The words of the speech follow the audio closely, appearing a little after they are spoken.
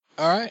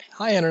Alright.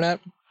 Hi, Internet.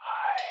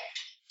 Hi.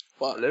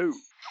 What? Hello.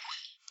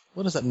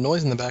 What is that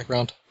noise in the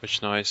background?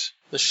 Which noise?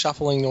 The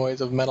shuffling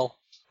noise of metal.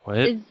 What?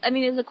 Is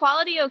the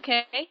quality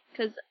okay?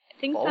 Because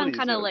things sound Quality's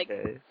kind of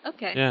okay.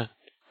 okay. Yeah.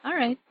 All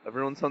right.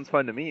 Everyone sounds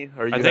fine to me.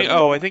 Are you? I think. having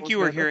Oh, I think problems you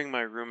were with that? hearing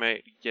my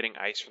roommate getting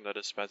ice from the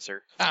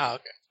dispenser. Ah,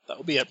 okay. That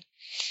will be it.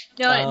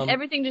 No, Um,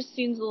 everything just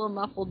seems a little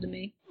muffled to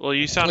me. Well,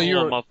 you sound Well, a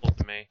little you're- muffled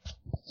to me.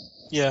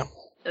 Yeah.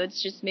 So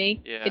it's just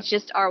me. Yeah. It's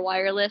just our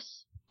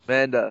wireless.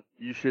 Amanda,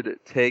 you should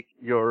take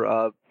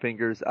your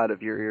fingers out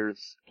of your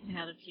ears. Get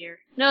out of here.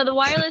 No, the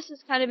wireless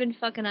has kind of been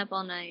fucking up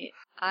all night.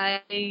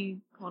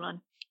 Hold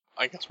on.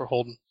 I guess we're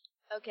holding.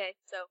 Okay,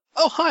 so.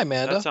 Oh, hi,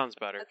 Amanda. That sounds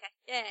better. Okay.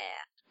 Yeah.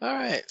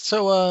 Alright,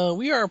 so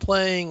we are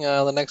playing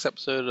the next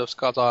episode of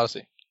Scott's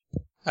Odyssey.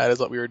 That is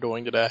what we were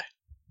doing today.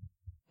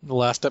 The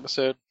last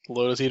episode, the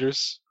Lotus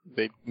Eaters,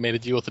 they made a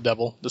deal with the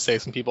devil to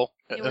save some people.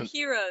 They were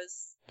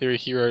heroes. They were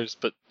heroes,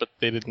 but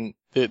they didn't.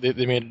 They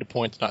made it a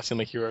point to not seem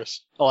like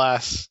heroes.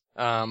 Alas,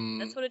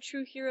 That's what a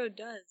true hero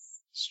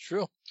does. it's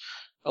true.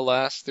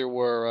 Alas, there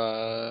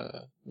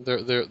were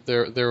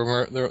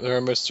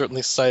most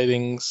certainly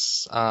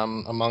sightings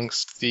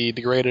amongst the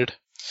degraded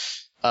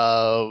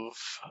of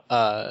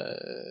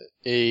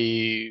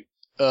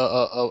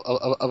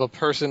a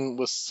person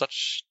with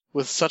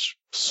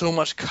so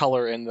much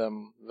color in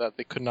them that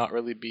they could not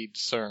really be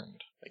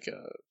discerned, like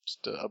a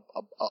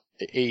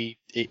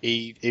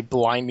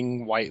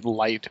blinding white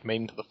light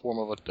made into the form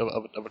of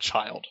a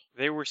child.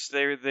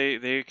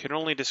 They could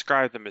only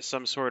describe them as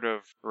some sort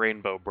of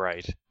rainbow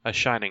bright, a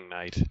shining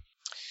night.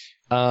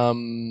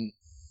 And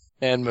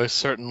most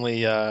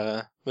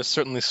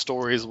certainly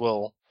stories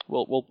will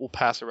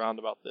pass around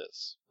about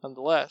this.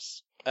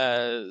 Nonetheless,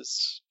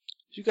 as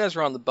you guys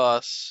are on the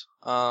bus,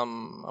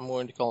 I'm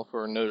going to call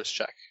for a notice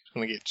check. I'm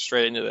going to get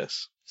straight into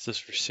this. Is this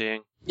for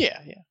seeing? Yeah.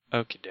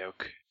 Okie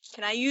doke.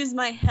 Can I use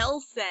my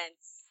hell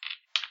sense?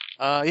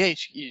 Yeah,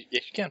 you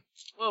can.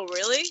 Whoa,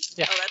 really?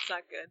 Yeah. Oh, that's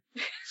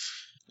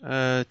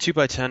not good. 2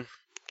 by 10.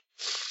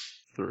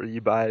 3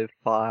 by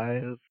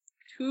 5.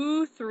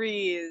 2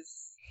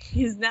 threes.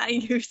 He's not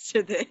used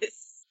to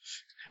this.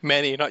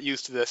 Manny, you're not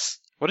used to this.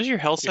 What does your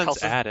health Your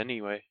sense health add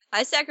anyway?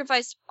 I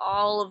sacrificed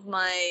all of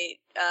my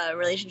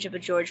relationship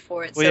with George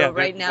for it, Well, so yeah,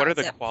 right but now what are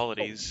it's the at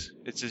qualities?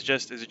 Is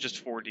it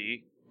just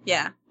 4D?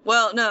 Yeah.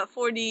 Well, no,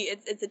 4D.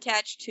 It's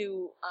attached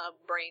to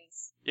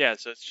brains. Yeah,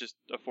 so it's just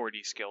a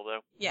 4D skill though.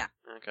 Yeah.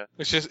 Okay.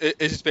 It's just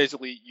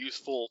basically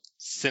useful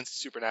sense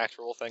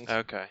supernatural things.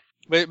 Okay.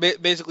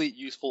 Basically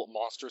useful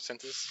monster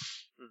senses.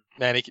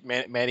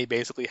 Manny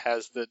basically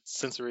has the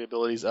sensory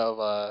abilities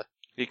of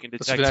He can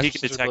supernatural detect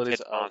sensibilities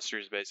hit of-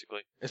 monsters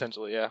basically.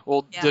 essentially, yeah.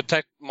 Well, Yeah.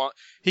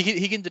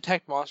 he can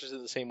detect monsters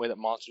in the same way that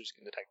monsters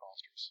can detect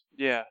monsters.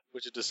 Yeah.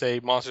 Which is to say,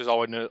 monsters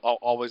always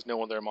know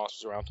when there are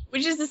monsters around.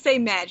 Which is to say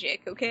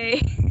magic,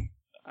 okay?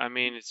 I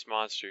mean, it's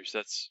monsters.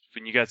 That's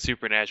when you got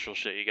supernatural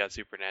shit. You got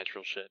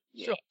supernatural shit.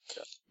 Sure.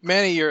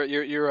 Manny, you're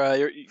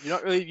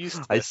not really used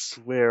to I this.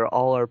 swear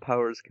all our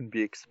powers can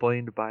be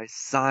explained by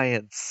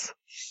science.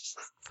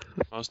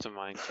 Most of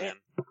mine can,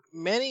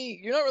 Manny,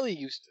 you're not really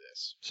used to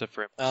this. except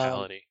for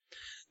immortality.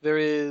 There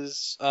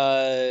is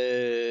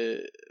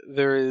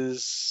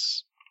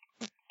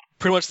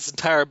pretty much this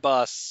entire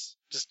bus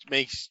just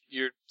makes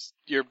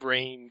your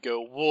brain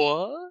go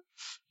what?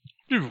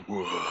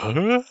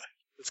 What?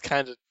 It's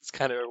kind of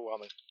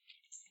overwhelming.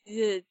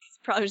 It's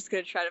probably just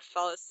gonna try to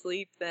fall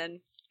asleep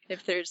then,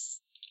 if there's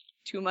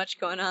too much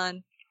going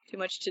on, too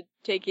much to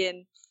take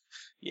in.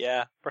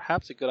 Yeah,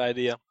 perhaps a good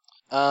idea.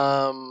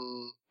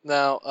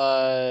 Now,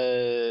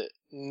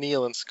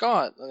 Neil and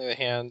Scott, on the other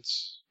hand,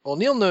 well,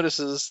 Neil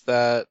notices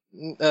that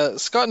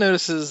Scott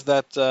notices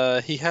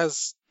that he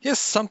has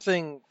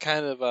something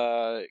kind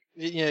of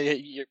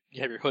you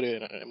have your hood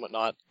in and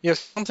whatnot. You have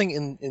something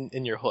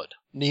in your hood.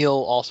 Neil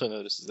also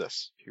notices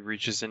this. He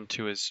reaches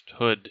into his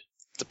hood,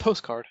 It's a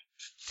postcard.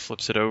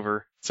 flips it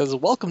over. It says,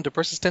 "Welcome to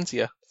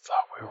Persistencia."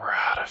 Thought we were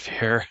out of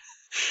here.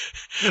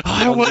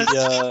 On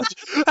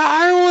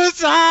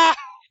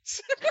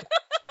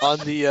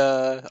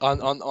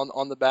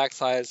the back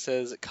side it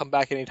says, "Come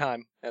back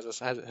anytime." Has a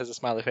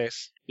smiley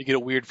face. You get a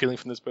weird feeling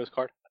from this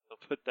postcard. He'll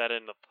put that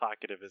in the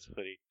pocket of his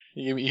hoodie.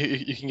 You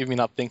can give me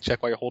an up think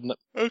check while you're holding it.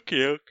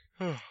 Okay.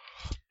 I'll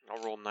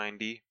roll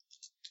 90.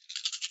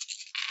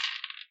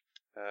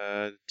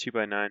 2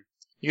 by 9.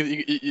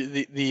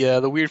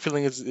 The weird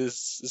feeling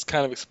is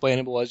kind of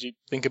explainable as you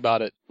think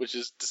about it, which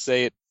is to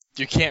say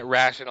you can't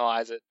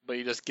rationalize it, but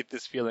you just get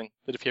this feeling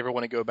that if you ever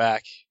want to go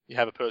back, you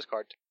have a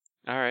postcard.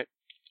 All right.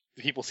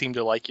 People seem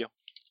to like you,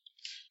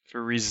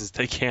 For reasons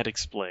they can't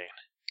explain.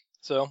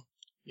 so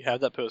you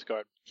have that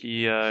postcard.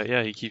 He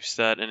keeps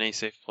that in a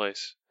safe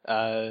place.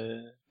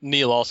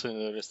 Neil also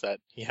noticed that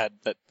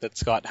that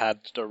Scott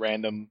had just a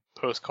random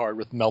postcard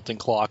with melting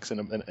clocks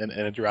and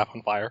a giraffe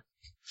on fire.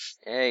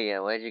 Hey,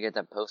 where'd you get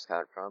that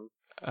postcard from?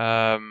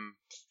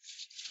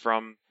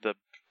 From the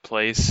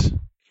place,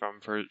 from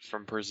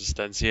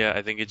Persistencia.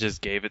 I think it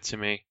just gave it to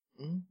me.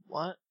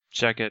 What?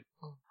 Check it.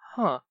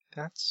 Huh.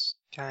 That's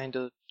kind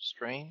of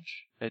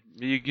strange.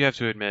 You have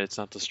to admit it's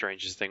not the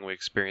strangest thing we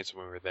experienced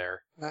when we were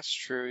there. That's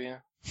true, yeah.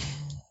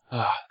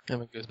 Ah,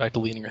 And it goes back to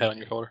leaning her head on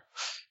your shoulder.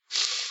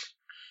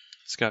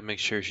 just gotta make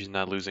sure she's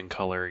not losing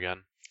color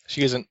again.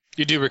 She isn't.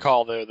 You do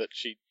recall, though, that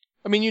she...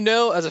 I mean, you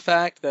know as a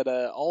fact that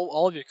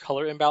all of your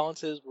color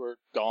imbalances were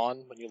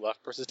gone when you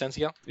left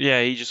Persistencia.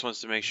 Yeah, he just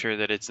wants to make sure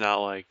that it's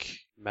not, like,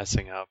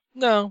 messing up.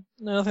 No,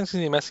 nothing's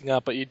going to be messing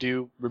up, but you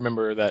do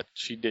remember that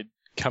she did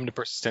come to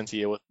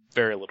Persistencia with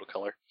very little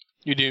color.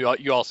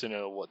 You also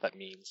know what that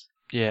means.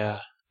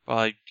 Yeah.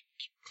 Well,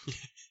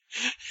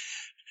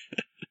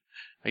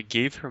 I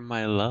gave her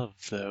my love,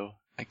 though.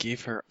 I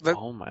gave her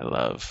all my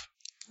love.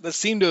 That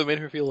seemed to have made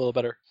her feel a little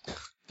better.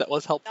 That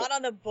was helpful. Not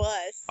on the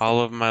bus. All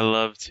of my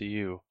love to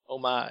you. Oh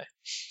my.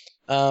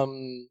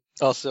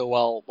 Also,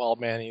 while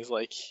Manny's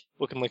like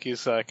looking like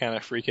he's kind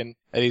of freaking,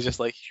 and he's just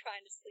like,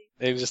 Trying to sleep.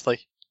 he was just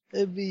like,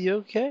 "It'd be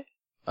okay."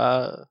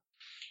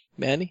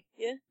 Manny.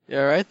 Yeah? You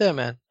all right there,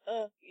 man?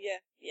 Oh, yeah.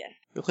 You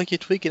look like you're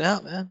tweaking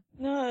out, man.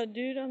 No,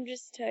 dude, I'm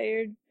just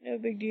tired. No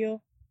big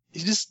deal.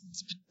 You just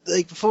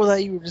like before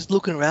that, you were just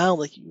looking around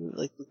like you were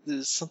like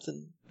there's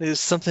something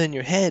in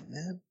your head,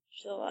 man.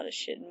 There's a lot of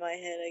shit in my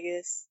head, I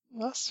guess.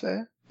 That's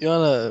fair. You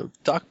wanna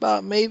talk about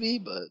it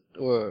maybe, I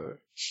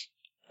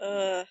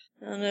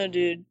don't know,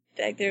 dude.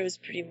 Back there was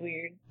pretty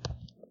weird.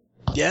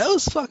 yeah, it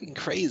was fucking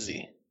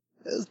crazy.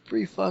 It was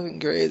pretty fucking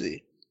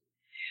crazy.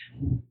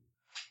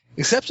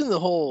 Except in the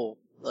whole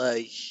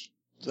like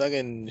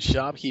fucking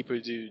shopkeeper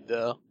dude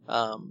though.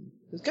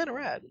 It was kind of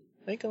rad.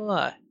 I ain't gonna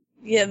lie.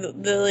 Yeah,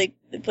 the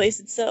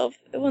place itself,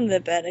 it wasn't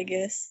that bad, I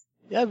guess.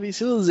 Yeah, the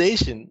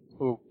civilization,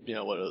 or you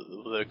know what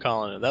they're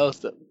calling it.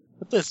 That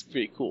place is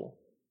pretty cool.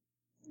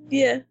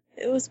 Yeah,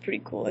 it was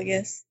pretty cool, I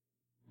guess.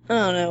 I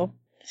don't know.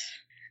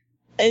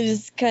 I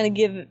just kind of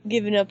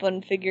given up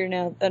on figuring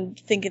out, on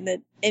thinking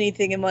that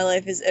anything in my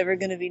life is ever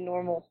going to be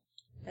normal.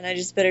 And I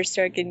just better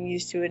start getting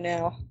used to it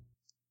now.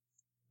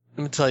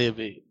 Let me tell you,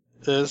 B.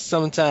 There's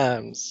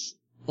sometimes,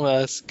 well,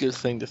 that's a good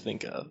thing to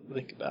think about.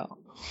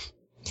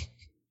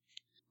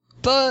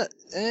 But,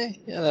 you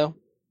know,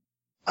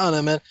 I don't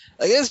know, man.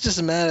 I guess it's just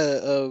a matter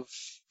of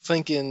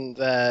thinking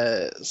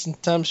that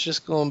sometimes it's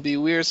just gonna be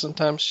weird,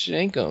 sometimes she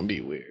ain't gonna be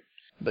weird.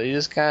 But you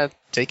just gotta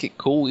take it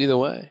cool either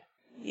way.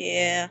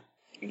 Yeah,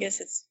 I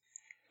guess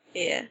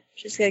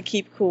just gotta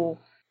keep cool.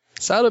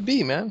 It's how to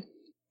be, man.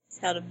 It's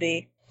how to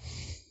be.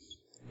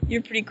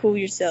 You're pretty cool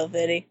yourself,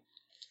 Eddie.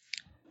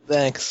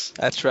 Thanks.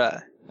 I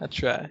try.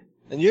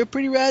 And you're a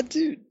pretty rad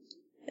dude.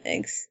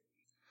 Thanks.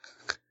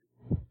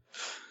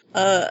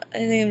 I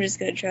think I'm just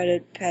gonna try to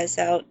pass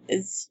out.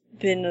 It's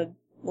been a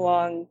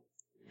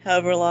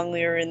however long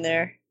we were in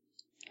there.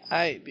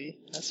 Alright, B.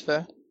 That's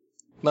fair.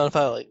 Mind if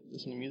I,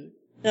 listen to music?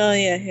 Oh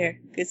yeah, here.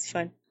 It's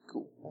fine.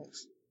 Cool,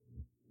 thanks.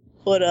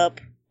 Hood up.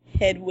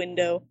 Head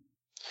window.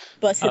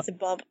 Bus hits a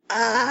bump.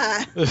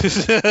 Ah!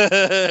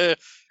 Buses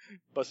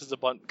a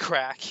bump.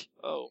 Crack.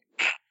 Oh,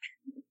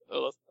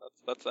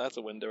 that's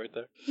a window right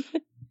there.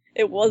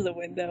 It was a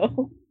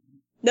window.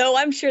 No,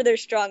 I'm sure they're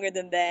stronger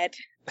than that.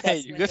 Hey,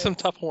 Bus you windows. got some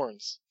tough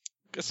horns.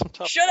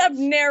 Shut up,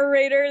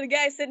 narrator! The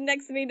guy sitting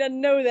next to me doesn't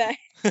know that.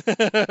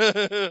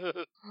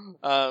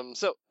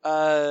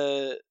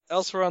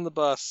 Elsewhere on the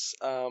bus,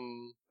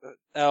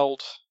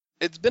 Eld,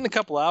 it's been a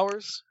couple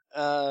hours,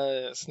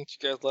 since you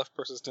guys left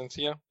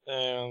Persistencia,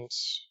 and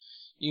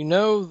you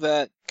know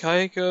that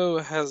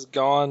Kaiko has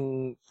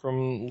gone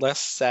from less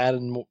sad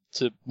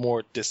to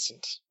more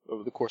distant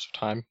over the course of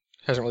time.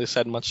 Hasn't really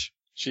said much.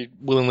 She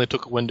willingly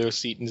took a window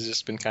seat and has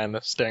just been kind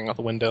of staring out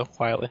the window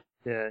quietly.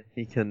 Yeah,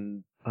 he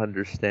can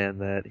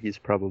understand that. He's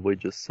probably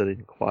just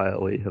sitting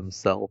quietly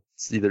himself.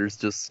 It's either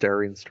just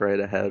staring straight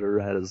ahead or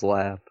at his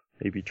lap,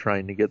 maybe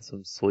trying to get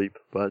some sleep,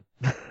 but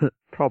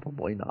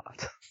probably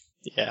not.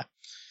 Yeah,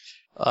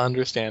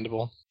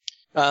 understandable.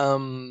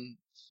 You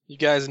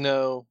guys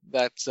know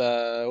that.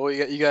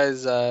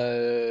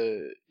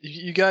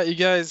 You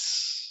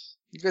guys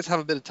have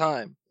a bit of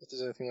time if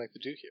there's anything like to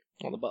do here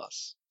on the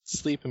bus.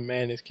 Sleep in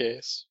Manny's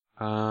case.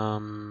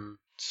 Let's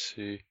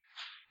see.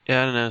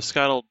 Yeah, I don't know.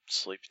 Scott will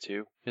sleep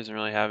too. He doesn't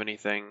really have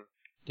anything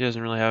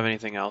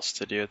else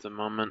to do at the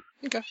moment.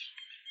 Okay.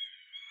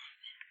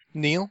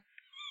 Neil?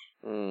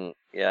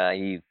 Yeah,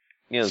 he's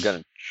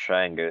gonna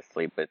try and go to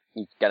sleep, but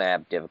he's gonna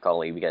have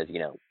difficulty because,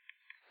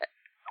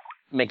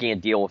 making a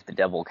deal with the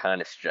devil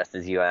kind of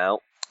stresses you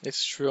out.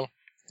 It's true.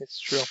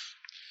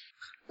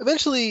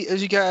 Eventually,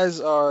 as you guys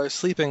are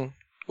sleeping,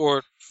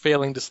 or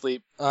failing to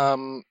sleep,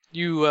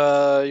 you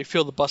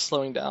feel the bus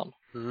slowing down.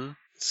 Mm-hmm.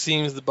 It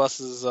seems the bus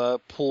is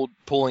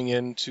pulling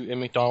into a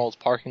McDonald's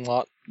parking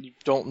lot. You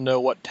don't know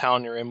what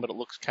town you're in, but it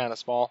looks kind of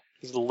small.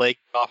 There's a lake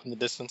off in the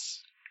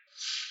distance.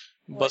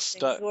 Bus It's an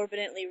stop.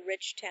 exorbitantly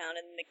rich town,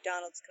 and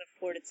McDonald's can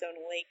afford its own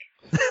lake.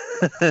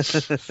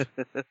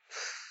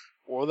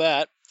 Or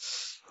that.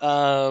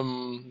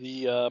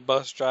 The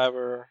bus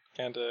driver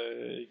kind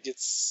of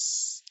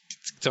gets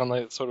on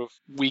that sort of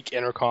weak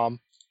intercom.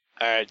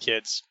 Alright,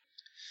 kids.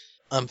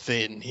 I'm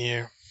fading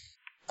here.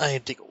 I need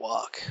to take a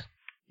walk.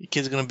 You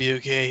kids gonna be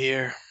okay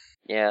here?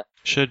 Yeah.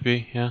 Should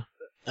be, yeah.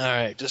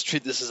 Alright, just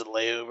treat this as a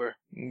layover.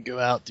 You can go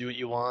out, do what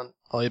you want.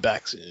 I'll be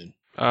back soon.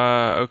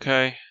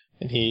 Okay.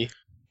 And he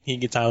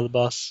gets out of the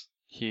bus.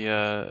 He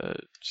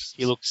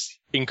He looks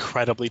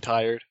incredibly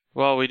tired.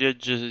 Well, we did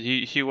just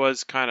he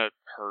was kind of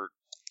hurt.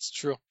 It's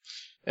true.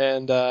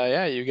 And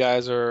yeah, you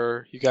guys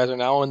are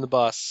now in the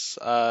bus.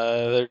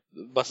 The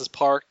bus is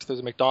parked. There's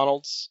a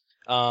McDonald's.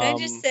 Can I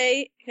just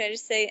say,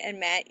 and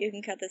Matt, you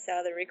can cut this out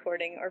of the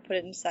recording or put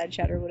it in side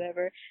chat or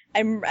whatever.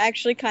 I'm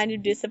actually kind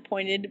of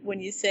disappointed when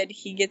you said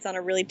he gets on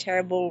a really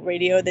terrible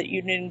radio that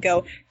you didn't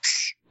go,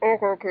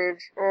 okay,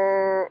 kids,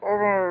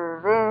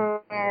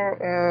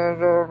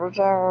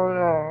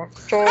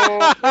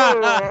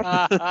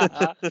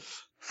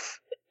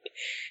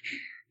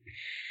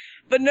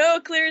 But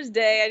no, clear as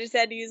day. I just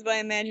had to use my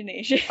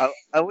imagination.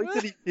 I like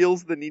that he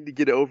feels the need to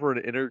get over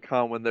an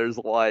intercom when there's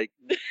like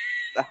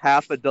a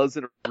half a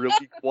dozen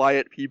really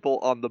quiet people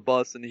on the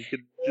bus, and he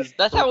can just.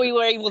 That's how we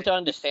were able to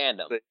understand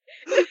him.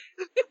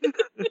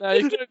 No,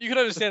 you can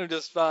understand him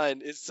just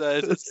fine. It's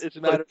a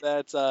matter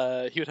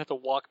that he would have to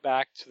walk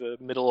back to the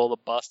middle of the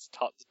bus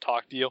to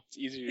talk to you. It's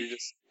easier to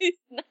just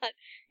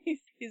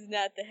He's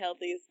not the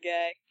healthiest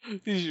guy.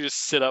 easier to just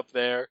sit up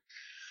there.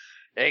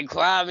 They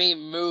call me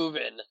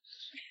moving.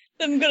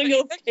 I'm gonna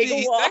go take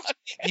a walk.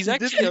 He's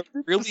actually a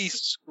really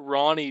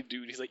scrawny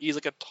dude. He's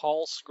like a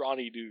tall,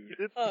 scrawny dude.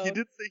 He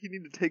did say he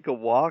needed to take a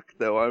walk,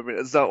 though. I mean,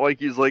 it's not like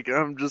he's like,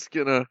 I'm just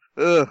gonna,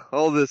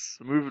 all this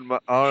moving my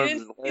arms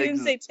and legs. He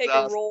didn't say take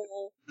a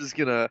roll. I'm just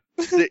gonna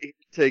sit here,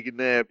 take a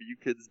nap. You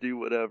kids do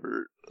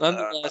whatever.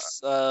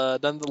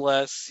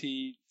 Nonetheless,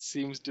 he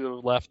seems to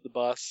have left the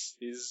bus.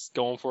 He's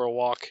going for a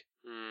walk.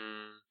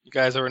 You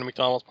guys are in a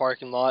McDonald's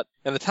parking lot,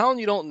 and the town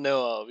you don't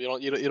know of. You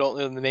don't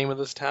know the name of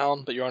this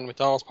town, but you're on a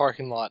McDonald's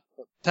parking lot.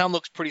 The town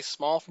looks pretty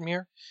small from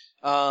here.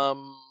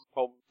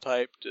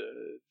 Typed,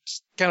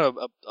 just kind of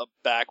a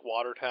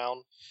backwater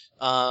town.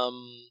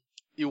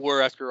 You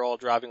were, after all,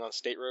 driving on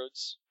state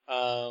roads.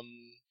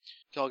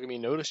 Y'all give me a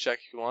notice check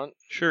if you want.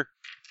 Sure.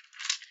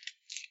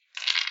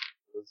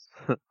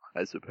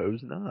 I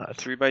suppose not.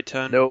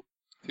 3x10. Nope.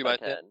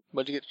 2x10.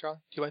 What'd you get, Charlie?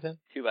 2x10?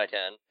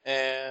 2x10.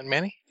 And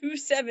Manny? 2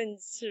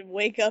 sevens to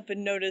wake up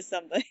and notice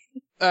something.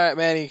 All right,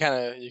 Manny.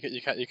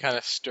 You kind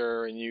of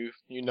stir, and you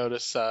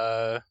notice.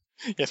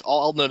 Yes,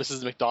 all notice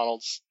is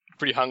McDonald's.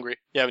 Pretty hungry.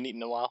 You haven't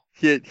eaten in a while.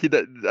 He's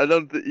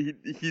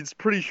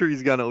pretty sure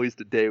he's gone at least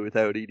a day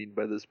without eating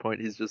by this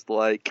point. He's just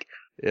like,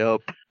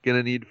 yep,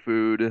 gonna need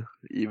food,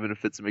 even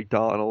if it's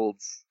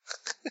McDonald's.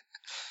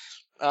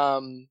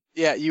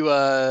 Yeah, you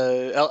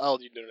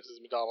notices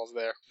McDonald's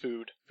there.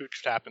 Food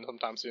should happen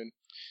sometime soon.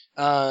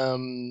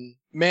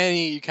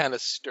 Manny, you kind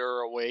of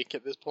stir awake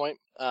at this point.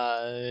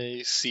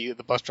 You see that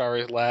the bus driver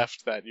has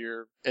left, that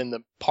you're in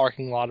the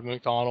parking lot of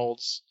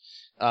McDonald's.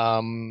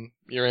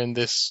 You're in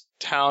this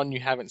town you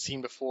haven't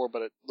seen before,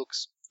 but it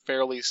looks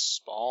fairly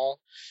small.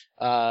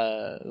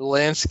 The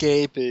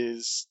landscape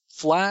is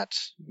flat.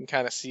 You can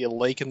kind of see a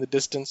lake in the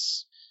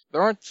distance.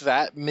 There aren't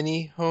that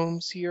many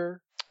homes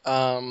here.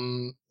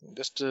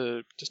 Just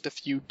a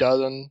few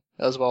dozen,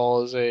 as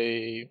well as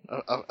a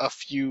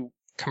few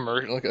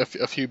commercial, like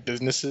a few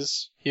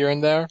businesses here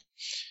and there.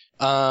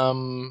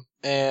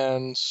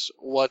 And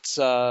what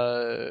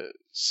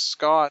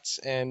Scott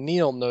and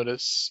Neil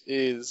notice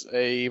is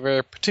a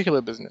very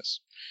particular business.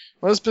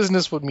 Well, this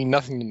business would mean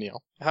nothing to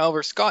Neil.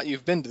 However, Scott,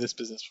 you've been to this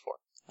business before.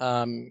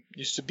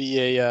 Used to be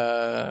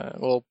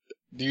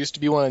there used to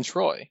be one in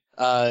Troy.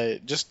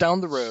 Just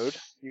down the road,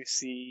 you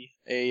see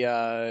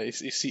a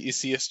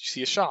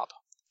shop.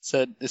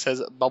 It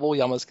says Bubble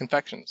Yama's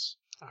Confections.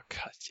 Oh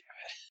god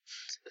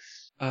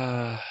damn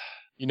it.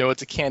 You know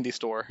it's a candy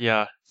store.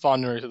 Yeah.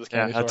 Fond memories of this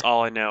candy store. That's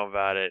all I know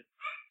about it.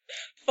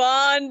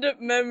 Fond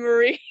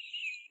memory.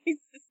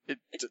 Do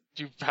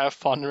you have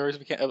fond memories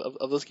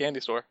of this candy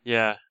store?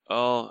 Yeah.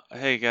 Oh,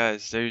 hey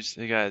guys, there's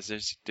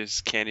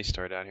this candy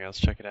store down here. Let's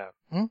check it out.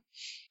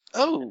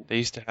 Oh. They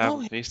used to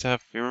have.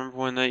 You remember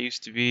when that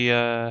used to be?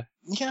 Yeah.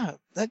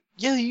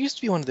 There used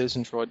to be one of those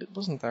in Troy,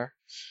 wasn't there?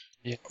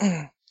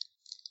 Yeah.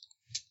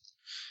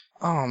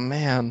 Oh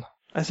man,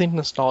 I think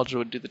nostalgia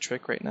would do the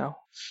trick right now.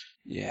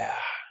 Yeah.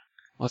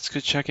 Let's go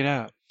check it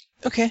out.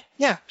 Okay.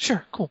 Yeah.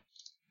 Sure. Cool.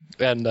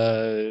 And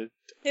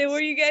Hey,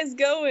 where you guys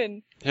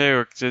going?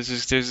 Hey,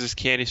 there's this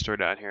candy store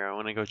down here. I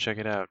want to go check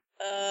it out.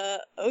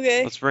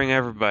 Okay. Let's bring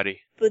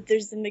everybody. But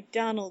there's a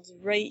McDonald's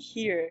right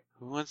here.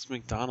 Who wants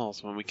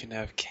McDonald's when we can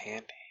have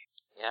candy?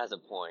 He has a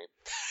point.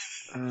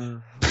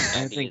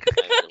 I think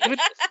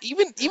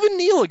even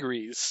Neil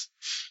agrees.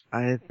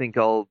 I think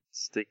I'll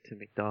stick to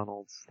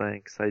McDonald's.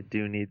 Thanks. I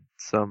do need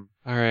some.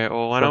 All right.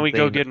 Well, why don't we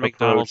go something get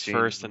McDonald's approaching.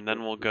 first, and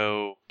then we'll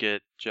go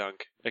get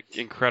junk,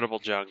 incredible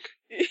junk.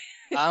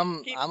 Keep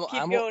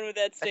going with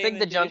that statement. I think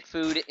the junk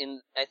food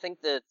I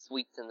think the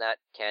sweets in that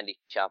candy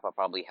shop are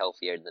probably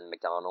healthier than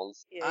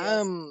McDonald's. Yeah,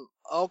 I'm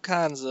all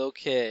kinds of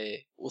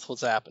okay with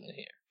what's happening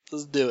here.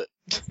 Let's do it.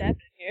 What's happening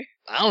here?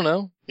 I don't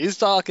know. He's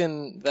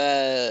talking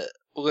that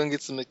we're gonna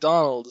get some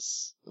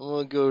McDonald's, and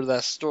we're gonna go to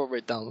that store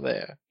right down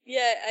there.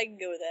 Yeah, I can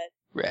go with that.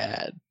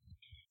 Rad.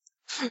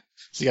 So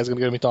you guys gonna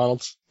go to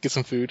McDonald's, get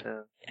some food?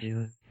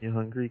 You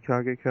hungry,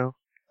 Kageko?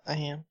 I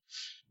am.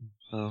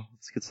 Oh,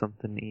 let's get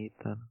something to eat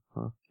then,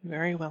 huh?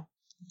 Very well.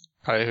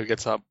 Kageko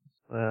gets up,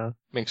 Yeah.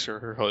 makes sure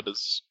her hood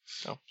is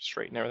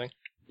straight and everything.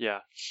 Yeah.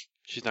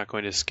 She's not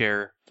going to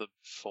scare the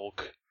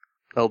folk.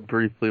 El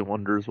briefly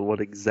wonders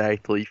what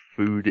exactly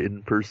food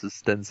in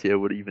Persistencia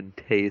would even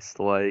taste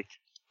like.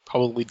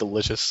 Probably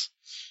delicious.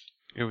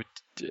 It would,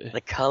 The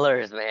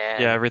colors,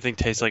 man. yeah, everything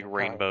tastes like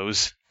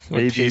rainbows.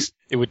 It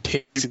would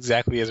taste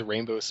exactly as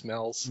rainbow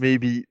smells.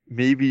 Maybe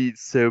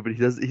so, but he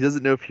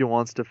doesn't know if he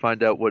wants to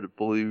find out what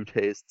blue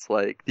tastes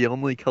like. The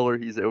only color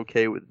he's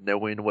okay with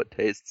knowing what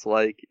tastes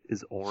like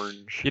is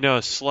orange. You know,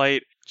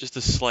 just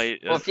a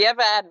slight, Well, if you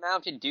ever had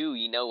Mountain Dew,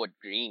 you know what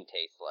green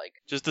tastes like.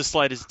 just the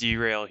slightest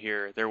derail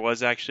here. There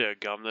was actually a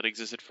gum that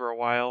existed for a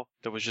while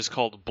that was just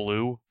called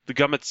Blue. The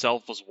gum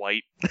itself was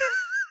white.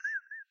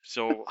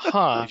 So,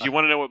 Huh. if you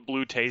want to know what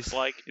blue tastes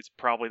like, it's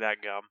probably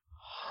that gum.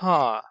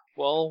 Huh.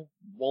 Well,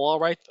 all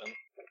right then.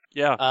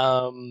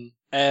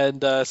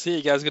 Yeah. See,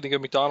 you guys gonna go to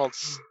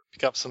McDonald's,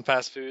 pick up some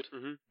fast food.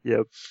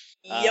 Yep.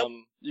 Yep.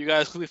 You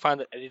guys quickly find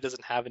that Eddie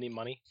doesn't have any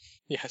money.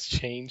 He has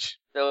change.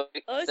 So,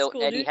 that's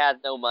cool, Eddie dude. has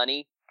no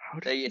money. How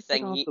So did you're you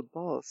saying get on he- the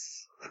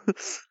bus?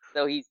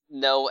 So he's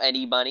no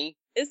any money.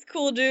 It's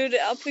cool, dude.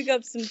 I'll pick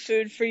up some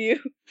food for you.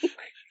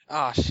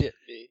 Ah, shit,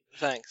 B.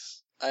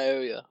 Thanks. I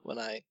owe you when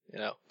I,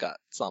 got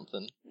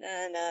something.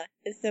 Nah.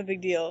 It's no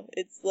big deal.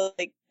 It's no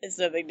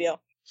big deal.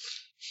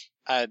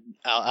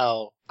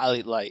 I'll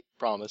eat light,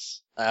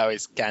 promise. I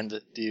always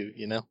kinda do,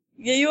 Yeah,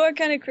 you are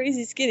kind of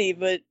crazy skinny,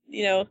 but,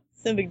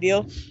 it's no big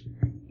deal.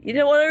 You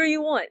know, whatever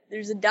you want.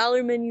 There's a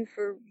 $1 menu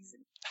for a reason.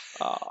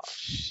 Oh,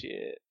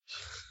 shit.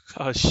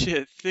 Oh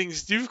shit,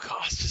 things do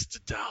cost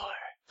just $1.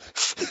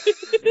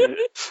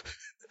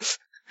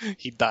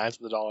 He dives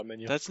to the $1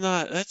 menu.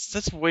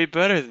 That's way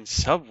better than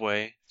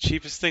Subway.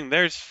 Cheapest thing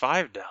there's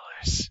 $5. But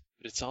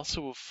it's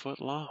also a foot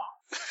long.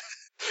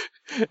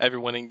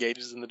 Everyone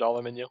engages in the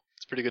 $1 menu.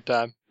 It's a pretty good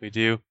time. We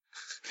do.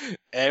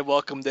 Hey,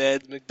 welcome to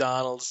Ed's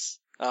McDonald's.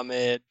 I'm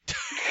Ed.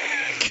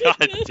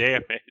 God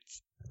damn it.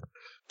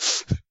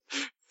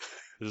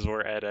 This is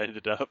where Ed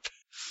ended up.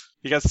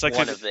 He got sucked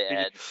One into of the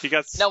Eds. He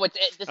got No, it's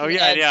this Oh is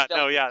yeah, Ed yeah, spelled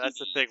no, with yeah. two That's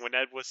the Ds. thing. When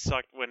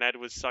Ed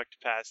was sucked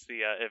past the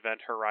event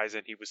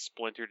horizon, he was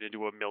splintered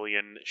into a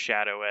million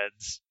shadow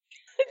Eds.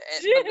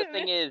 But the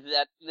thing is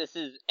that this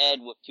is Ed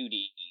with 2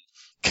 Ds.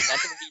 Not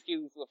to be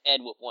confused with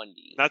Ed with 1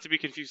 D. Not to be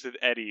confused with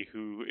Eddie,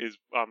 who is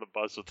on the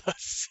bus with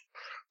us.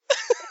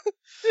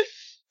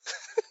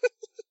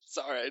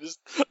 Sorry,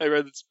 I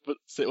read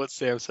what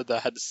Sam said that I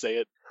had to say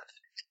it.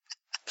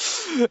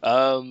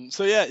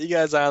 So yeah, you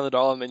guys are on the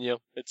 $1 menu.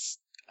 It's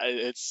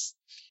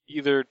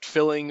either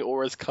filling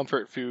or it's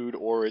comfort food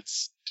or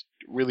it's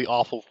really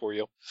awful for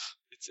you.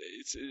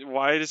 It's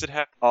why does it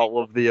have to be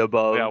All of the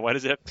above. Yeah, why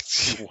does it have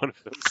to be one of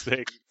those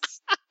things?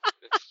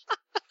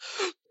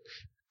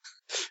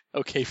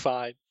 Okay,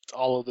 fine. It's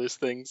all of those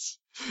things.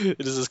 It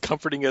is as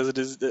comforting as it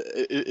is.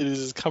 It is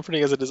as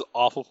comforting as it is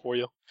awful for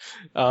you.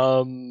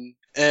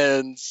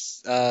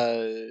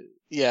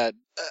 Yeah.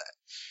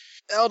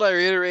 I'll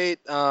reiterate.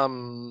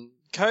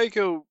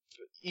 Kaiko,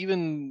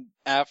 even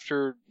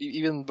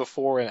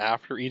before and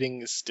after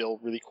eating, is still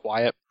really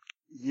quiet.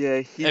 Yeah,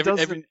 he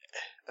doesn't.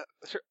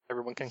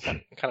 Everyone can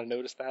kind of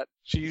notice that.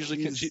 She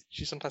usually can.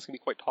 She sometimes can be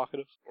quite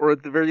talkative. Or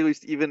at the very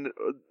least, even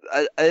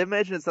I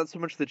imagine it's not so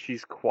much that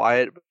she's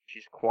quiet, but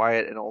she's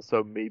quiet and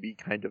also maybe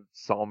kind of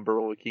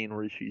somber looking,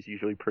 where she's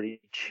usually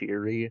pretty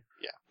cheery.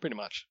 Yeah, pretty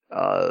much.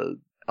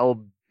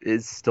 El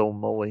is still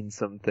mulling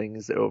some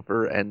things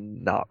over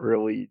and not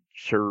really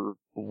sure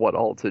what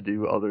all to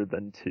do other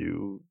than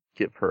to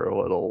give her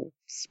a little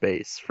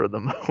space for the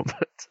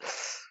moment.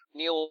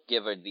 Neil will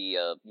give her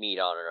the meat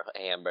on her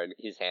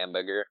his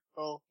hamburger.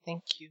 Oh,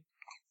 thank you.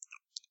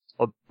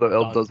 Although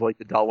El does like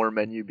the $1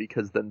 menu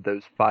because then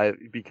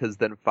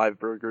 5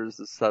 burgers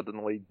is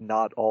suddenly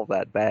not all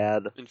that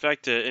bad. In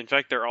fact,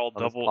 they're all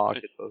On his double.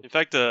 pocketbook. In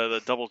fact,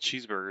 the double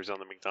cheeseburgers on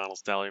the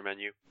McDonald's dollar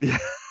menu.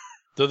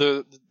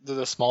 They're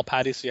the small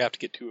patties, so you have to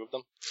get 2 of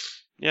them.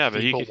 Yeah,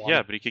 but he People could. want Yeah,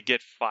 it. but he could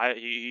get 5.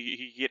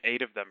 He could get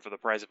 8 of them for the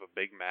price of a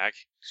Big Mac.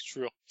 It's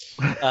true.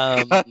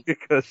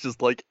 It's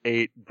just like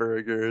 8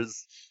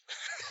 burgers.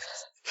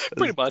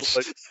 Pretty It's much.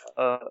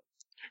 like,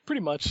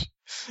 Pretty much.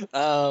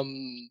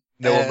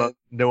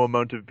 no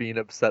amount of being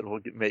upset will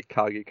make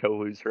Kageko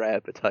lose her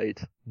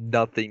appetite.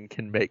 Nothing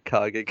can make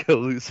Kageko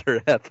lose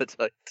her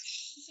appetite.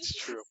 It's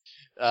true.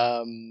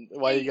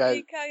 Why you guys?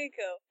 Hey,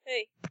 Kageko.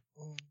 Hey,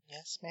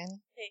 Yes,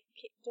 man. hey,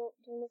 don't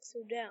look so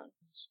down.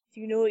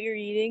 Do you know what you're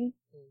eating?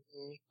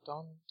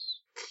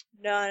 McDonald's.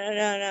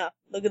 No.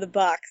 Look at the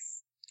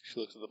box. She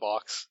looks at the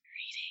box.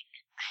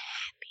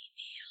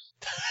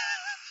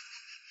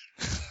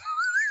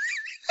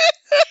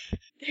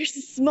 There's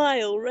a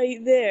smile right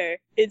there.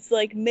 It's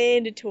like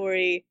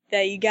mandatory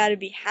that you gotta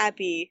be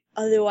happy,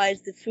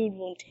 otherwise the food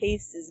won't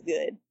taste as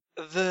good.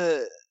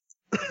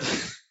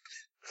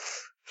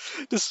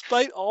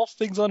 Despite all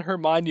things on her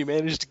mind, you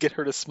managed to get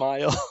her to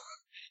smile.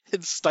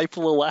 and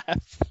stifle a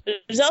laugh.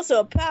 There's also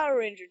a Power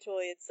Ranger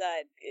toy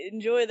inside.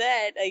 Enjoy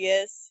that, I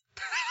guess.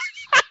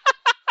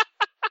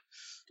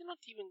 I don't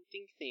even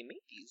think they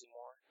make these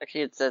anymore.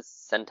 Actually, it says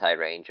Sentai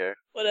Ranger.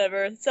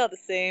 Whatever, it's all the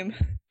same.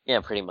 Yeah,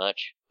 pretty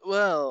much.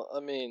 Well, I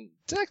mean,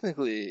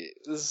 technically,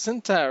 the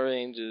Sentai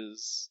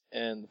Rangers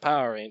and the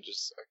Power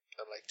Rangers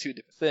are like two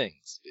different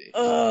things.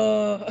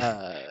 Oh.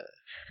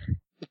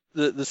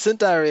 The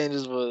Sentai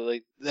Rangers were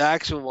like the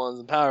actual ones,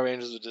 and Power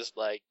Rangers were just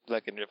like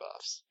fucking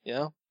ripoffs. You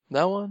know?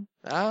 That one?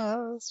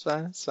 That's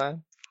fine, it's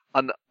fine.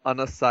 On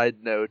a side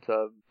note,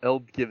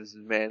 Elb gives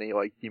Manny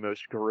like the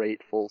most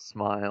grateful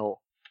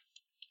smile.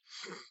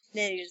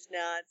 Nanny just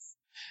nods.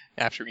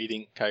 After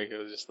eating,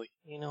 Kaiko was just like,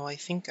 I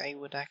think I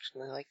would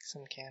actually like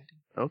some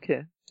candy.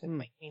 Okay, It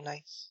might be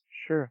nice.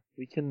 sure.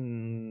 We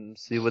can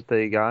see what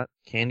they got.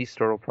 Candy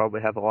store will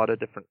probably have a lot of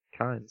different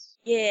kinds.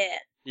 Yeah.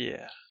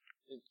 Yeah.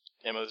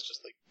 Emma's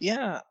just like,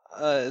 yeah,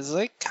 as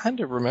I kind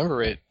of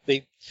remember it,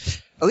 at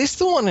least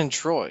the one in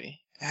Troy,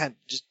 had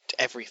just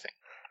everything.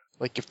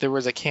 Like, if there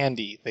was a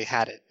candy, they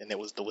had it, and it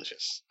was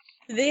delicious.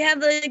 Do they have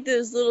like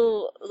those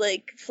little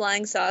like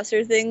flying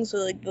saucer things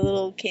with like the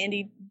little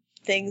candy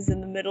things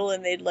in the middle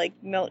and they'd like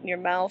melt in your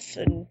mouth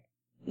and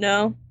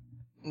no?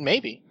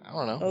 Maybe. I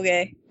don't know.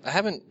 Okay. I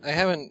haven't,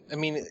 I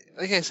mean,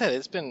 like I said,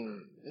 it's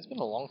been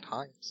a long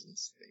time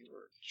since they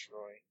were in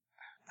Troy.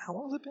 How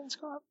long has it been,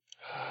 Scott?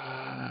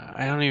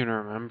 I don't even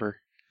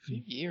remember. A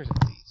few years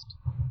at least.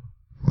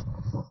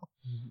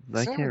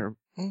 I So- can't.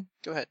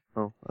 Go ahead.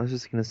 Oh, I was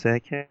just gonna say I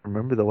can't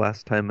remember the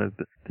last time I've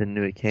been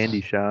to a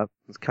candy shop.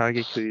 Since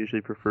Kageko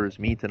usually prefers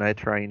meat and I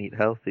try and eat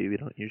healthy, we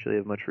don't usually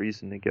have much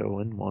reason to go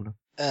in one.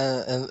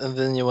 And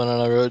then you went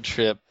on a road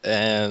trip,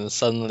 and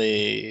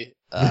suddenly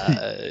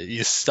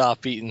you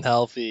stop eating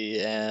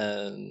healthy,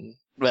 and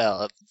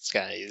well, it's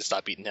kind of you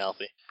stop eating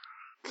healthy.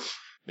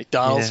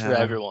 McDonald's for Yeah.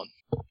 everyone.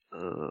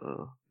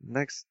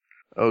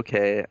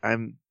 Okay,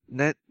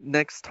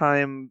 next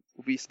time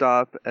we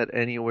stop at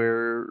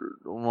anywhere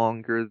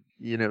longer,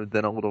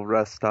 than a little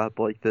rest stop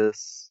like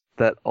this,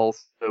 that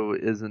also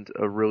isn't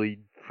a really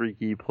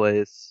freaky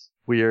place.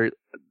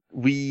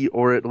 We,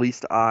 or at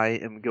least I,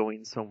 am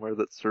going somewhere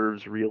that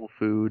serves real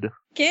food.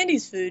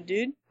 Candy's food,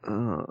 dude. It's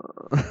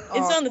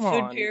on the come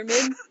food on.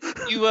 pyramid.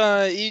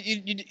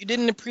 You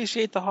didn't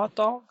appreciate the hot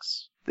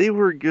dogs? They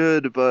were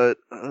good, but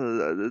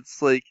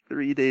it's like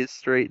 3 days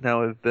straight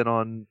now I've been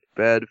on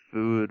bad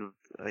food.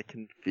 I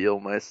can feel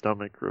my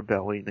stomach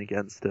rebelling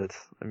against it.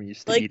 I'm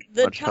used to Like eating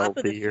the much top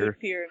of the healthier. food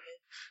pyramid.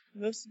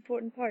 The most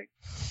important part.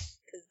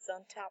 Because it's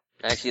on top.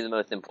 Actually, the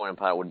most important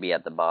part would be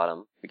at the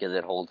bottom, because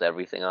it holds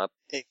everything up.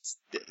 It's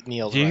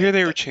Neil's Did you right. hear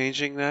they were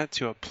changing that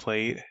to a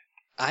plate?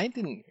 I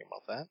didn't hear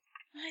about that.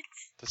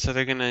 What? So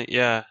they're gonna,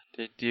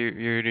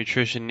 your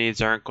nutrition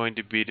needs aren't going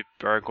to be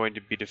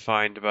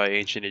defined by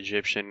ancient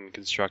Egyptian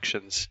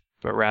constructions,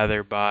 but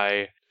rather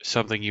by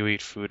something you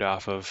eat food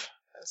off of.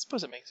 I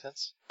suppose it makes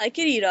sense. I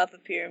could eat off a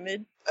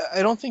pyramid.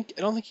 I don't think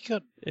you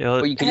could.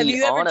 Or you can Have eat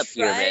you ever on a tried?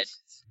 pyramid.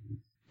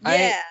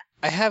 Yeah.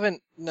 I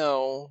haven't.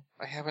 No,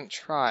 I haven't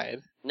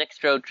tried.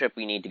 Next road trip,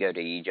 we need to go to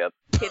Egypt.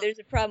 Okay, there's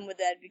a problem with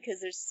that because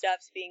there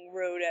stops being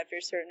rowed after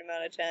a certain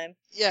amount of time.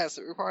 Yes,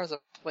 it requires a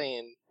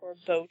plane Or a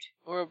boat.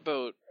 or a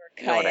boat. Or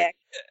a You know what kayak.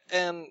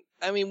 And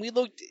I mean, we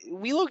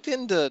looked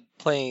into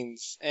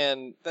planes,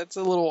 and that's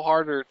a little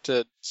harder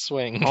to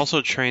swing.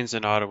 Also, trains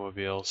and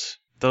automobiles.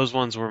 Those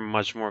ones were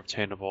much more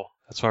obtainable.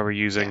 That's why we're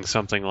using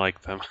something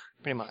like them.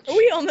 Pretty much. Are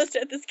we almost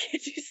at this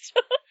candy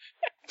store?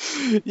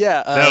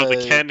 Yeah. No,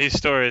 the candy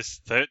store is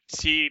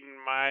 13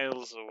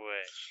 miles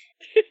away.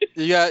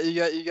 You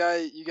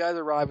guys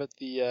arrive at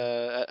the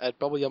at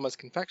Bubble Yumma's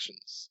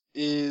Confections.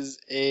 Is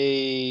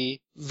a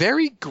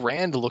very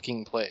grand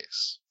looking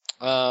place.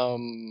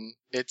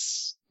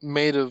 It's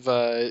made of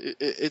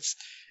it's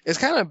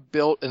kind of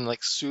built in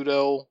like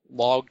pseudo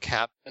log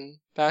cabin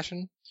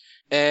fashion,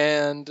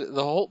 and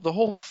the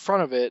whole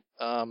front of it,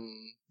 how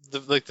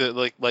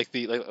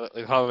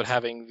it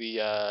having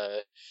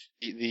the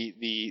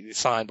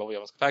sign Bubble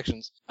Yumma's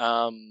Confections,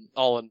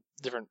 all in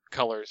different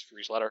colors for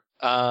each letter.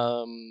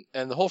 And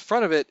the whole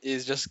front of it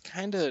is just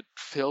kind of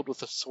filled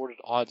with assorted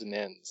odds and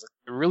ends.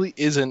 There really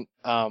isn't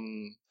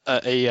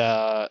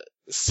a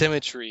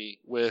symmetry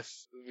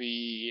with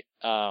the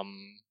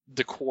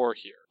decor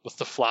here, with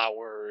the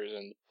flowers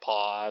and the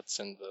pots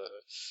and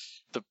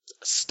the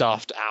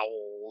stuffed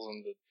owls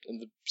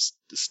and the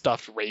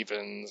stuffed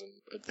ravens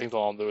and things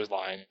along those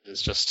lines.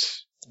 It's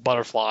just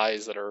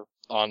butterflies that are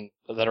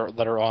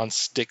on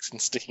sticks and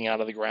sticking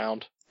out of the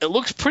ground. It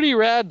looks pretty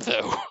rad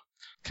though.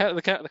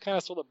 The kind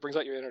of soul that brings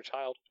out your inner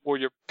child, or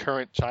your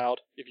current child,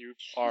 if you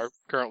are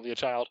currently a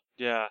child.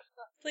 Yeah.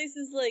 Place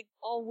is like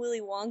all Willy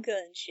Wonka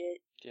and shit.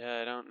 Yeah,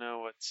 I don't know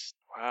what's...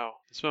 Wow.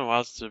 It's been a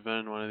while since I've been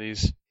in one of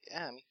these.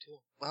 Yeah, me too.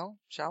 Well,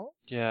 shall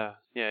Yeah.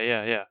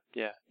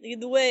 Lead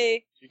the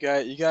way. we?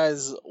 You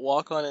guys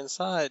walk on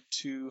inside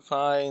to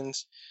find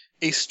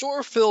a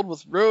store filled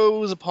with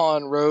rows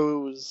upon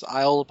rows,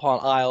 aisle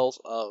upon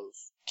aisles of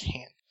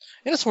candy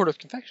and assorted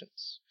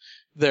confections.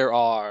 There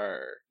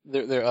are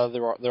there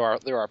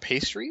are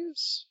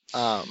pastries.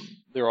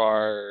 There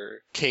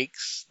are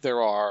cakes.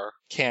 There are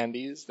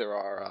candies. There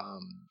are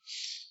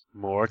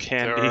More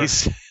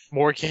candies.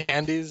 more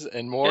candies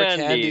and more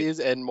Candies. candies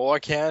and more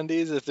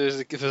candies. If there's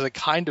a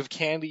kind of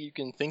candy you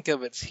can think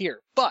of, it's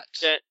here. But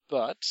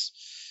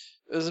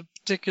there's a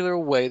particular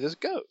way this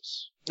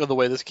goes, or the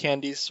way this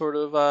candy's sort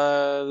of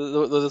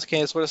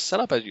set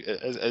up as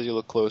you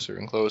look closer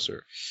and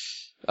closer.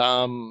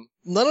 None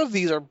of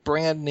these are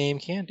brand name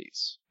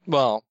candies.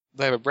 Well,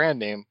 they have a brand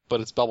name,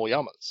 but it's Bubble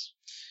Yummas.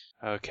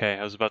 Okay,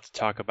 I was about to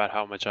talk about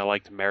how much I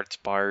liked Mertz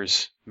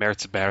bars.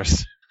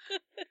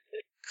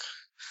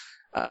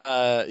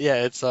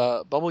 Yeah, it's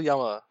a Bubble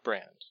Yumma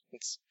brand.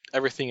 It's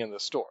everything in the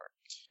store.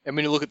 And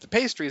when you look at the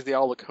pastries, they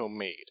all look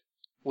homemade,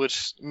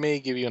 which may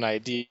give you an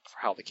idea for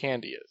how the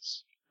candy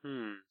is.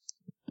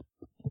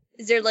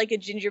 Is there like a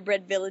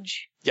gingerbread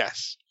village?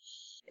 Yes.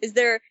 Is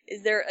there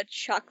a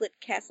chocolate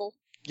castle?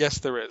 Yes,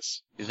 there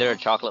is. Is there a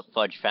chocolate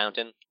fudge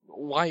fountain?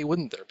 Why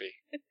wouldn't there be?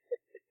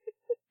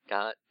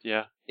 God,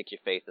 Yeah. stick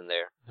your face in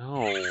there.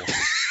 No. Here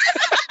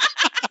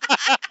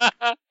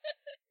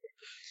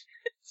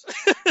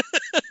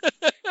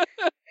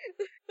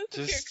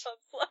Just- comes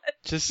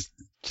Sludge.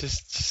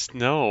 Just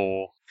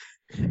no.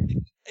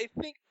 I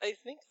think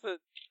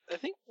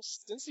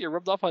since you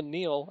rubbed off on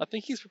Neil, I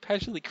think he's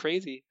perpetually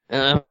crazy.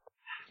 Sorry,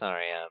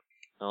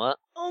 what?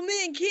 Oh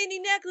man, candy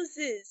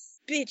necklaces!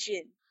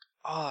 Bitchin'.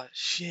 Oh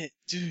shit,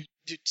 dude,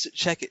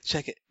 check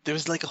it.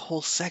 There's like a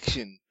whole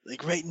section,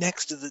 like right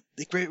next to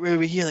right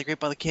over here, like right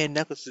by the candy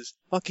necklaces.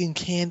 Fucking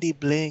candy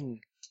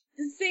bling.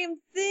 The same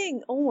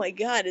thing. Oh my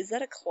god, is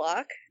that a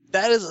clock?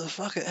 That is a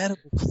fucking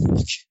edible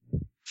clock.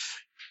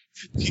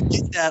 You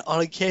get that on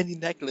a candy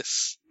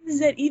necklace. Is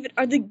that even?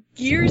 Are the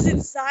gears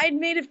inside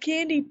made of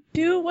candy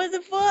too? What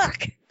the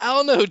fuck? I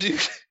don't know,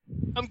 dude.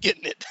 I'm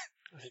getting it.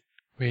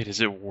 Wait,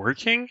 is it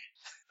working?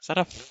 Is that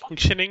a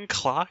functioning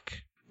clock?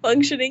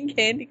 Functioning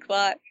candy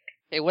clock.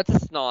 Hey, what's a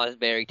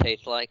snozberry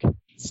taste like?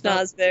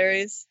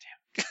 Snozberries.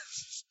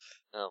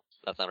 Oh,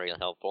 that's not really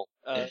helpful.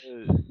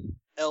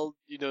 Elle,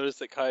 you noticed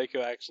that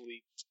Kayako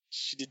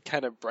she did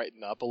kind of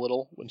brighten up a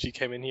little when she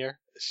came in here.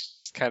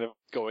 She's kind of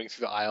going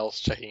through the aisles,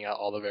 checking out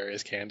all the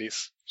various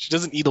candies. She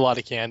doesn't eat a lot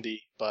of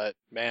candy, but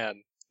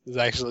man, this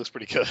actually looks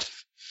pretty good.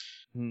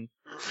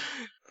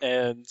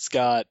 And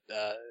Scott,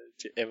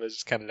 Emma's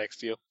just kind of next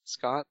to you.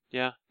 Scott?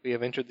 Yeah. We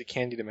have entered the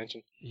candy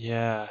dimension.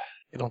 Yeah.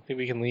 I don't think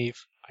we can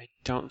leave. I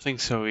don't think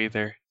so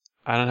either.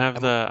 I don't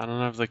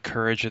have the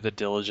courage or the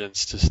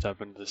diligence to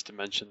step into this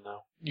dimension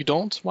though. You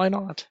don't? Why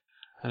not?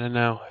 I don't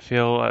know. I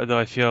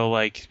feel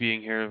like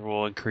being here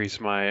will increase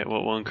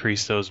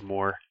those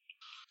more.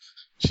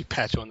 She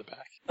pats you on the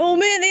back. Oh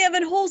man, they have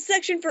a whole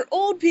section for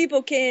old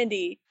people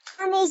candy.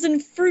 Caramels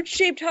and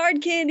fruit-shaped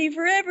hard candy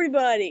for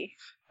everybody.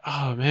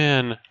 Oh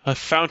man, a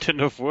fountain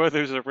of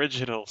Werther's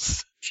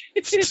originals.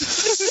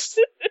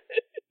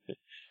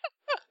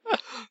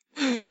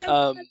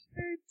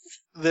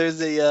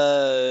 There's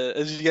a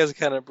as you guys are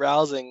kind of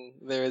browsing,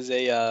 there's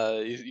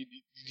a you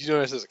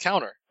notice there's a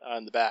counter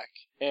in the back,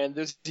 and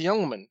there's a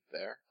young woman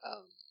there.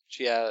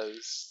 She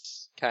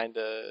has kind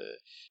of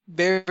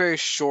very, very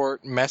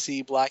short,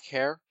 messy black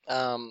hair. She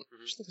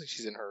looks like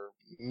she's in her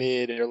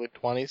mid early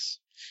 20s.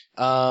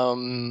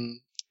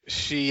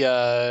 She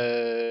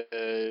kind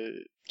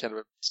of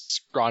a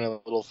scrawny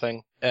little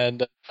thing,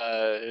 and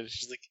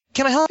she's like,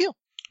 "Can I help you?"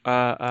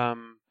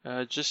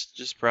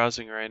 Just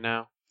browsing right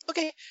now.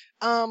 Okay.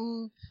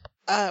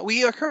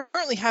 We are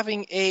currently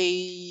having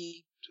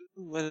a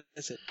what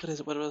is it?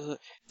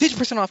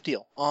 50% off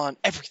deal on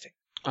everything.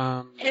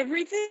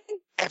 Everything?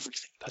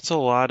 Everything. That's a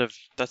lot of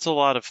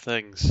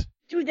things.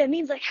 Dude, that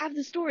means like half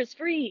the store is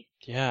free.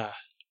 Yeah.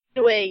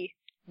 No way.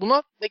 Well,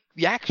 not like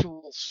the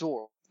actual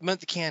store. I meant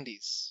the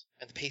candies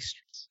and the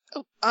pastries.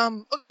 Oh,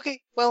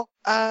 okay. Well,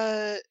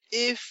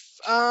 if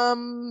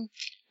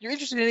you're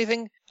interested in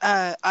anything,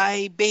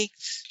 I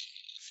baked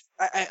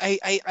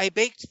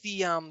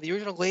the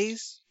original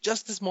glaze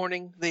just this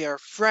morning. They are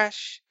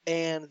fresh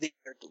and they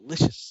are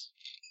delicious.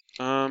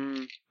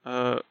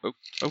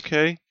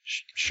 Okay.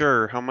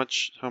 Sure. How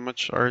much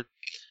are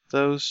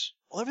those?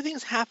 Well,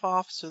 everything's half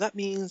off, so that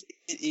means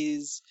it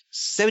is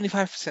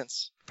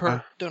 75%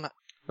 per donut.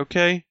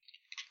 Okay.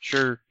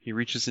 Sure. He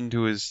reaches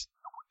into his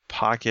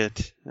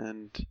pocket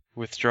and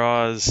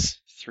withdraws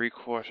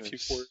 3/4.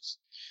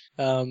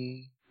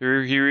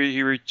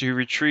 3/4. He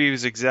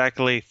retrieves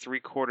exactly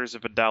 3/4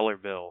 of a dollar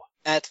bill.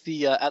 At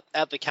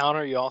the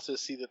counter, you also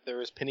see that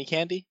there is penny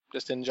candy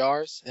just in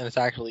jars, and it's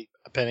actually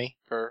a penny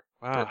per.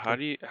 Wow. How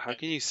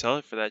can you sell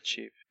it for that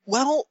cheap?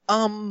 Well,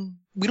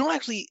 we don't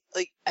actually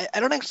I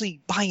don't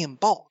actually buy in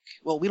bulk.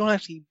 Well, we don't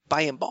actually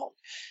buy in bulk.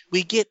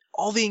 We get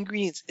all the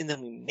ingredients and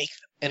then we make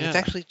them, and it's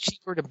actually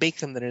cheaper to bake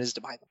them than it is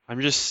to buy them.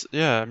 I'm just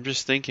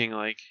thinking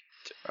like,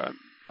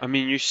 I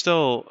mean, you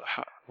still.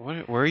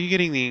 Where are you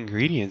getting the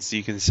ingredients?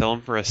 You can sell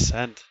them for a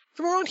cent.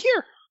 From around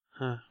here.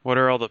 Huh. What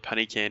are all the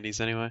penny candies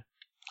anyway?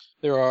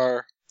 There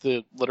are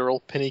the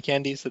literal penny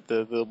candies, that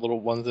the little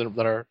ones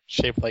that are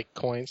shaped like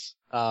coins.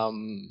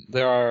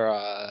 There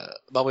are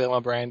Bubbly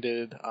Llama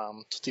branded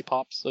Tootsie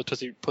Pops, so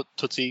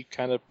Tootsie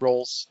kind of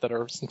rolls that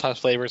are sometimes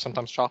flavored,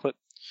 sometimes chocolate.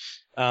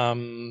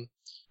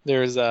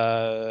 There's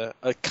a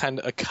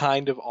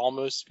kind of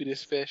almost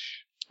Swedish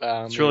fish.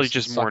 It's really there's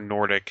just more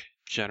Nordic,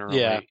 generally.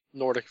 Yeah,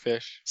 Nordic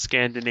fish.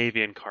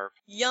 Scandinavian carp.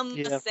 Yum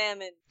Yeah.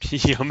 salmon.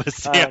 Yum a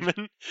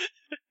salmon.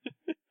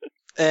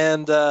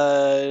 And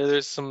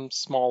there's some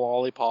small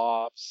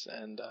lollipops,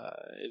 and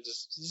it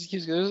just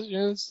keeps going.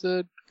 It's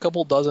a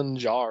couple dozen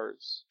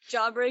jars.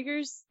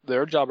 Jawbreakers?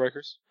 They're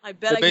jawbreakers. I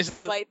bet They're I could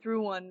basically- bite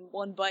through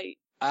one bite.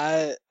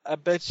 I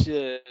bet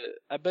you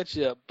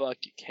 $1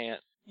 you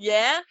can't.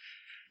 Yeah?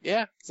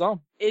 Yeah, it's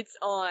on. It's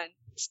on.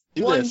 Let's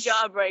do One this.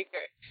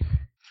 jawbreaker.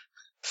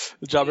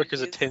 The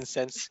jawbreakers are Yes. 10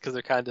 cents because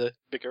they're kind of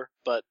bigger,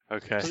 but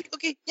Okay. it's like,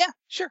 okay, yeah,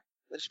 sure.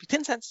 That should be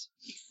 10 cents.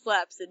 He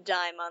slaps a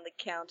dime on the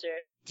counter.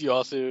 Do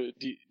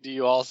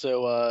you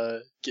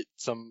also get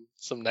some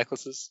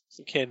necklaces,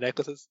 some canned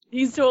necklaces?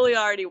 He's totally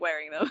already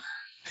wearing them.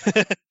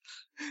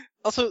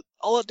 Also,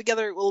 all up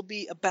together will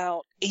be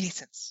about 80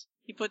 cents.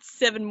 He puts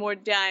 7 more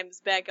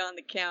dimes back on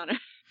the counter.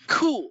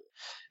 Cool.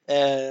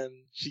 And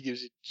she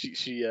gives you she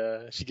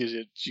gives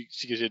you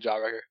a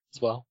jawbreaker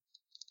as well.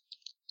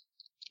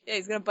 Yeah,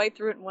 he's gonna bite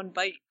through it in one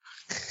bite.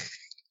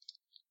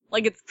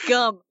 Like it's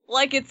gum.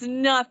 Like it's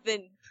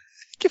nothing.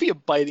 Give me a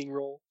biting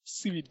roll.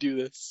 See me do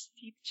this.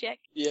 Teeth check.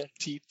 Yeah,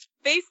 teeth.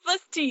 Face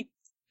plus teeth.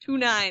 2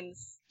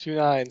 9s. 2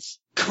 9s.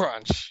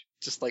 Crunch.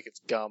 Just like it's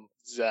gum.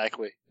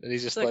 Exactly. And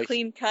he's just So a like,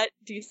 clean cut.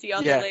 Do you see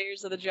all Yeah. the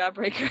layers of the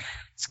jawbreaker?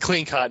 it's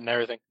clean cut and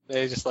everything. And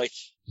he's just like,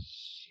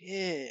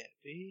 shit,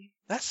 B.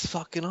 That's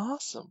fucking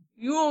awesome.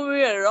 You owe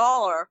me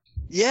 $1.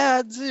 Yeah,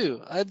 I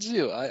do. I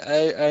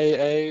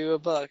owe you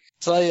 $1.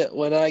 Tell you,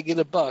 when I get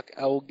 $1,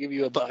 I will give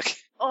you $1.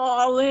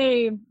 Oh,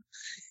 lame.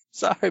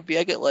 Sorry, B,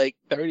 I get like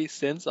 30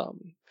 cents on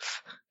me.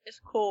 It's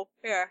cool.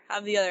 Here,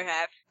 have the other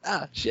half.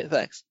 Ah, shit,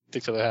 thanks.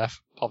 Takes the other half.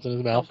 Popped in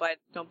his mouth.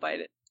 Don't bite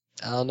it.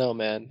 I don't know,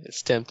 man.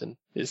 It's tempting.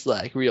 It's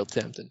like real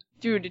tempting.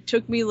 Dude, it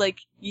took me like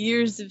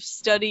years of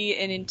study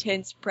and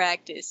intense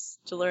practice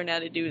to learn how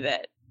to do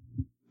that.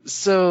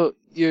 So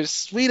you're a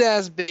sweet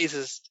ass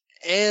bassist,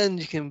 and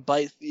you can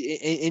bite,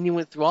 and you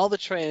went through all the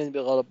training to be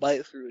able to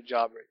bite through a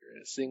jawbreaker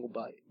in a single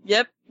bite.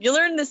 Yep, you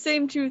learn the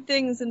same 2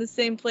 things in the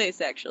same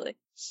place, actually.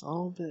 Son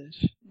of a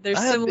bitch. They're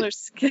I have similar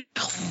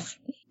skills.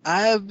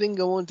 I have been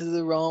going to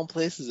the wrong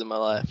places in my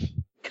life.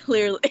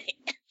 Clearly.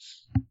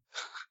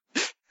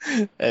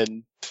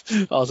 And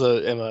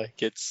also Emma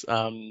gets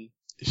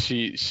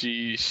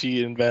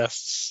she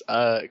invests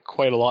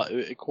quite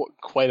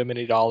a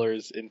many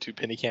dollars into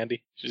penny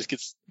candy. She just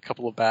gets a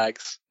couple of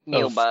bags.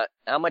 Neil, of- but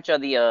how much are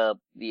the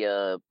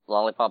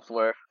lollipops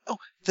worth?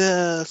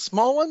 The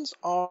small ones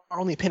are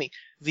only a penny.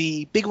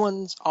 The big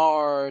ones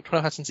are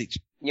 25 cents each.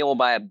 Neil will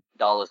buy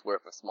 $1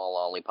 worth of small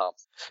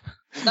lollipops.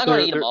 He's not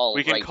gonna eat them all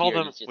We can right call here.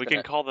 them. He's just We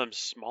gonna- can call them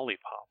Smolly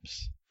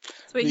Pops. So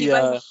wait, The, he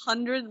buys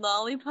 100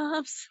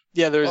 lollipops?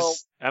 Yeah, there's Well,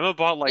 Emma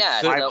bought like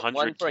yeah, there's 500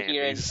 one for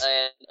here candies.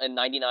 and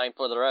 99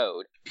 for the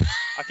road.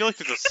 I feel like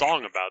there's a song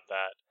about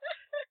that.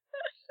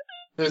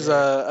 there's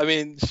I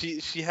mean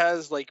she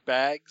has like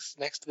bags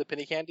next to the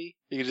penny candy.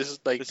 You can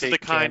just like This take is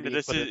the kind. candy,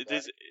 This put it in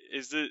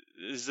is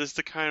is this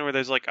the kind where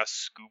there's like a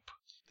scoop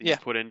that Yeah. you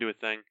put into a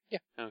thing? Yeah.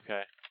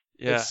 Okay.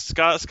 Yeah. It's-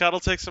 Scott will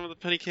take some of the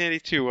penny candy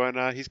too,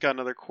 and he's got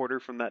another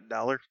quarter from that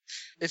 $1.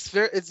 It's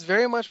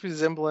very much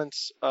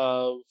resemblance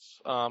of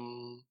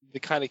the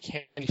kind of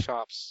candy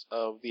shops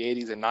of the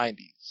 80s and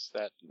 90s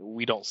that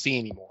we don't see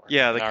anymore.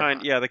 Yeah, the in our kind.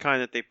 time. Yeah, the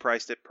kind that they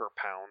priced it per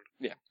pound.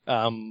 Yeah.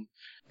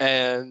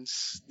 And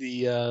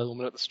the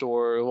woman at the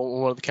store,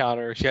 one at the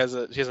counter, she has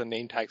a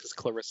name tag that says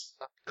Clarissa.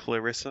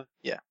 Clarissa.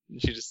 Yeah.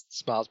 And she just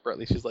smiles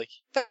brightly. She's like,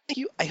 "Thank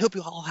you. I hope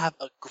you all have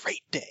a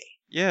great day."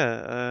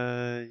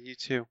 Yeah. You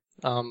too.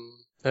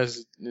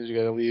 As you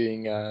guys are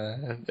leaving,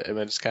 and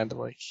then just kind of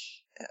like,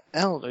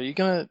 "Elle, are you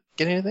gonna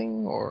get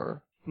anything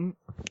or?"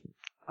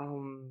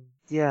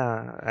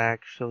 Yeah,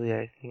 actually,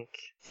 I think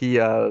he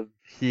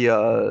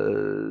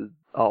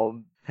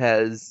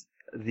has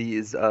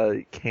these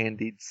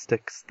candied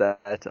sticks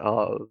that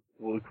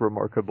look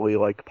remarkably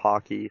like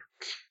Pocky.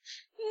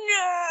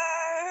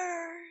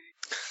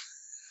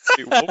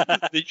 Wait,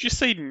 what, did you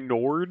say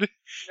Nord?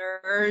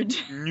 Nerd.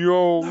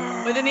 No.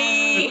 With an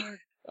E.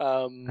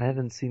 I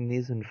haven't seen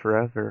these in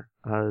forever.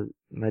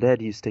 My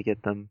dad used to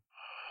get them.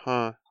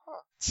 Huh.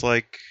 It's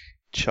like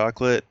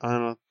chocolate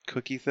on a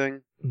cookie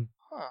thing.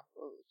 Huh.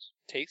 Well, it's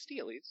tasty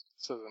at least.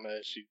 So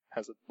then she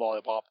has a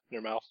lollipop in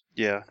her mouth.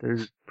 Yeah. They're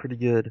pretty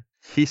good.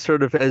 He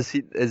sort of, as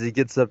he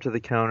gets up to the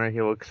counter,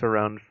 he looks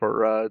around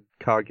for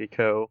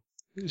Kageko.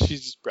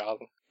 She's just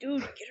browsing.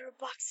 Dude, get her a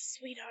box of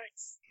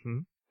sweethearts. Hmm?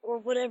 Or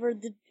whatever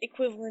the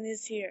equivalent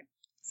is here.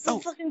 Some Oh.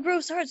 fucking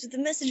gross hearts with the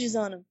messages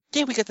on them.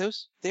 Yeah, we got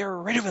those. They're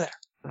right over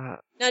there.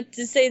 Not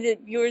to say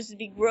that yours would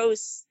be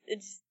gross.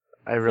 It's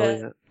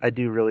I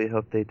do really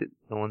hope the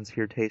ones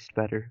here taste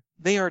better.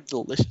 They are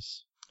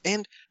delicious,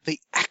 and they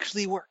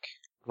actually work.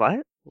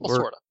 What? Well,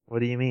 sorta. What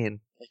do you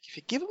mean? Like if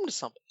you give them to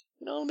somebody,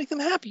 it'll make them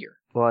happier.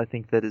 Well, I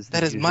think that is the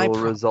That is my usual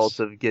promise. result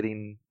of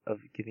getting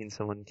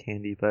someone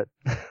candy, but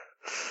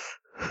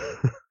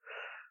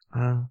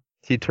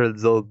He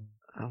turns a...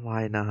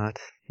 Why not?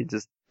 He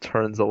just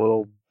turns a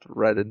little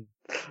red and...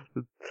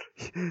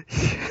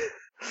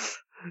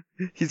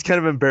 He's kind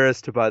of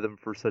embarrassed to buy them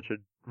for such a...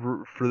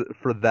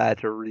 for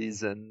that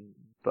reason.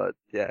 But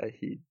yeah,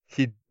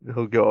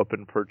 he'll go up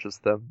and purchase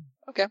them.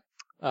 Okay.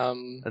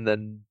 And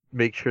then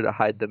make sure to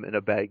hide them in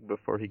a bag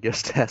before he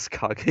goes to ask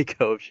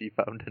Kageko if she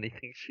found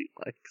anything she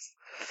likes.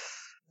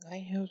 I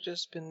have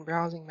just been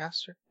browsing,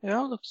 Master. It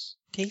all looks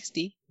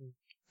tasty.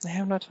 I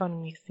have not found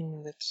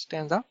anything that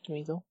stands out to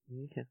me, though.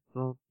 Okay.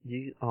 Well,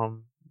 you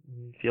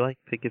if you like,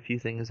 pick a few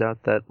things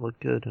out that look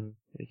good, and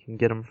you can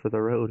get them for the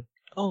road.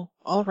 Oh,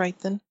 all right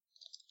then.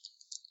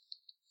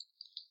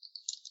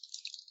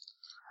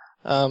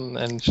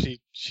 And she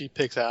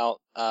picks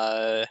out.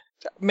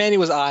 Manny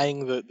was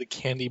eyeing the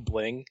candy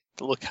bling.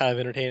 It looked kind of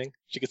entertaining.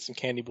 She gets some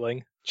candy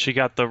bling. She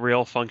got the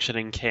real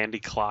functioning candy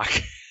clock.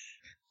 It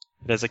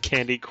has a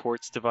candy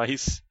quartz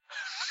device.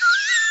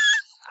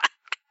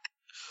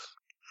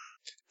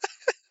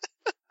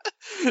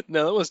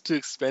 No, that was too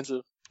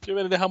expensive. Do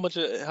you know how much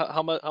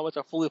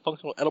a fully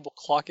functional edible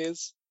clock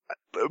is?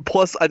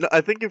 Plus,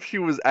 I think if she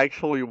was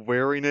actually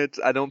wearing it,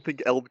 I don't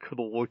think Eld could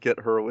look at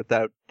her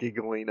without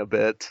giggling a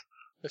bit.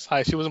 It's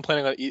high. She wasn't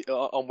planning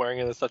on wearing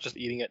it. It's not just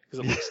eating it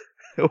because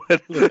it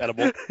looks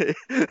edible.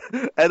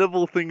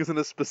 Edible things in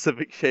a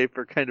specific shape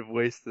are kind of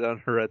wasted on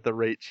her at the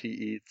rate she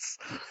eats.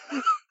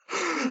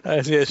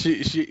 So yeah,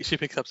 she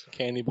picks up some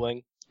candy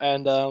bling,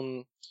 and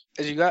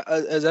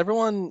as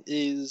everyone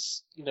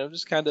is,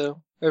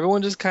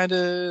 everyone just kind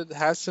of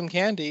has some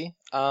candy.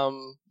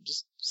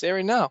 Just say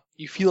right now,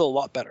 you feel a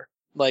lot better.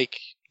 Like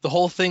the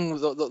whole thing,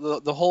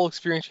 the whole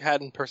experience you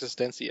had in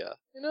Persistencia.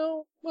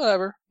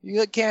 Whatever. You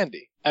got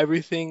candy.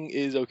 Everything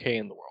is okay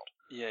in the world.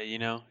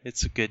 Yeah,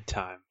 it's a good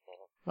time.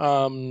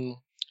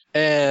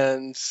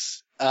 And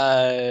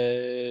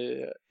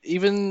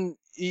even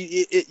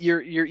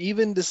you're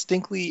even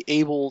distinctly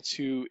able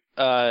to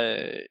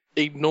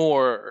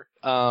ignore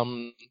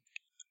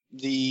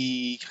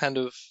the kind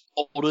of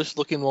oldish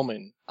looking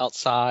woman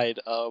outside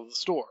of the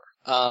store.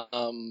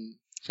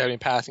 She had been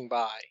passing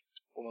by.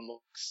 Woman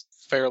looks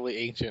fairly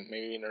ancient,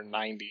 maybe in her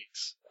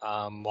 90s.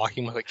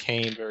 Walking with a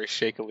cane very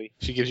shakily.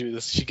 She gives you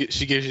the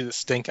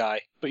stink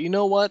eye. But you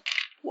know what?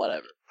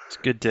 Whatever. It's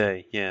a good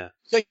day, yeah.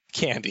 You got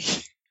candy.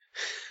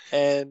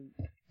 And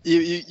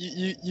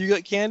you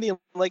got candy, and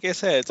like I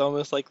said, it's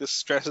almost like the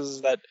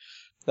stresses that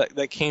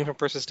came from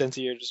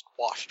Persistencia are just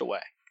washed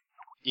away.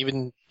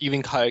 Even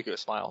Kayako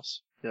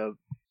smiles. Yeah.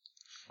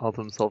 Eld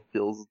himself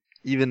feels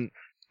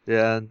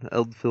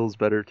Eld feels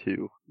better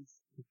too.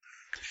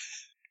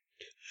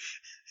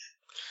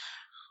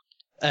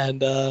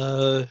 And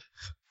just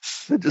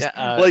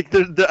I like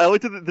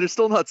that they're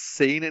still not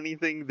saying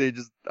anything. They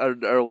just are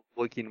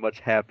looking much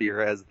happier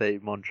as they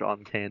munch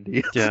on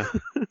candy. Yeah,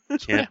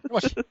 can't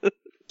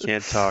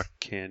talk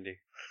candy.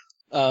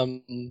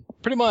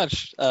 Pretty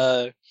much.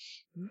 And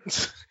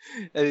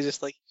he's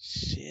just like,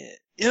 shit.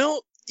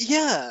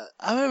 Yeah,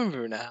 I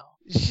remember now.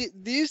 Shit,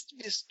 there used to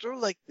be a store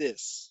like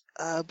this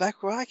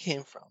back where I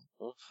came from.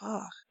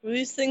 Fuck. Were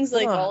these things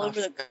all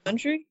over the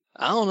country?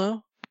 I don't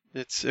know.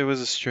 It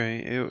was a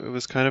strange. It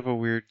was kind of a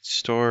weird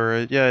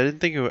store. Yeah, I didn't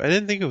think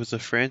it was a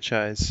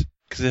franchise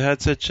because it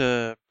had such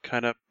a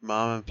kind of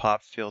mom and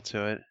pop feel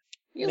to it.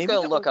 You can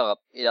go look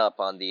it up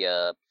on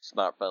the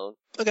smartphone.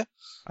 Okay.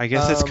 I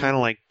guess it's kind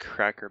of like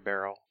Cracker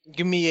Barrel.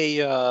 Give me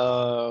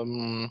a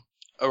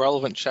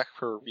relevant check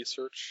for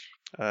research.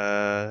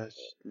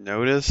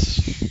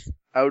 Notice.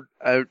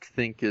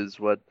 Outthink is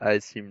what I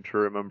seem to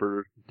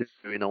remember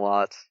doing a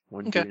lot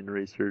when doing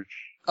research.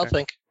 I'll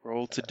think.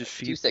 Roll to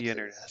defeat the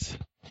internet.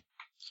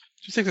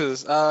 2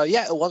 sixes.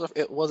 Yeah,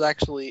 it was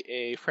actually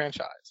a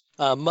franchise,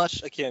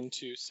 much akin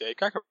to say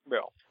Cracker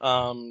Barrel.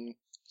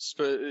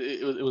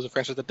 It was a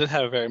franchise that did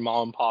have a very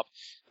mom and pop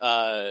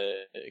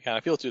kind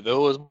of feel to it.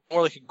 Though it was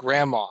more like a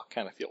grandma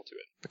kind of feel to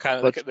it.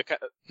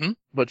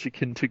 Much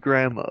akin to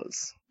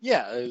grandmas.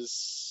 Yeah, it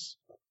was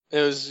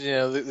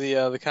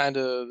the kind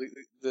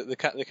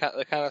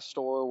of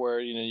store where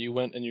you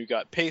went and you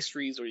got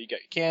pastries or you got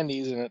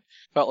candies, and it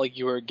felt like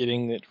you were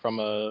getting it from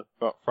your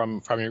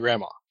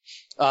grandma.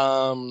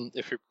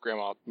 If your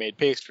grandma made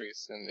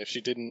pastries, and if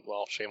she didn't,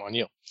 well, shame on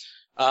you.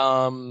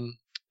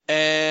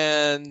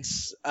 And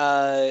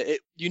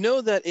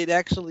that it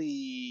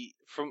actually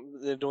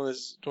from doing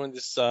this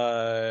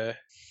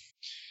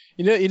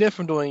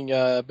from doing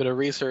a bit of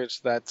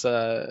research that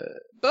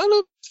about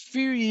a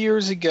few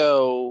years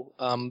ago,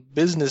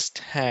 business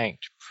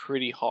tanked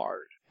pretty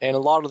hard, and a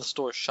lot of the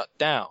stores shut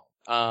down.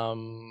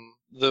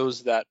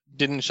 Those that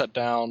didn't shut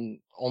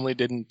down only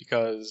didn't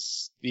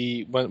because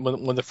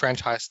when the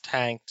franchise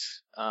tanked,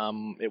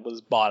 it was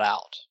bought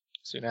out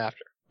soon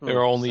after. There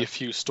are only a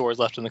few stores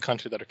left in the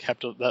country that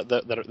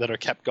are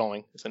kept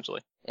going,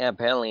 essentially. Yeah,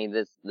 apparently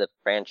the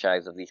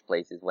franchise of these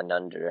places went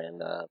under,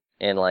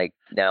 and like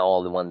now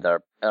all the ones that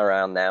are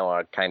around now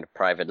are kind of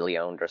privately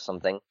owned or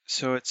something.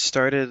 So it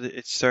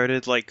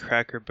started like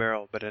Cracker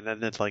Barrel, but it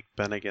ended like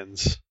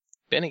Bennigan's.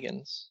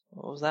 Bennigan's?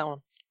 What was that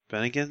one?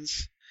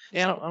 Bennigan's?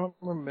 Yeah, I don't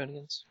remember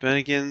Bennigan's.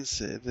 Bennigan's,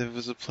 there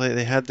was a place,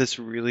 they had this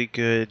really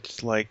good,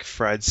 like,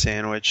 fried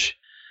sandwich,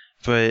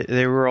 but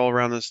they were all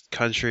around this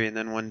country, and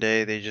then one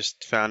day they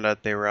just found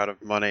out they were out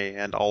of money,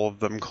 and all of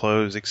them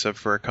closed except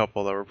for a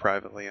couple that were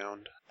privately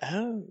owned.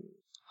 Oh,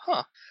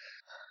 huh.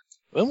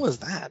 When was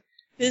that?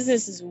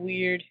 Business is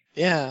weird.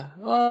 Yeah.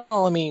 Well,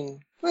 I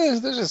mean,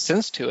 there's a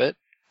sense to it,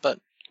 but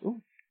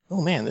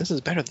oh man, this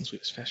is better than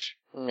Swedish Fish.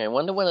 I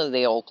wonder when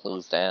they all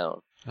closed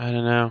down. I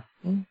don't know.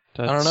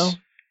 I don't know.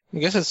 I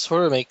guess it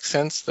sort of makes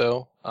sense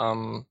though.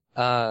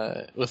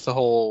 With the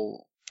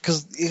whole,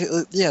 because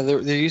yeah,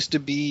 there used to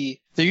be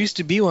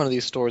one of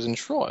these stores in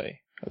Troy,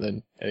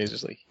 and he's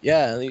just like,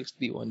 yeah, there used to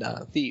be one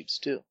down in Thebes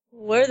too.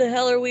 Where the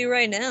hell are we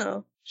right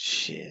now?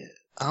 Shit,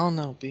 I don't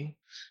know, B.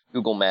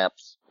 Google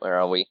Maps, where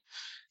are we?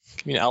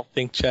 Give me an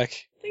outthink check.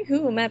 I think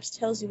Google Maps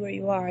tells you where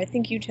you are. I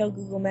think you tell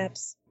Google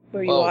Maps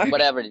where you Well, are.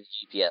 whatever the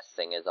GPS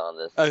thing is on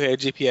this. Okay,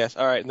 GPS.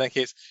 All right, in that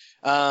case,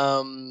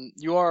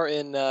 you are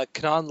in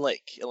Cannon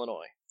Lake,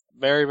 Illinois.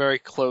 Very, very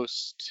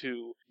close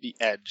to the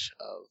edge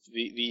of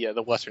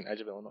the western edge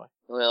of Illinois.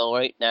 Well,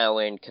 right now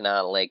we're in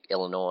Cannon Lake,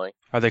 Illinois.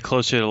 Are they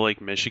closer to Lake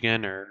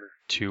Michigan or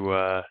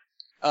to,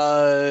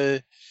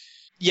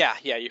 Yeah,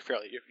 you're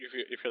fairly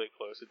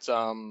close. It's you're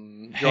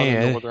on Hey,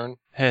 the northern.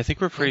 Hey, I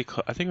think we're pretty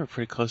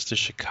close to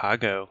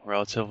Chicago,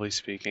 relatively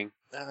speaking.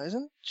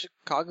 Isn't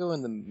Chicago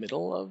in the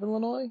middle of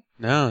Illinois?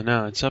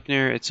 No, it's up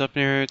near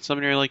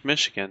Lake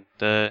Michigan.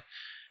 The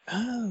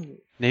Oh,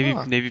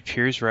 Navy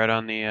Pier's right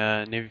on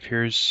the Navy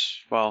Pier's.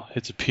 Well,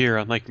 it's a pier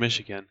on Lake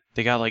Michigan.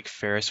 They got like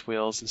Ferris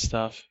wheels and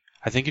stuff.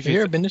 I think if have you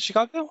ever been to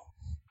Chicago?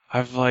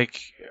 I've I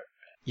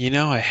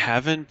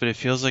haven't, but it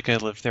feels like I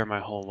lived there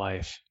my whole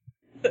life.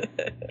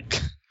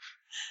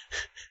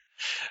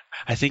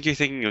 I think you're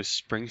thinking of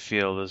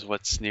Springfield as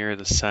what's near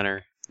the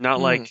center.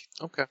 Not like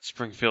okay.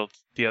 Springfield,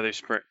 the other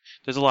Spring.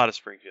 There's a lot of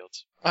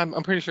Springfields.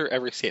 I'm pretty sure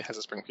every state has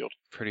a Springfield.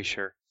 Pretty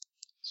sure.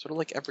 Sort of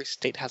like every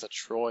state has a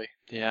Troy.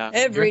 Yeah.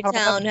 Every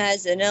town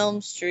has an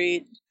Elm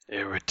Street.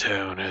 Every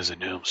town has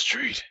an Elm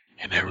Street,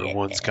 and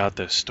everyone's got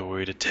their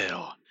story to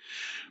tell.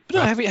 But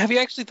no, have you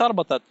actually thought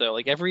about that though?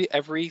 Like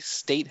every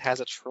state has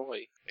a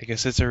Troy. I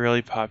guess it's a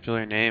really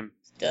popular name.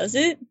 Does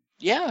it?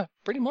 Yeah,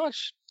 pretty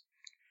much.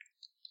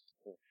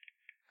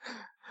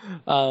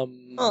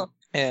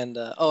 And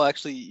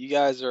actually, you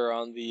guys are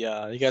on the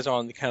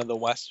kind of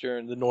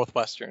the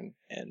northwestern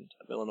end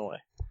of Illinois.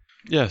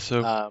 Yeah,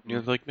 so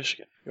near Lake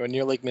Michigan. You're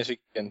near Lake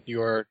Michigan.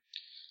 You're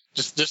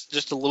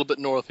just a little bit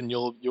north, and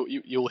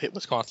you'll hit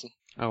Wisconsin.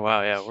 Oh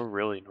wow, yeah, we're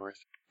really north.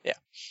 Yeah.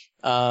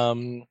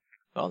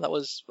 Well,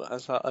 that's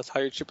how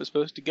your trip was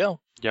supposed to go.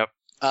 Yep.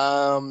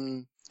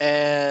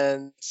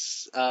 And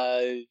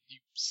you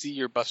see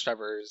your bus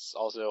driver is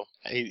also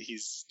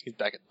he's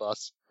back at the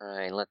bus. All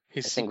right,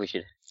 I think we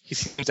should. He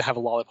seems to have a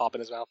lollipop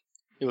in his mouth.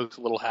 He looks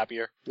a little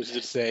happier, which is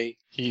to say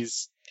He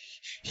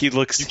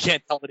looks. you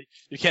can't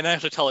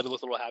actually tell that he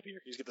looks a little happier.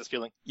 You just get this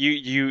feeling.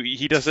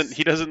 He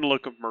doesn't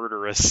look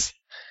murderous.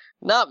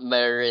 Not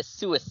murderous,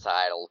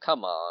 suicidal.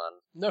 Come on.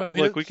 No,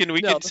 Look, we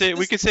could say it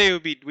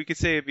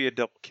would be a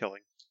double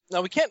killing.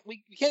 No, we can't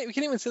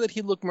even say that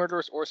he looked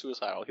murderous or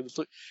suicidal. He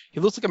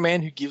looks like a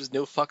man who gives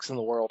no fucks in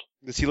the world.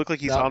 Does he look like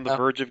he's on the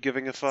verge of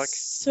giving a fuck?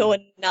 So a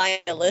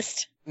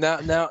nihilist.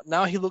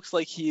 Now he looks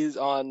like he is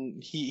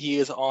on.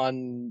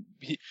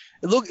 It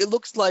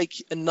looks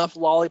like enough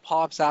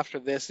lollipops after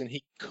this, and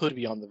he could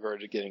be on the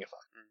verge of getting a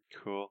fuck.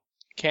 Cool.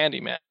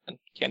 Candyman.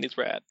 Candy's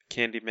rad.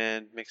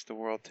 Candyman makes the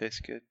world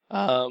taste good.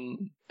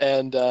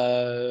 And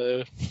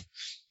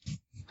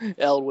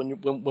El,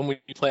 when we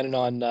planning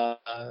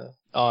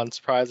on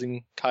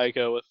surprising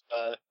Kaiko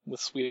with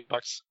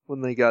sweethearts?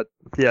 When they got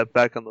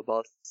back on the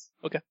bus.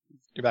 Okay,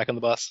 you're back on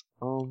the bus.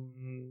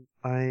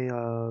 I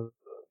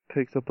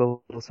picked up a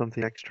little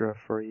something extra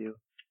for you.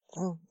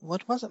 Oh,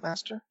 what was it,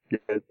 Master?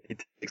 Yeah, he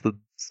takes the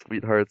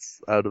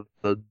sweethearts out of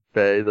the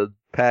bay, the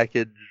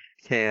package,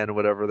 can,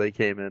 whatever they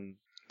came in.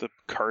 The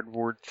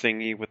cardboard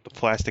thingy with the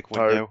plastic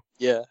window.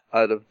 Yeah.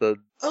 Out of the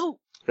Oh,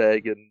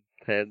 bag and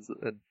hands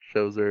and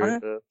shows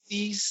her.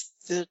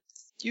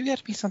 you got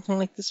to be something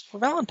like this for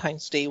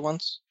Valentine's Day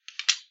once.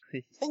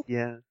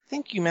 Yeah.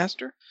 Thank you,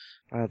 Master.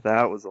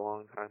 That was a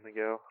long time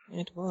ago.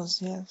 It was,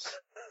 yes.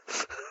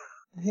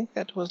 I think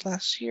that was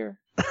last year.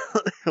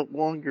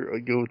 Longer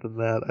ago than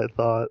that, I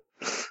thought.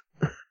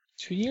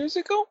 2 years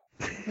ago?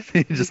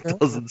 He just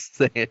doesn't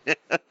say it.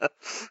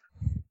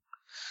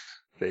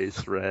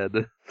 Face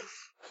red.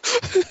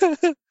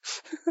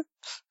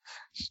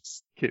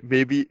 Okay,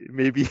 maybe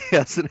he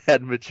hasn't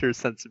had mature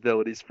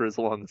sensibilities for as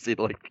long as he'd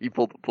like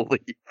people to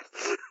believe.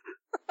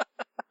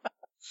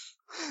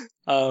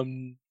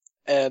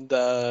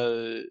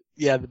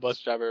 The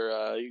bus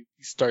driver he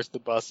starts the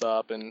bus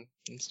up and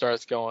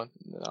starts going.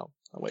 I'll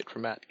wait for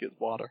Matt to get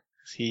water.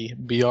 He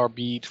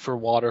BRB'd for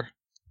water.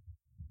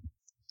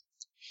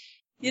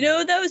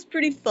 That was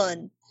pretty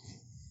fun.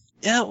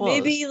 Yeah, it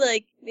was.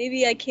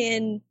 Maybe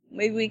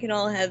we can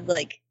all have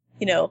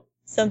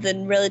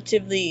something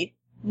relatively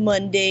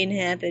mundane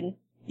happen,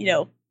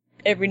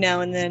 every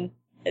now and then.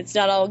 It's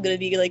not all gonna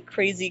be like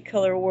crazy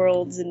color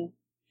worlds and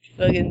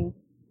fucking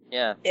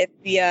Yeah.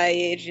 FBI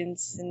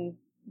agents and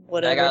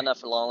whatever. I got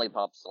enough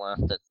lollipops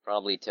left. That's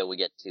probably till we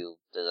get to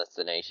the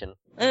destination.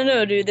 I don't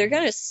know, dude. They're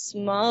kind of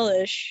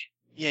smallish.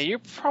 Yeah, you're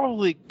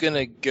probably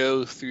gonna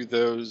go through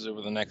those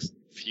over the next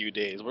few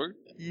days.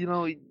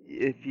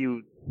 If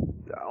you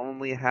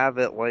only have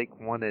it like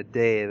one a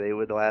day, they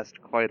would last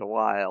quite a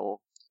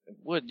while. It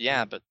would,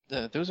 yeah, but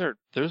those are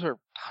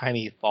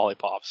tiny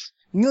lollipops.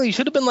 You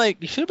should have been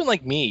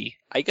like me.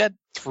 I got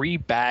 3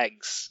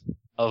 bags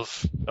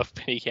of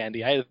penny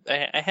candy. I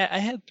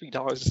had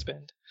 $3 to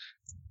spend.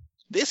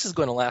 This is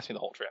going to last me the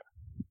whole trip.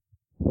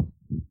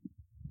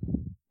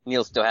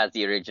 Neil still has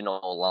the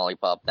original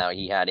lollipop now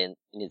he had in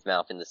his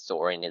mouth in the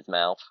store in his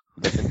mouth.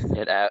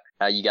 Get out.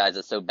 How you guys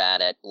are so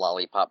bad at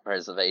lollipop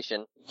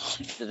preservation.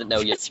 Doesn't know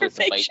you're supposed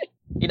to bite.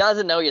 He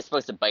doesn't know you're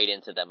supposed to bite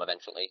into them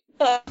eventually.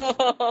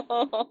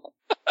 Oh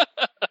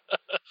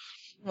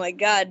my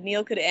god,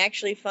 Neil could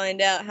actually find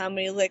out how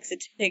many licks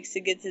it takes to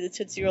get to the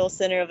Tootsie Roll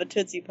center of a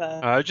Tootsie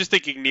Pop. I was just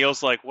thinking,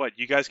 Neil's like, what?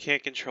 You guys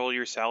can't control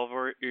your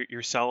salivary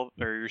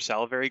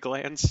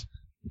glands?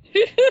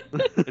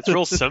 It's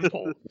real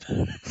simple.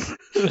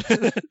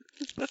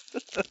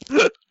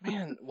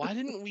 Man, why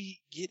didn't we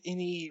get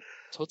any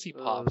Tootsie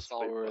Pops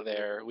while we were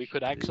there? We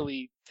could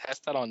actually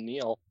test that on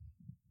Neil.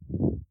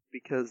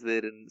 Because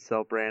they didn't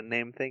sell brand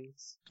name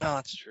things. Oh,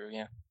 that's true,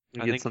 yeah.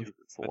 You get something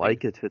that's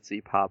like a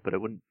Tootsie Pop, but it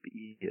wouldn't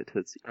be a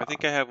Tootsie Pop. I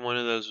think I have one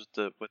of those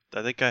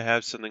I think I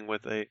have something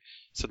with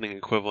something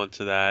equivalent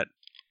to that.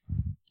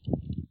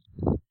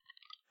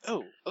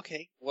 Oh,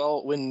 okay.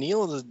 Well, when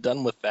Neil is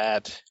done with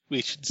that,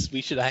 we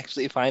should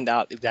actually find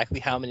out exactly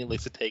how many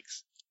licks it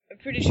takes. I'm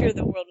pretty sure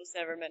the world was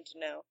never meant to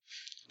know.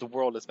 The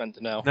world is meant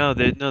to know. No,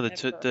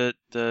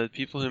 the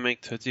people who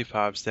make Tootsie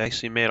Pops, they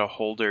actually made a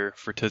holder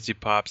for Tootsie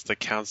Pops that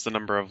counts the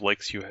number of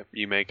licks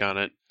you make on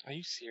it. Are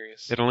you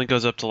serious? It only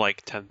goes up to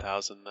like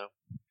 10,000 though.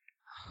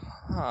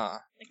 Huh.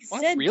 Like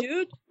I said, Really?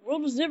 dude, the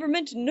world was never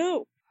meant to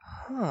know.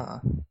 Huh.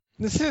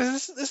 This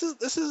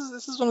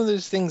is one of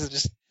those things that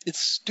just it's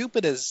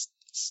stupid as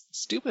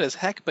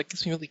heck, but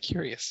gets me really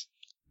curious.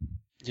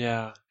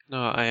 Yeah.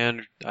 No,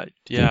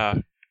 yeah.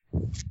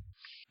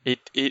 It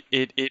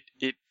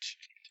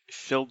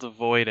filled a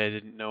void I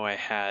didn't know I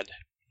had.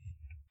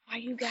 Why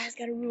you guys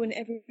gotta ruin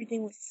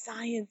everything with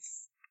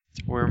science?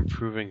 We're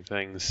improving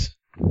things.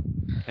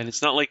 And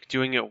it's not like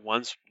doing it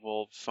once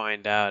we'll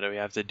find out. We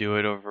have to do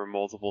it over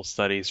multiple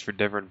studies for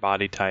different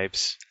body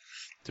types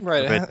to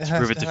Right,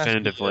 prove it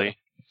definitively.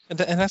 It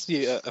has to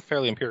be a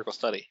fairly empirical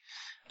study.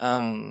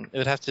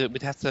 We'd have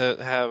to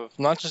have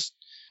not just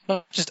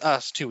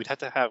us too. We'd have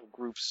to have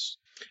groups.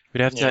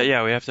 We'd have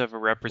to we have to have a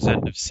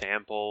representative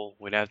sample.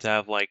 We'd have to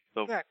have like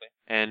the Exactly.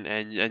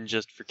 and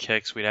just for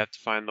kicks, we'd have to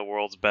find the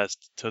world's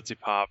best Tootsie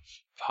Pop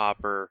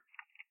popper.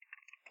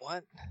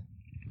 What?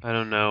 I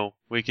don't know.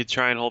 We could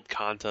try and hold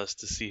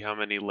contests to see how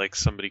many licks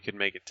somebody could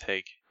make it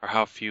take, or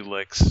how few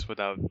licks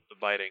without the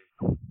biting.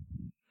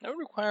 That would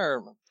require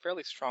a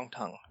fairly strong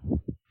tongue.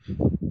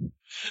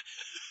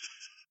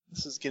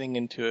 This is getting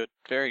into a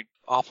very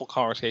awful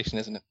conversation,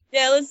 isn't it?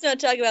 Yeah, let's not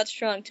talk about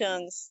strong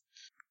tongues.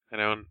 I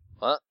don't.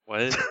 What?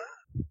 What?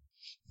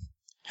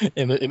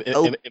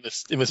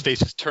 Emma's face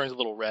just turns a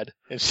little red,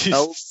 and she's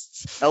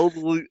Eld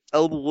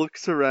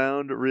looks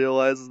around,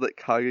 realizes that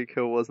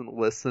Kageko wasn't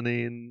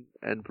listening,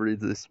 and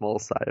breathes a small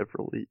sigh of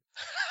relief.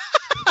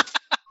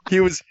 He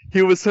was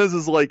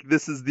says like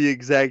this is the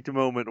exact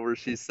moment where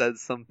she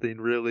says something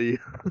really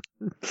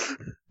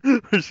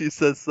where she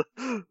says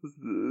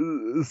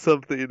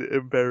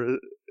something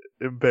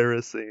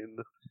embarrassing.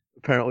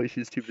 Apparently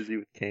she's too busy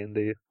with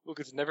candy. Look,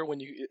 it's never when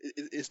you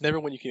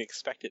can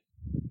expect it.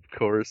 Of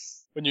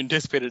course. When you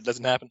anticipate it, it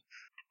doesn't happen.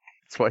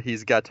 That's why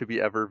he's got to be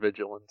ever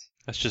vigilant.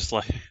 That's just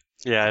like,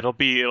 yeah, it'll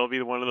be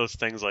one of those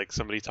things like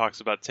somebody talks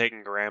about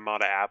taking grandma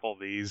to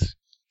Applebee's,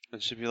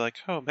 and she'll be like,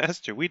 "Oh,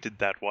 master, we did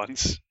that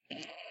once."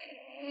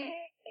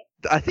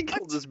 I think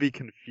he'll just be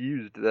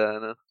confused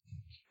then. I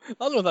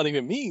don't know what that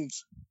even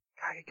means.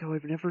 Kageko,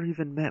 I've never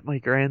even met my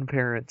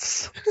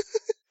grandparents.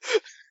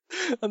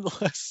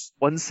 Unless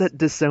one set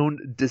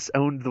disowned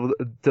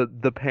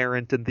the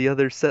parent, and the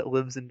other set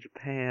lives in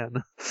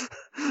Japan.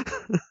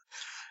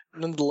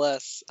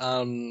 nonetheless,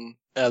 there's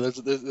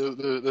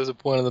a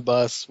point on the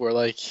bus where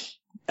like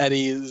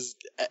Eddie's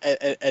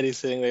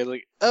sitting there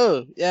like,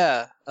 oh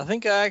yeah, I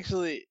think I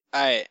actually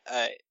I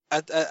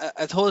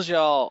told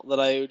y'all that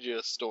I owed you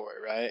a story,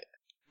 right?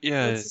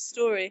 Yeah. What's the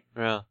story?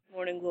 Yeah.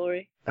 Morning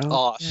Glory.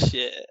 Oh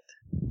shit.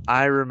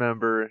 I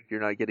remember.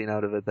 You're not getting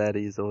out of it that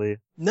easily.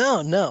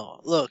 No.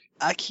 Look,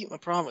 I keep my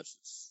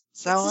promises.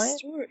 So What's the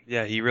story?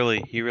 Yeah, he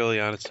really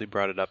honestly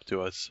brought it up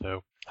to us,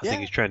 so I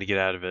think he's trying to get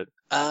out of it.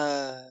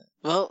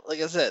 Well, like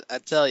I said, I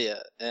tell you,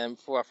 and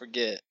before I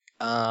forget,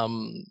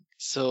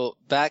 so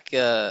back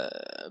when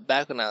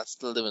I was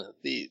still living in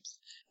Thebes,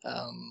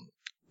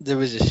 there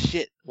was a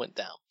shit went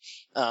down.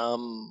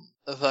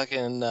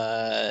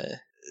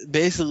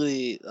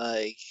 Basically,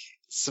 like,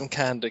 some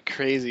kind of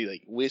crazy,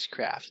 like,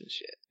 witchcraft and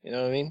shit. You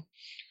know what I mean?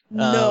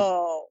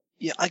 No.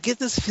 Yeah, I get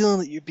this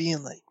feeling that you're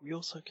being, like,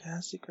 real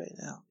sarcastic right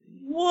now.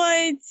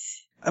 What?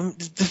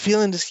 The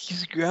feeling just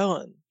keeps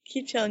growing.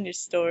 Keep telling your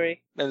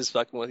story. I'm just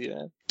fucking with you,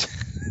 man.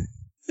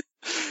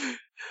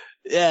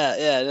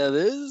 Yeah, no,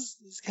 there's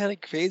this kind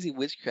of crazy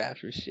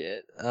witchcraft or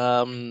shit.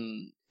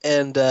 And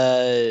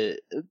no,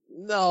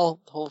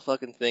 the whole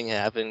fucking thing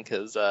happened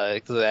because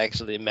I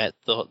actually met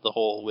the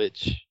whole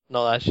witch and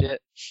all that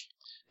shit.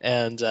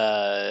 And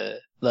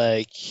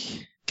like,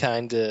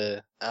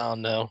 kinda, I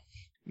don't know,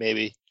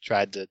 maybe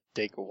tried to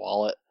take her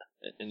wallet,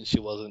 and she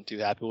wasn't too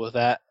happy with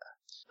that.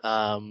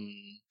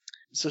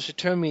 So she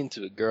turned me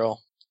into a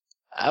girl.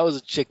 I was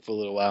a chick for a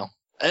little while.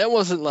 And it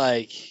wasn't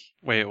like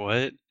Wait,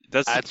 what?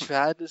 I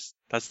tried to.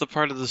 That's the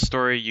part of the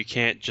story you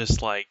can't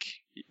just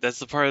that's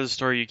the part of the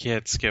story you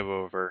can't skim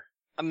over.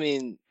 I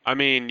mean,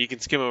 You can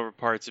skim over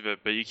parts of it,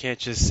 but you can't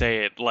just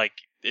say it like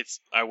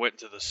I went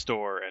to the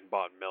store and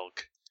bought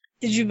milk.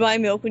 Did you buy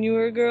milk when you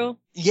were a girl?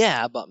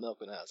 yeah, I bought milk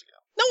when I was a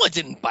girl. No, I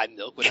didn't buy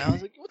milk when I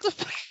was a girl. What the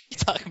fuck are you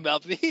talking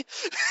about, me?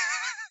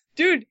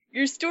 Dude,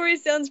 your story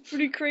sounds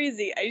pretty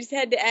crazy. I just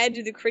had to add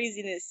to the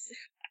craziness.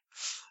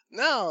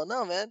 No,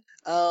 man.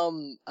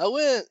 I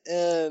went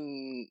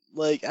and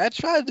like I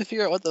tried to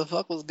figure out what the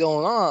fuck was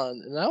going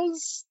on, and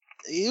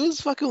it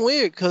was fucking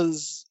weird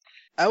because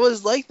I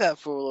was like that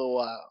for a little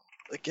while.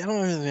 Like I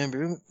don't really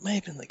remember. It might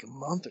have been like a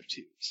month or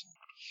two.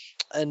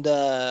 And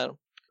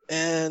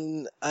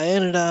I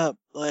ended up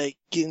like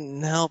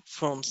getting help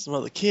from some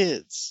other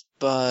kids,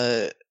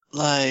 but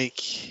like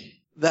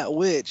that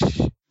witch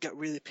got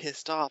really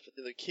pissed off at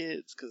the other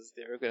kids because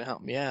they were gonna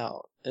help me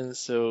out, and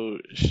so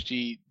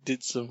she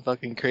did some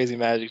fucking crazy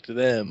magic to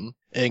them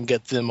and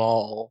get them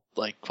all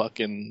like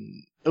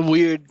fucking a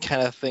weird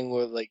kind of thing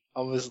where like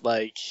almost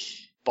like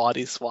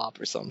body swap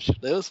or some shit.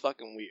 It was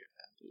fucking weird.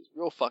 It was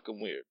real fucking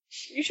weird.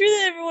 You sure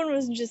that everyone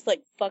wasn't just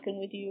like fucking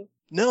with you?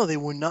 No, they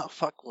were not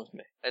fucking with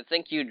me. I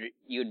think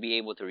you'd be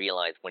able to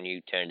realize when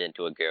you turned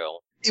into a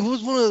girl. It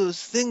was one of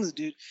those things,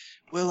 dude,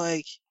 where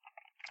like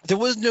there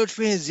was no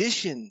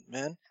transition,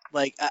 man.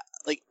 Like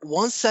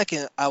 1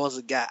 second I was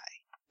a guy,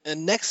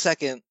 and next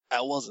second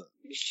I wasn't.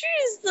 You sure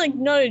it's like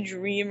not a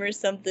dream or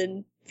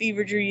something?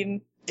 Fever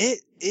dream?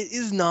 It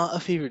is not a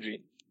fever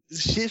dream.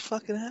 This shit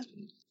fucking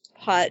happened.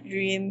 Pot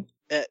dream?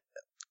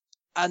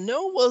 I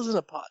know it wasn't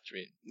a pot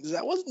dream because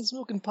I wasn't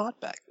smoking pot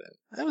back then.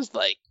 I was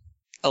like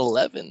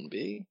 11,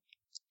 B.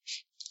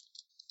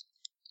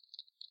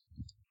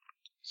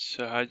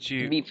 So how'd To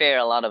you? be fair,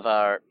 a lot of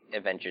our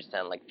adventures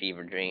sound like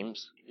fever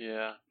dreams.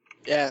 Yeah.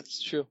 Yeah,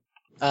 it's true.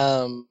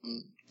 So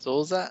what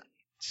was that?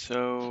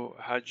 So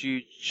how'd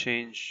you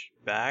change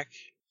back?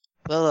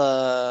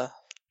 Well,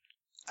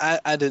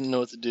 I didn't know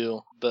what to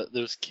do, but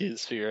those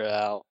kids figured it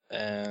out,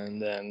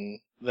 and then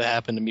they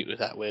happened to meet with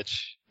that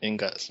witch and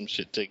got some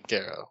shit taken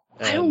care of.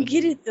 I don't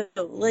get it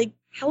though. Like,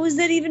 how is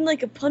that even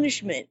like a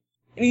punishment?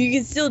 I mean, you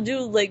can still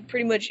do like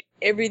pretty much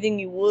everything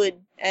you would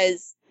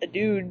as a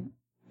dude.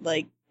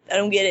 Like, I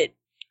don't get it.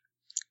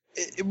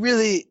 It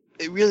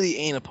really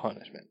ain't a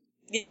punishment.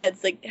 Yeah,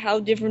 it's like, how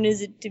different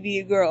is it to be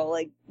a girl?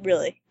 Like,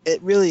 really?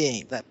 It really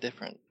ain't that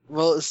different.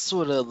 Well, it's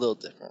sort of a little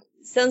different.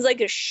 Sounds like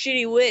a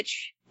shitty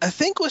witch. I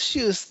think what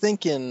she was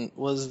thinking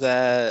was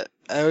that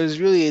I was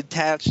really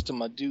attached to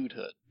my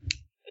dudehood.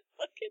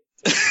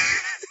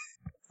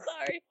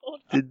 Sorry,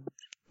 hold on.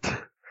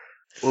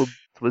 Well,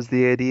 was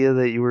the idea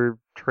that you were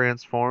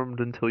transformed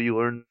until you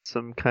learned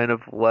some kind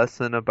of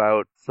lesson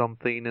about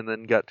something and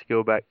then got to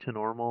go back to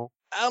normal?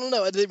 I don't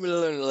know. I didn't really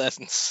learn the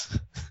lessons.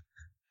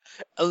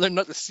 I learned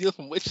not to steal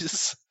from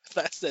witches, if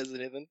that says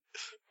anything.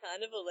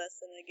 Kind of a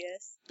lesson, I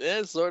guess.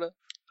 Yeah, sort of.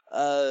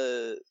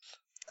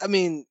 I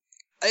mean,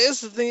 I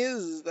guess the thing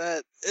is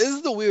that this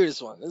is the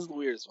weirdest one.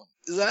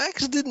 Is I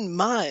actually didn't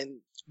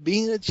mind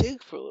being a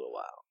chick for a little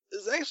while.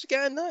 It's actually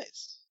kind of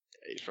nice.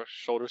 Hey, shrugs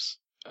shoulders.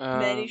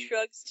 Many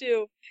shrugs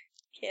too.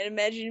 Can't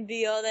imagine it'd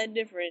be all that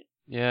different.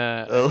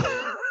 Yeah.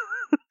 Oh.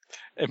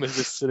 Emma's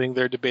just sitting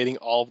there debating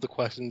all of the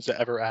questions to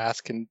ever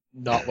ask and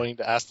not wanting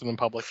to ask them in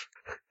public.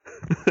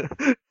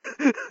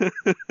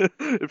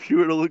 If she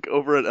were to look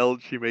over at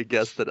Eld, she may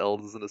guess that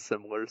Eld is in a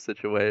similar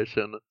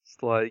situation. It's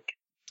like,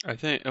 I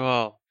think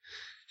Emma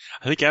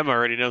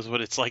already knows what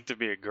it's like to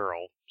be a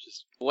girl.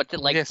 Just What's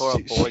it like Yes, for a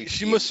boy?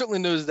 she most certainly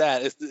knows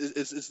that.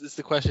 It's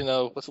the question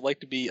of what's it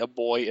like to be a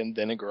boy and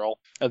then a girl,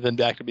 and then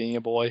back to being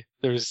a boy.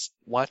 There's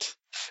what?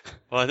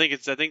 well, I think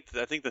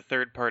the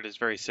third part is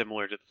very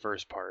similar to the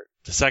first part.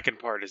 The second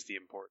part is the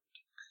important.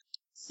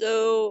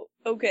 So,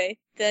 okay,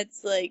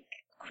 that's like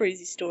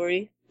crazy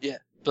story. Yeah,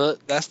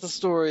 but that's the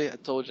story I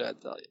told you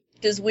I'd tell you.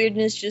 Does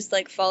weirdness just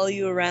like follow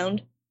you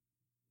around?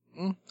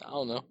 I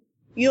don't know.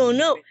 You don't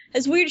know.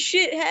 Has weird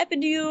shit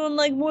happened to you on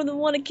like more than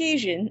one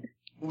occasion?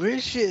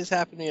 Weird shit has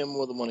happened to me on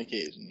more than one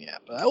occasion, yeah,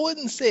 but I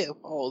wouldn't say it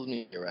follows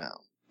me around.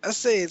 I'd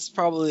say it's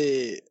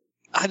probably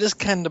I just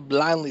kind of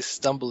blindly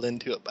stumbled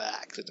into it by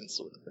accident,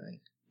 sort of thing.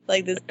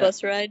 Like this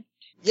bus ride?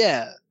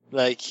 Yeah,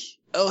 like,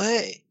 oh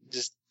hey,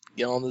 just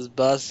get on this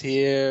bus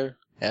here,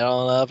 head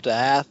on up to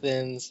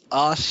Athens.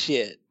 Aw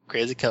shit,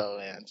 crazy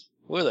colorland.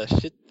 Where the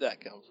shit did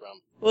that come from?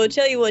 Well,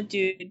 tell you what,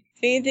 dude. If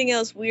anything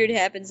else weird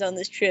happens on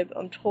this trip,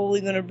 I'm totally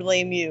gonna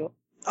blame you.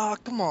 Oh,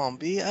 come on,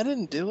 B, I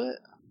didn't do it.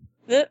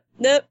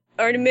 Nope.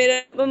 already made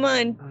up my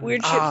mind.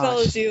 Weird shit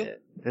follows you.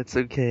 Shit. It's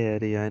okay,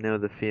 Eddie. I know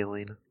the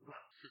feeling.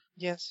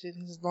 Yes, it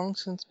has long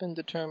since been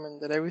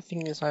determined that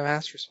everything is my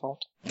master's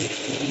fault.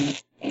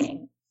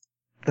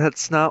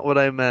 That's not what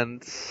I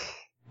meant,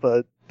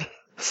 but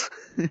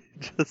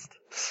just.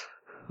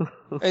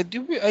 I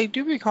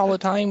do recall a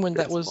time when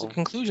that That's was the all.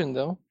 conclusion,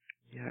 though.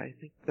 Yeah, I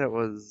think that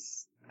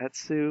was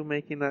Etsu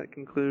making that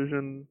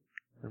conclusion.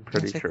 I'm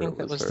pretty Yes, I sure think it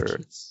that was the her.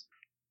 case.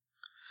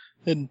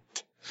 And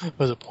there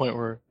was a point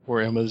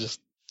where Emma's just,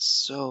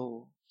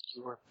 so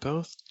you are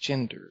both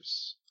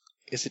genders.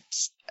 Is it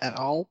at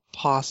all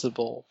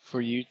possible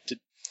for you to?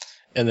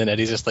 And then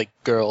Eddie's just like,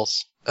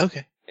 girls.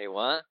 Okay. Hey,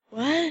 what?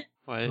 What?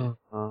 Wait,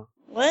 Uh-huh.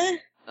 What?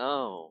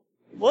 Oh.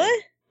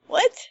 What?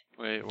 What?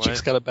 wait, Chick's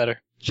what? got it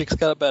better. Chick's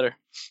got it better.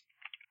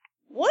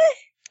 What?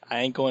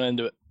 I ain't going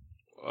into it.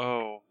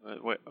 Oh,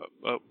 wait,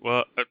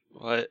 what?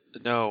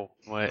 No,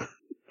 what?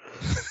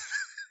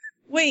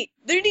 Wait,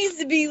 there needs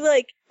to be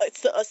like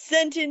a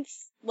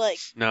sentence, like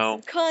No,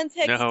 some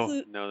context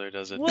clue. no, there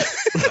doesn't. What?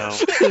 No.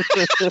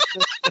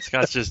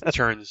 Scott just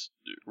turns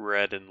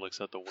red and looks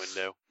out the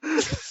window.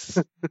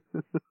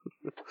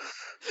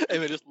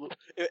 Emma just looks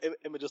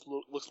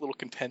a little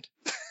content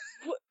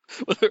What?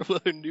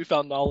 with her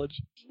newfound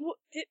knowledge. What?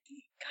 God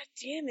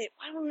damn it!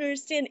 I don't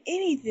understand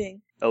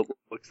anything. Elle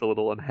looks a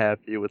little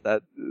unhappy with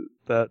that,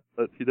 but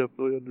he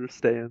definitely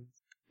understands.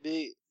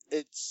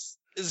 It's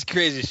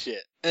crazy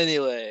shit.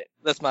 Anyway,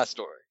 that's my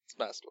story. It's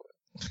my story.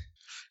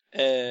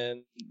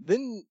 And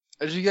then,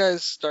 as you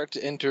guys start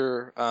to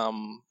enter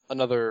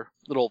another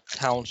little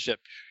township,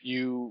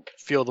 you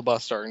feel the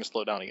bus starting to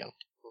slow down again.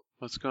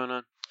 What's going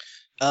on?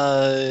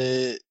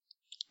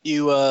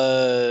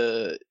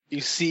 You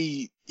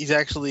see, he's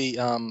actually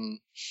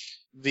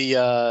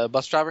the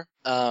bus driver.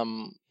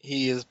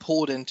 He is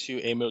pulled into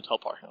a motel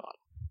parking lot.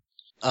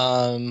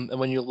 And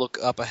when you look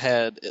up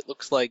ahead, it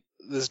looks like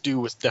this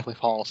dude was definitely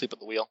falling asleep at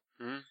the wheel.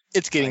 Hmm?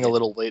 It's getting a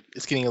little late.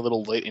 It's getting a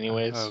little late,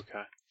 anyways.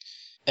 Okay.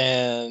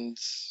 And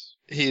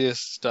he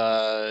just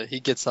he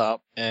gets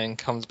up and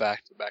comes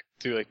back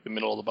to like the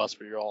middle of the bus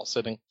where you're all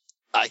sitting.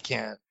 I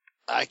can't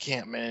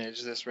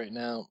manage this right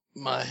now.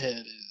 My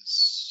head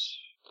is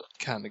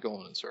kind of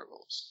going in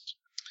circles.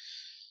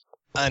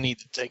 I need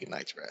to take a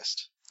night's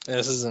rest.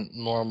 This isn't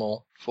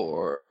normal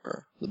for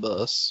the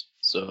bus.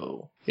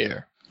 So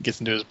here, gets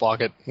into his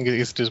pocket.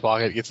 Gets out his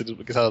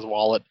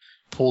wallet,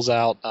 pulls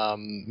out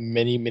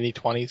many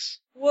 20s, hands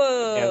them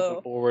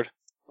Whoa. forward.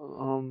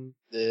 Um,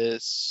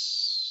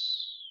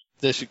 This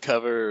should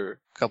cover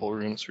a couple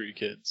rooms for you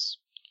kids.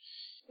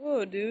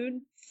 Whoa,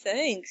 dude.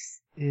 Thanks.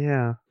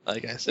 yeah.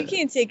 Like I We said,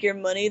 can't take your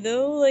money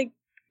though. Like,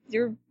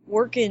 you're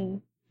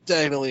working.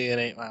 technically it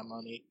ain't my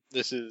money.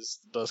 This is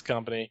the bus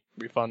company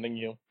refunding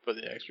you for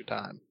the extra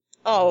time.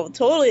 Oh,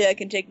 totally. I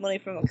can take money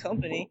from a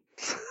company.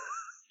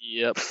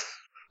 Yep.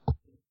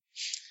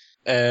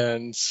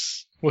 And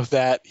with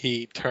that,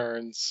 he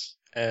turns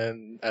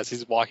and as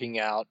he's walking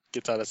out,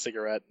 gets out a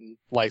cigarette and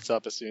lights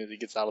up as soon as he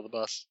gets out of the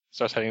bus.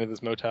 Starts heading to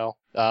this motel.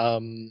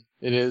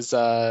 Let's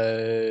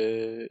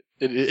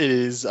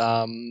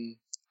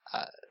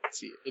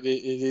see. It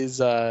is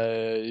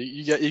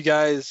you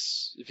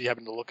guys, if you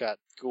happen to look at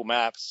Google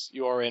Maps,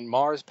 you are in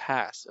Mars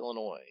Pass,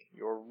 Illinois.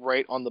 You're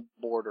right on the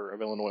border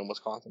of Illinois and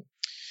Wisconsin.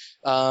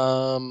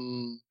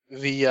 The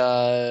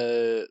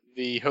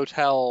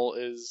hotel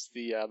is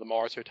the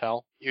Mars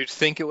Hotel. You'd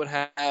think it would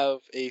have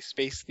a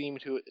space theme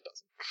to it. It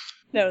doesn't.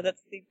 No,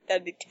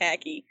 that'd be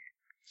tacky.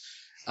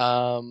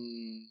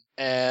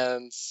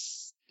 And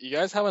you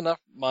guys have enough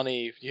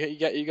money.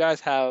 You guys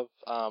have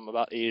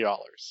about $80,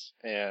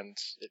 and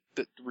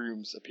the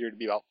rooms appear to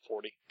be about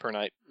 40 per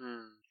night.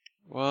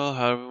 Well,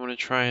 how do we want to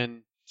try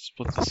and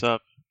split this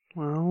up?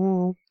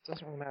 Well,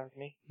 Doesn't really matter to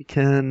me. we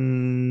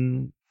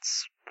can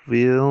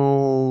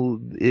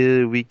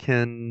we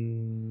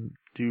can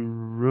do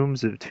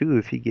rooms of 2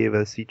 if he gave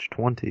us each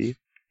 20,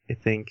 I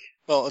think.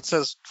 Well, it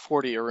says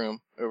 40 a room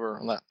over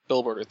on that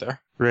billboard right there.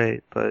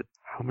 Right, but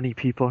how many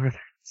people are there?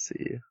 Let's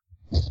see.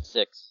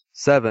 6.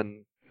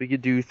 7. We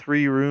could do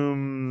 3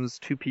 rooms,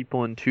 2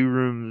 people in 2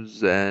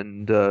 rooms,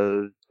 and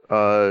 3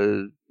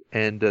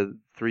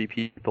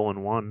 people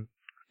in 1.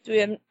 Do we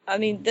have? I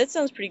mean, that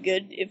sounds pretty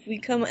good. If we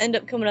end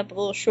up coming up a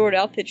little short,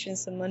 I'll pitch in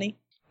some money.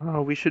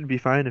 Oh, we should be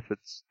fine if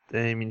it's.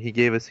 I mean, he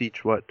gave us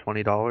each what,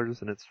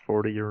 $20, and it's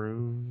 40 a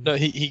room. No,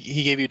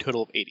 he gave you a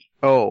total of 80.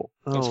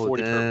 That's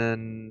 40 per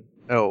then.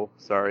 Oh,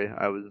 sorry,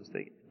 I was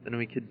mistaken. Then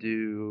we could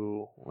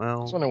do I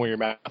was wondering where your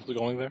math was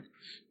going there.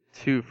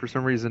 2 for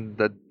some reason.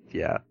 I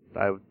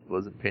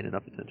wasn't paying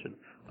enough attention.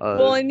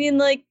 Well, I mean,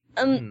 like,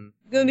 I'm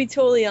gonna be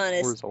totally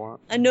honest. 4's a lot.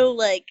 I know,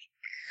 like,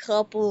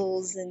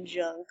 couples and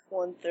junk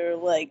want their,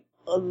 like,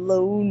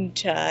 alone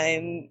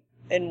time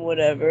and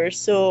whatever,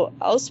 so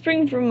I'll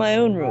spring from my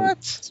own room.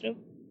 What? So,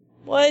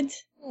 what?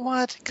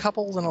 What?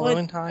 Couples and What?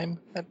 alone time?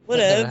 That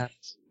Whatever. never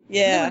happens. That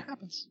Yeah. never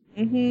happens.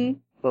 Mm-hmm.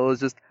 Well,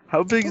 it's just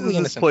how big Totally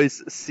does this innocent.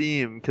 place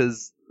seem?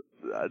 Because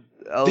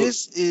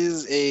This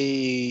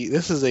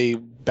is a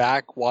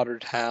backwater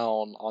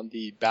town on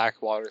the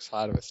backwater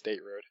side of a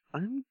state road.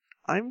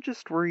 I'm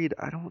just worried.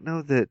 I don't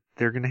know that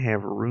they're going to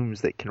have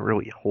rooms that can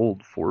really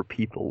hold 4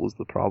 people is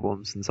the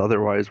problem, since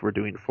otherwise we're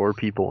doing 4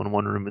 people in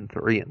one room and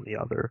 3 in the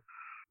other.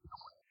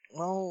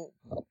 Well,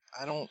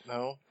 I don't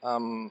know.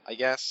 I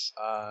guess.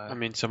 I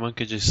mean, someone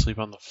could just sleep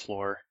on the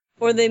floor.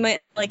 Or they might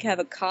like have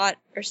a cot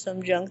or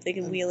some junk they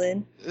can wheel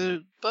in.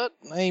 But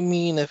I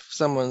mean, if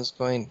someone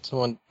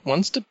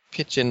wants to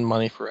pitch in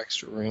money for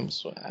extra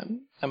rooms,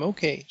 I'm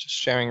okay just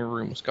sharing a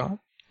room, Scott.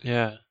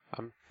 Yeah,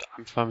 I'm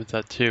fine with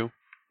that too.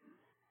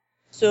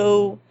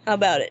 So, how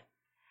about it?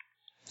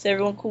 Is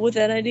everyone cool with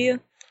that idea?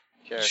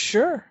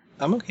 Sure,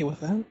 I'm okay with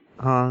that.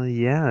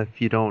 Yeah,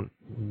 if you don't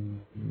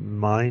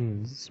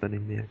mind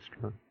spending the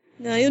extra.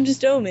 No, you'll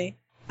just owe me.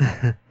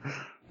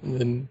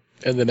 And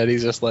then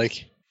Eddie's just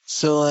like,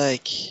 so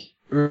like,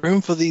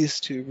 room for these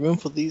two.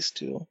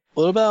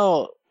 What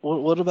about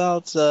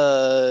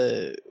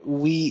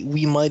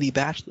we mighty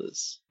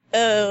bachelors?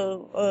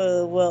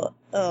 Well,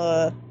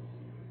 I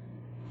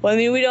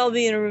mean, we'd all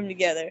be in a room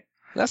together.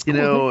 That's cool.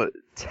 You know,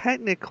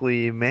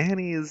 technically,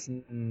 Manny is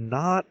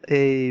not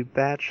a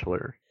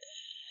bachelor.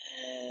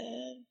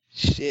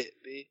 Shit,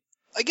 B.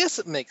 I guess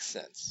it makes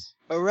sense.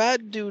 A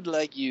rad dude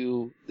like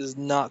you is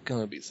not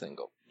gonna be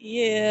single.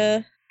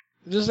 Yeah.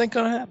 It just ain't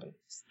gonna happen.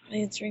 Not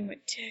answering my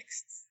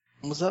texts.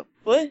 What's up?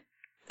 What?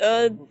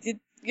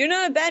 You're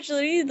not a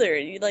bachelor either.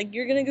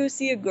 You're gonna go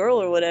see a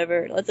girl or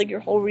whatever. That's like your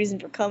whole reason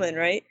for coming,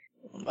 right?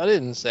 I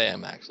didn't say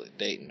I'm actually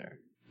dating her.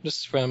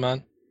 Just a friend of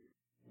mine.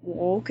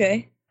 Well,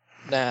 okay.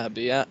 Nah,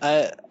 B.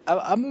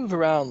 I move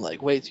around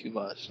like way too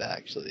much to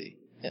actually,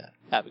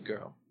 have a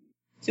girl.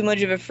 Too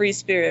much of a free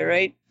spirit,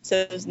 right?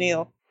 Says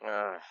Neil.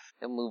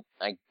 Don't move.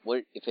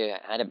 If I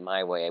had it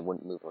my way, I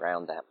wouldn't move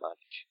around that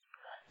much.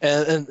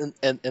 And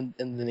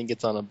then he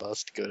gets on a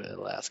bus to go to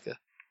Alaska.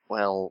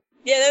 Well,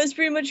 Yeah, that was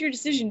pretty much your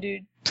decision,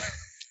 dude.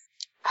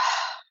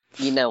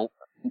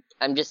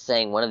 I'm just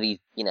saying one of these,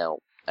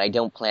 I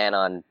don't plan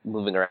on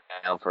moving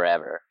around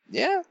forever.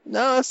 Yeah,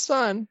 no, that's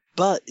fine.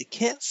 But you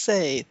can't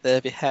say that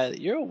if you had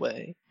it your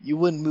way, you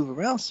wouldn't move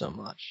around so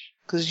much.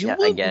 Because you Yeah, I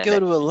wouldn't get go it.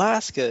 to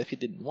Alaska if you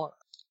didn't want.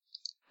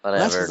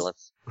 Whatever, That's-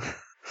 let's...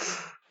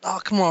 Oh,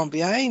 come on,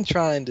 B. I ain't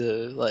trying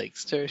to,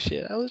 stir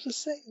shit. I was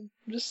just saying.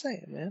 I'm just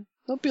saying, man.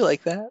 Don't be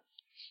like that.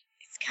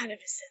 It's kind of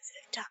a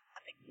sensitive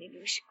topic. Maybe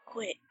we should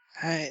quit.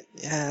 Alright,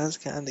 yeah, I was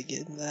kind of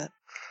getting that.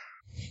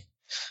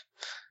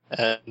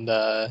 And,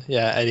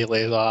 Eddie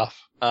lays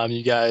off.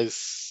 You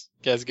guys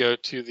go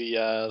to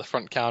the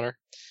front counter.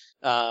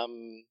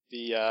 The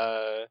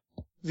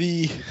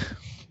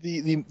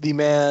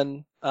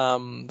man,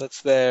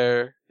 that's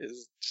there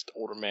is just an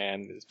older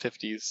man in his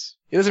 50s.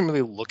 He doesn't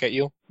really look at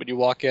you when you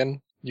walk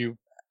in. You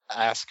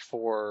ask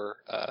for,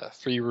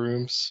 3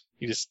 rooms.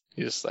 You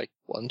just like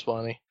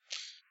 120.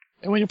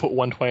 And when you put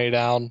 120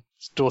 down,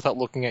 still without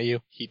looking at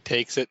you, he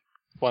takes it,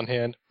 one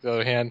hand, the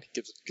other hand,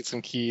 gets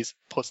some keys,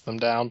 puts them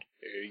down.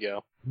 There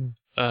you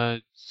go.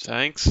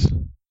 Thanks.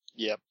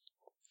 Yep.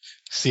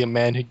 See a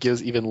man who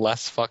gives even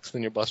less fucks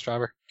than your bus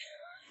driver?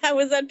 How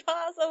is that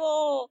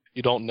possible?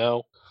 You don't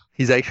know.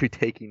 He's actually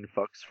taking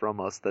fucks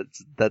from us.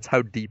 That's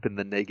how deep in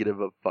the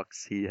negative of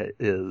fucks he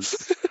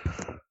is.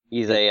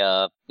 He's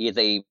a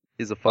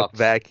He's a fuck Fucks.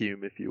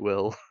 vacuum, if you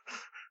will.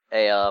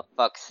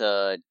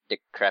 fucks,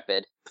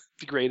 decrepit.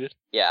 Degraded.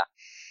 Yeah.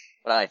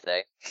 What did I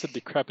say? Said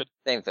decrepit.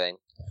 Same thing.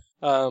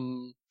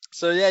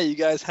 So yeah, you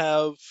guys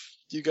have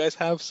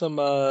some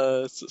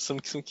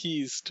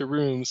keys to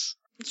rooms.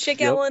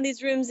 Check Yep. out one of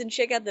these rooms and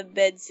check out the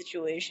bed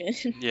situation.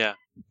 Yeah.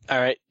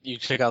 Alright, you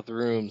check out the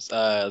rooms.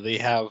 They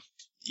have,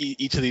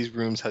 each of these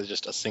rooms has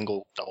just a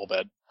single double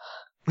bed.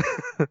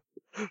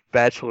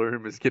 Bachelor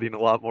room is getting a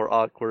lot more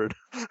awkward.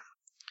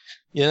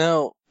 You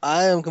know,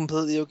 I am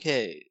completely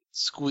okay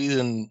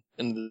squeezing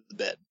into the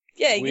bed.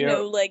 Yeah, We are-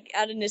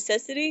 out of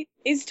necessity.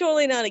 It's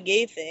totally not a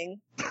gay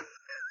thing.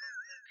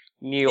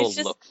 Neil It's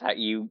just- looks at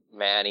you,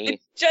 Manny.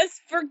 It's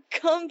just for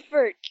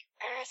comfort, you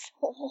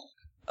asshole.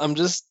 I'm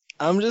just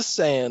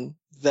saying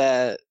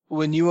that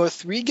when you are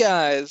 3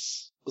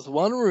 guys with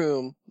one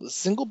room with a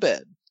single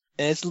bed,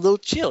 and it's a little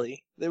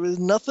chilly, there is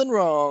nothing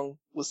wrong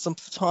with some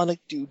platonic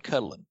dude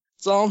cuddling.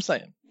 That's all I'm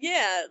saying.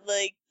 Yeah,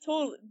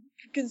 totally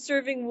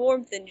conserving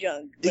warmth and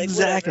junk.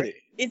 Exactly. Whatever.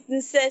 It's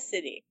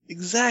necessity.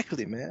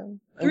 Exactly,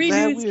 man. I'm 3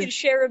 glad dudes can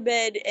share a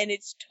bed, and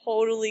it's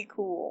totally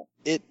cool.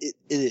 It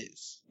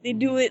is. They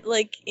do it,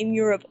 in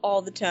Europe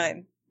all the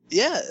time.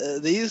 Yeah,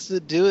 they used to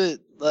do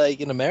it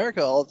in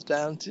America all the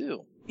time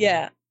too.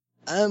 Yeah,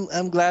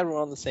 I'm glad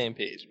we're on the same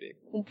page, big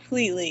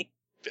completely.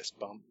 fist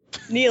bump.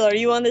 Neil, are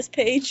you on this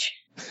page?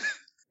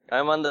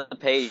 I'm on the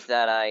page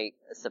that I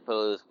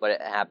suppose what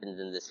happens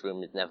in this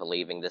room is never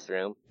leaving this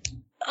room.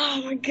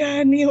 Oh my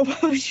god, Neil, why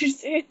would you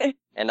say that?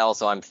 And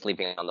also I'm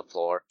sleeping on the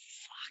floor.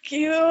 Fuck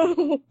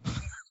you.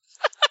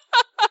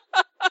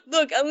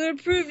 Look, I'm gonna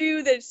prove to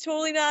you that it's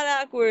totally not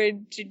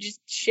awkward to just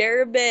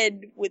share a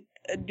bed with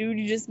a dude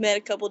you just met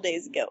a couple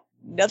days ago.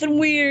 Nothing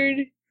weird,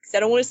 because I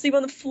don't want to sleep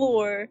on the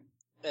floor.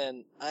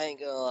 And I ain't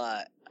gonna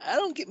lie, I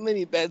don't get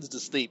many beds to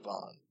sleep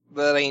on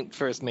that ain't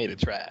first made of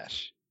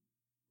trash.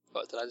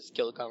 Oh, did I just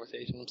kill the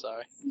conversation? I'm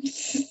sorry.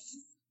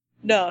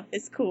 No,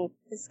 it's cool.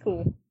 It's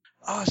cool.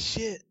 Oh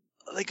shit!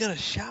 They got a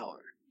shower.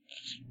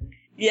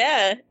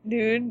 Yeah,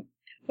 dude.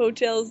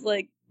 Hotels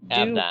like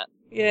Have do. that.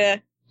 Yeah,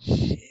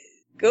 Shit.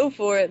 go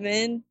for it,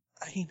 man.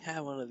 I ain't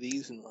had one of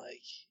these in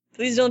like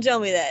Please don't tell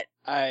me that.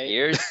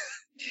 Years.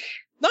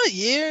 not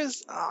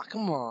years. Oh,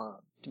 come on.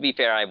 To be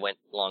fair, I went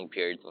long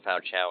periods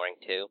without showering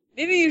too.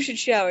 Maybe you should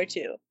shower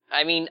too.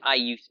 I mean, I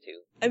used to.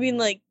 I mean,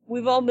 like,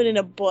 we've all been in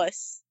a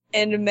bus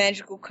and a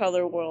magical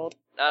color world.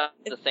 At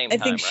the same I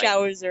time, think right?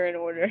 showers are in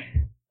order.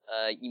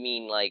 You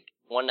mean like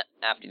one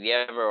after the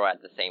other or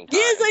at the same time?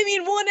 Yes, I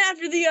mean one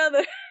after the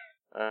other.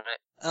 Alright.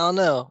 I don't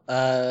know.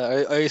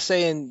 Are you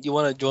saying you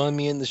want to join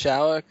me in the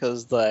shower?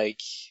 Cause like,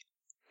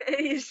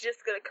 He's just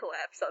gonna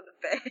collapse on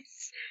the bed.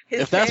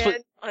 His If that's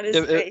hand on his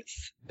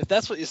face. if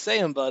that's what you're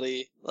saying,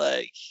 buddy,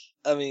 like,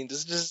 I mean,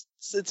 just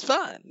it's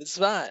fine. It's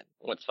fine.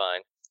 What's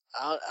fine?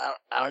 I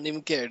don't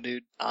even care,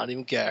 dude. I don't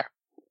even care.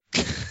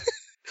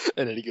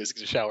 And then he goes to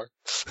get a shower.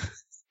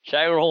 Should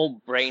I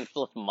roll brain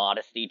full of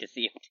modesty to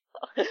see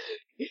if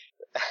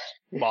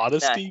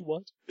Modesty?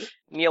 What?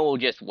 Neil will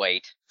just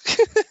wait?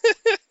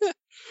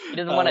 He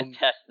doesn't want to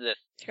test this.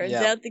 Turns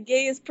Yeah. out the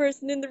gayest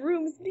person in the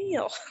room is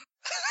Neil.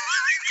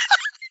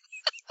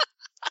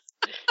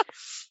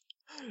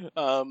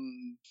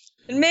 Um.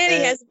 And Manny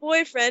And- has a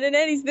boyfriend, and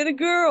Eddie's been a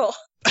girl.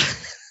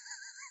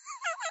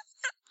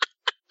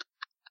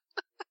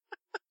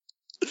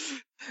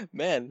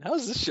 Man, how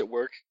does this shit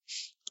work?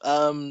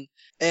 Yeah,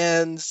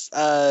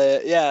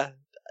 the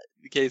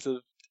case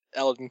of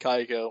Eld and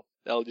Kaiko.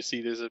 Eld, you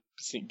see, there's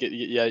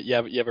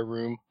you have a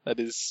room that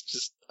is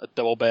just a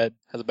double bed,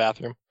 has a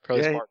bathroom,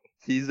 fairly Yeah. smart,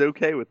 He's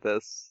okay with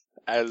this.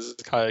 as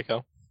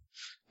Kaiko.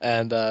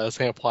 And the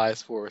same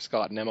applies for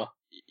Scott and Emma.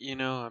 You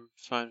know, I'm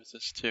fine with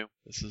this too.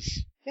 This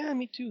is, Yeah,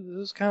 me too.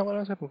 This is kind of what I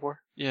was hoping for.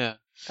 yeah.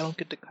 I don't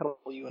get to cuddle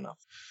you enough.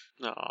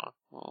 Aw,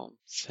 well,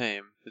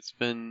 same. It's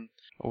been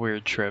a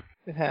weird trip.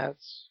 It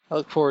has. I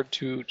look forward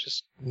to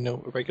just, a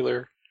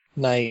regular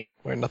night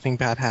where nothing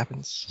bad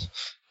happens.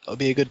 It'll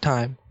be a good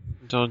time.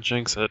 Don't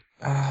jinx it.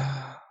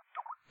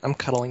 I'm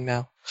cuddling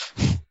now.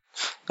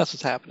 That's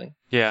what's happening.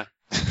 Yeah.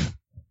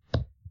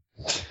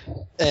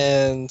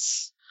 And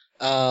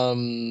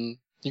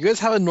you guys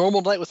have a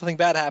normal night with nothing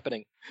bad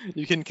happening.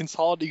 You can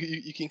consolidate.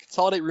 You can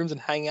consolidate rooms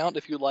and hang out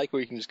if you like, or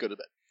you can just go to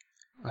bed.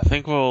 I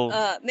think we'll.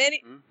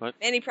 Manny What?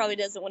 Manny probably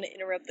doesn't want to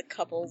interrupt the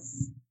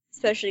couples,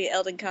 especially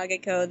Eld and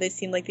Kageko. They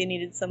seem like they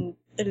needed some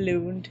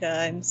alone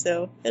time,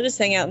 so he'll just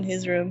hang out in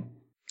his room.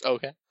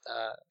 Okay.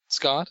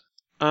 Scott.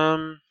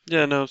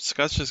 Yeah, no,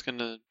 Scott's just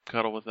gonna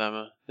cuddle with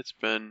Emma. It's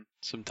been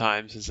some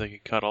time since they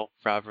could cuddle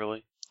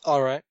properly.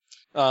 All right.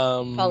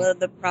 Follow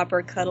the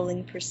proper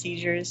cuddling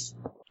procedures.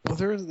 Well,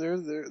 there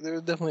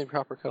are definitely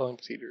proper cuddling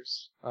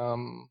procedures.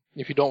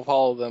 If you don't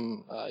follow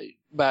them,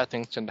 bad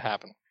things tend to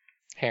happen.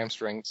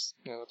 Hamstrings,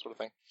 that sort of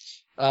thing.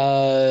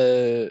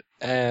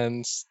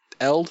 And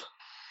Eld.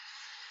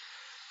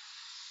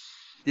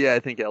 Yeah, I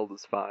think Eld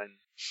is fine.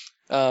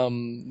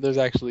 There's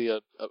actually a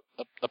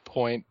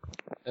point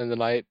in the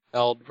night,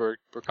 Eld, where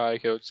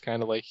Kaiko just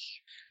kind of like,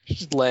 she's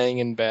just laying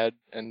in bed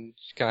and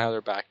she kind of has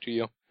her back to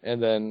you.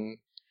 And then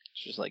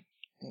she's like,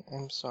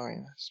 I'm sorry,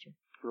 Master.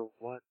 For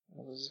what?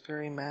 I was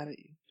very mad at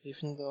you,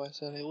 even though I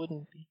said I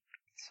wouldn't be.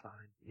 It's fine.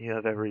 You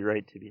have every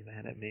right to be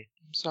mad at me.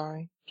 I'm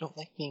sorry. I don't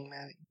like being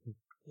mad at you.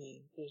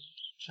 It was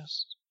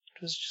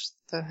just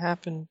that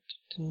happened,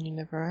 and you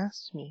never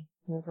asked me.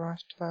 You never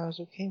asked if I was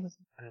okay with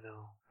it. I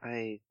know.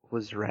 I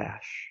was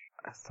rash.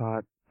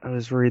 I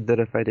was worried that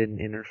if I didn't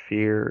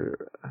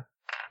interfere,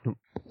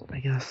 I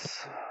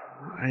guess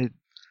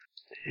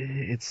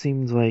it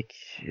seemed like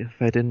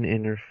if I didn't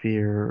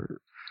interfere,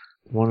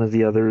 one of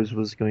the others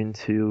was going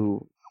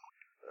to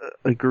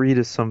agree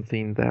to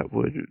something that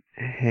would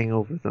hang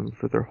over them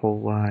for their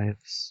whole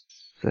lives.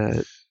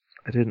 That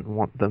I didn't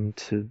want them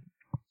to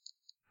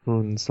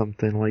own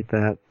something like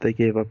that. They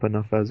gave up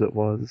enough as it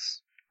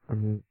was.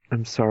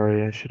 I'm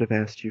sorry, I should have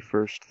asked you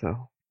first,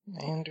 though.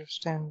 I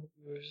understand that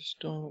you were just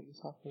doing what you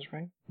thought was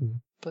right,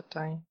 but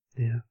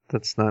Yeah,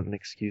 that's not an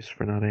excuse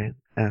for not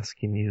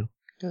asking you.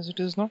 because it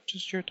is not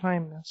just your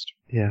time, Master.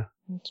 Yeah.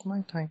 It's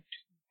my time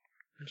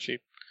too. And she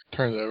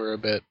turns over a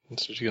bit, and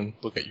so she can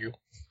look at you.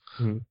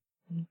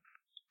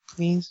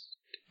 Please,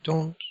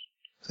 don't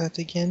do that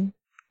again.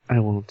 I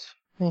won't.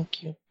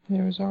 Thank you.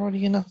 There is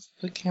already enough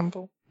of a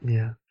gamble.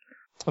 Yeah.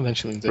 And then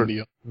she leans into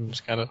you,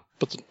 just kind of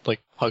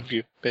hugs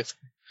you,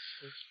 basically.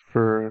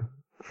 For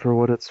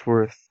what it's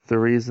worth, the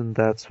reason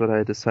that's what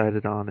I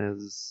decided on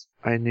is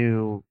I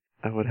knew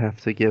I would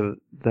have to give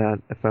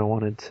that if I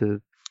wanted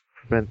to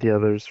prevent the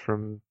others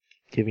from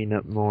giving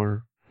up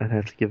more. I'd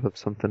have to give up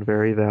something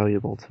very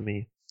valuable to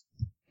me.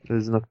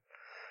 There's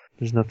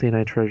nothing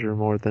I treasure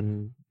more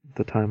than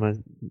the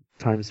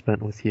time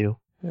spent with you.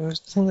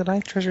 There's nothing that I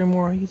treasure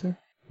more either.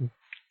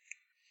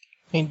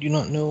 I do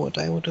not know what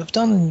I would have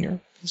done in your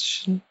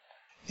position.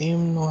 I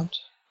am not.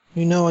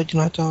 You know I do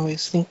not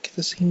always think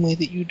the same way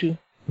that you do.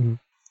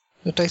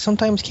 But I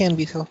sometimes can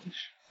be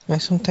selfish. I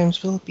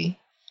sometimes will be.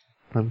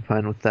 I'm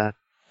fine with that.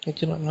 I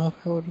do not know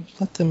if I would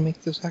have let them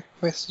make the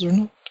sacrifices or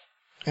not.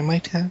 I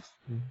might have.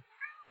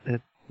 It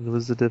It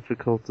was a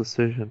difficult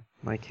decision.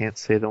 I can't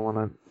say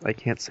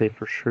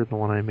for sure the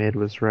one I made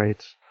was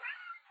right.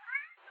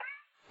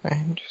 I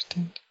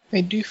understand.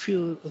 I do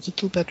feel a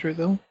little better,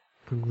 though.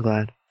 I'm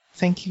glad.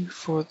 Thank you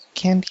for the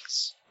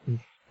candies.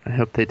 I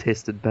hope they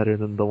tasted better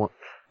than the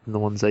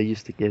ones I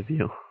used to give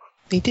you.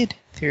 They did.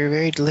 They were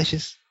very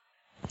delicious.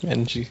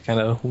 And she kind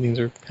of leans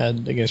her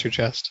head against her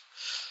chest.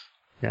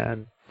 Yeah,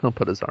 and he'll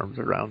put his arms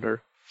around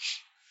her.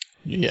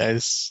 You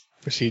guys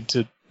proceed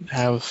to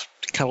have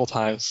cuddle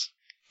times.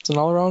 It's an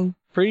all-around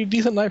pretty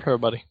decent night for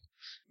everybody.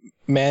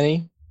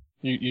 Manny,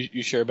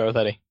 you share a bed with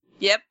Eddie.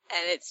 Yep,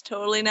 and it's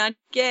totally not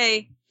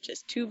gay.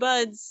 Just two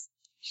buds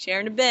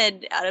sharing a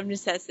bed out of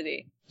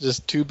necessity.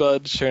 Just two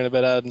buds sharing a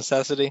bed out of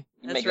necessity.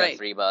 You That's make right. that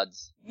 3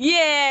 buds.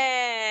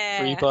 Yeah!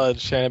 3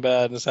 buds sharing a bed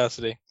out of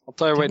necessity. I'll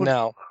tell you right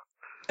now,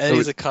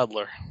 Eddie's a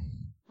cuddler.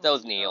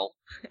 So's Neil.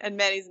 And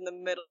Manny's in the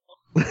middle.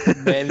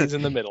 Manny's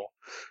in the middle.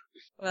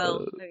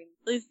 Well, I mean,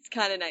 at least it's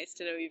kind of nice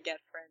to know you've got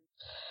friends.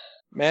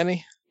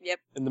 Manny? Yep.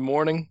 In the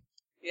morning?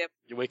 Yep.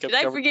 You wake up Did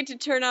I covered... forget to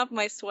turn off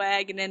my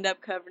swag and end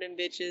up covered in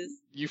bitches?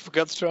 You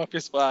forgot to turn off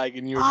your swag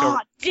and you were Aw,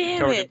 covered... damn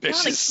covered in it! Not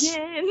bitches.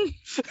 again!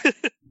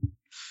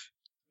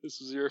 This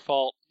was your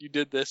fault. You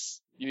did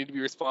this. You need to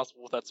be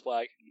responsible with that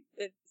swag.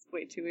 It's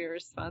way too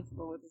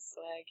irresponsible with the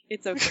swag.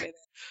 It's okay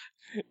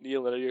though.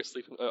 Neil and Eddie are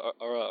sleeping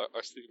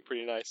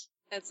pretty nice.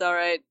 That's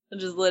alright. I'll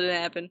just let it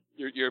happen.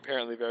 You're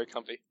apparently very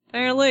comfy.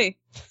 Apparently.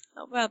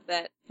 How about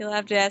that? You'll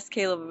have to ask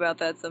Caleb about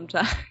that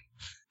sometime.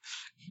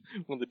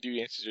 When the dude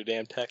answers your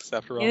damn text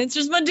after all. He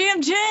answers my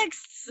damn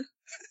texts!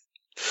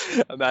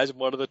 Imagine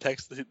one of the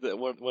texts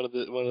one of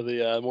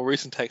the more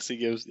recent texts he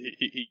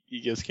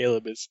gives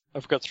Caleb is, I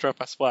forgot to turn off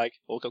my swag.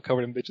 Woke up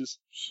covered in bitches.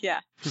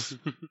 Yeah. That's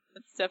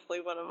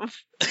definitely one of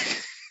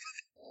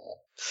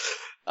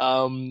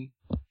them.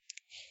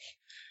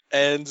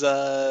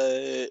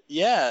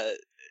 Yeah,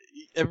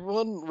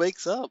 everyone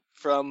wakes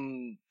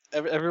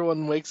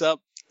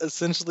up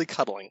essentially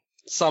cuddling.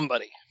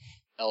 Somebody.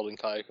 Eldon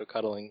Kayako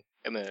cuddling,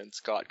 and then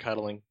Scott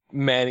cuddling.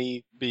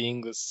 Manny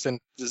being the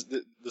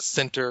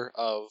center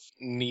of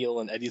Neil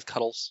and Eddie's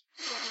cuddles.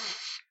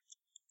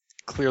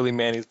 Clearly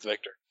Manny's the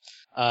victor.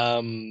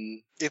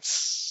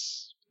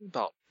 It's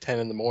about 10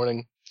 in the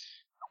morning.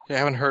 I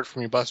haven't heard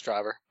from your bus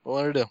driver. What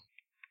want to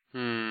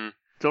do?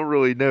 Don't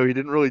really know. He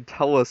didn't really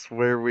tell us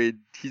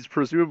he's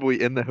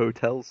presumably in the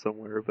hotel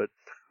somewhere, but...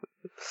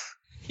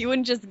 He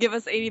wouldn't just give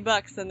us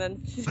 $80 and then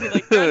be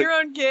like, "On your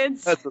own,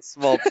 kids." That's a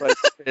small price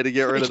to pay to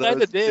get rid of those. He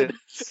kinda did.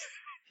 kids.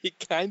 He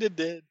kinda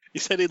did. He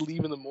said he'd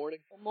leave in the morning.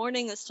 The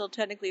morning is still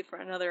technically for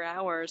another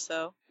hour or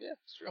so. Yeah,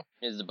 it's true.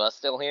 Is the bus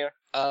still here?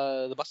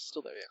 The bus is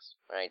still there, yes.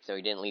 Right, so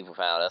he didn't leave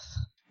without us.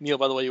 Neil,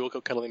 by the way, you woke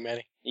up cuddling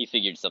Manny. He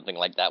figured something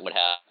like that would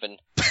happen.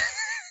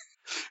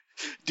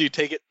 Do you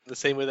take it the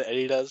same way that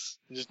Eddie does?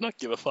 And just not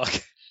give a fuck?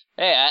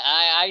 Hey,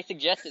 I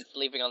suggested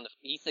sleeping on the...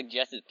 He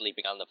suggested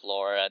sleeping on the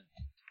floor, and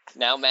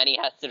now Manny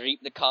has to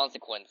reap the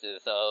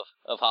consequences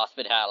of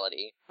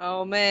hospitality.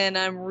 Oh man,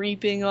 I'm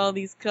reaping all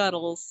these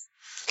cuddles.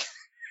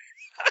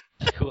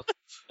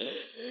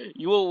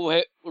 You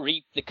will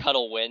reap the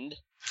cuddle wind.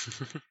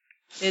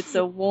 It's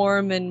a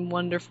warm and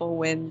wonderful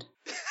wind.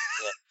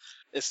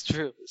 It's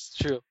true. It's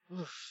true.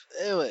 Oof.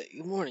 Anyway,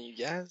 good morning, you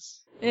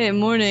guys. Hey,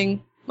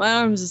 morning. My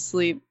arm's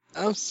asleep.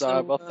 I'm sorry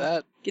about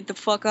that. Get the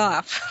fuck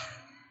off.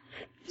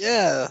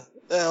 Yeah.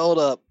 Hold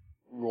up.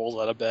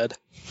 Rolls out of bed.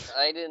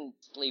 I didn't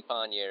sleep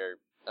on your...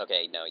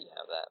 Okay, no, you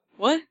have that.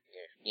 What?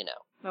 You know.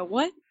 My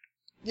what?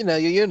 You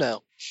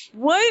know.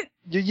 What?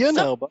 You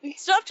know, buddy.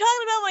 Stop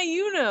talking about my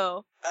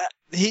you-know.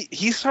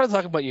 He started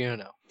talking about you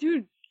know.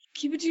 Dude,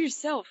 keep it to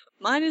yourself.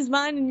 Mine is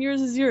mine and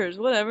yours is yours.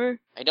 Whatever.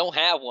 I don't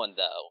have one,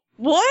 though.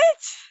 What?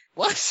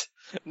 What?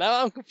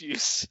 Now I'm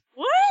confused.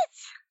 What?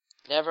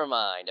 Never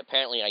mind.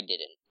 Apparently I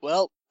didn't.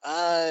 Well,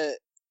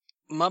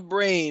 my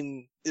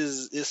brain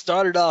is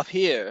started off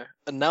here,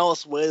 and now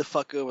it's way the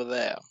fuck over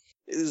there.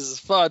 It is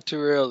far too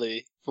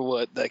early for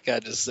what that guy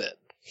just said.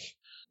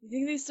 You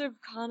think they serve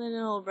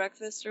continental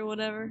breakfast or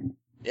whatever?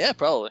 Yeah,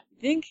 probably.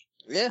 You think?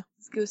 Yeah.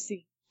 Let's go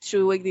see. Should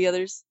we wake the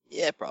others?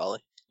 Yeah,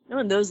 probably.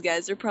 Knowing those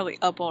guys, they're probably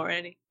up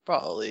already.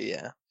 Probably,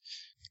 yeah.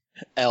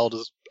 Eld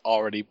is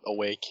already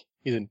awake.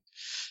 He's in...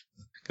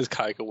 Because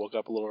Kaiko woke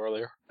up a little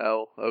earlier.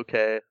 Oh,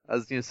 okay. I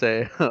was gonna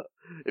say,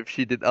 if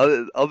she did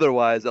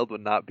otherwise, Eld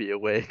would not be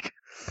awake.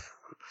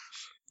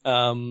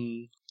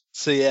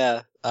 So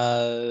yeah,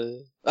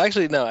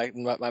 actually no,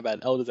 my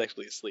bad. Eld is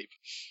actually asleep.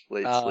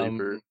 Late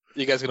sleeper.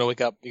 You guys gonna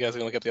wake up? You guys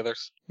gonna wake up the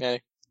others? Yeah.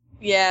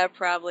 Yeah,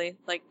 probably.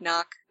 Like,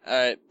 knock.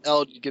 Alright,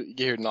 Eld, you get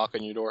here knock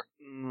on your door.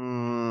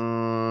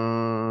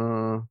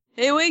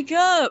 Hey, wake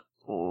up!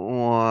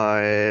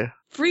 Why?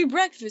 Free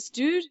breakfast,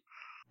 dude!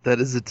 That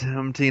is a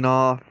tempting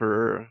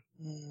offer.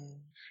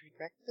 Free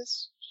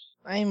breakfast?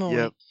 I'm awake.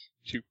 Yep.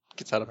 She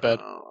gets out of bed.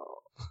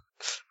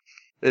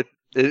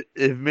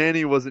 If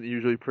Manny wasn't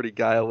usually pretty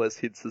guileless,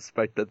 he'd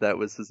suspect that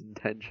was his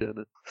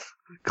intention.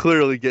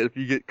 Clearly, if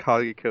you get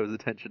Kagiko's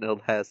attention,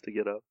 Eld has to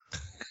get up.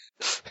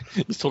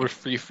 You told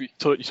her you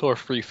told her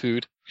free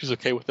food. She's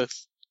okay with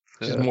this.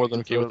 She's more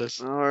than okay with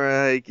this.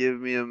 Alright, give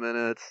me a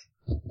minute.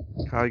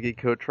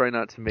 Kageko, try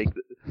not to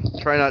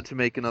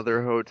make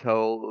another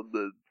hotel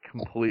that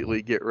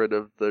completely get rid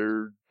of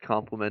their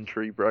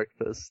complimentary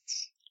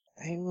breakfasts.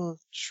 I will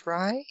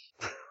try.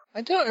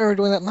 I don't remember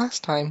doing that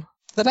last time.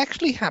 Did that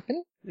actually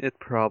happen? It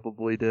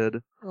probably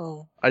did.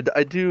 Oh, I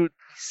do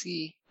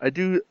see. I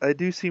do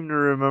seem to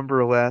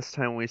remember last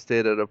time we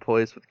stayed at a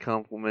place with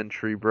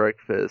complimentary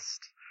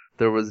breakfast,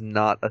 there was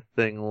not a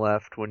thing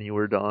left when you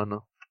were done.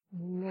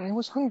 I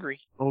was hungry.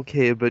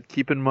 Okay, but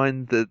keep in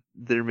mind that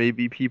there may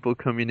be people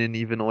coming in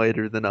even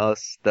later than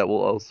us that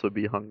will also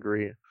be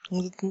hungry.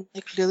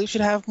 They clearly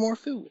should have more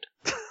food.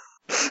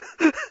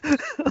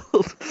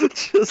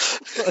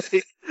 Just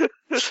like...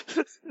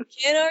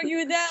 Can't argue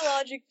with that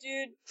logic,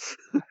 dude.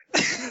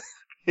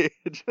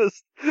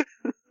 Just...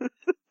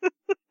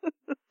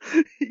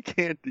 He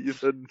can't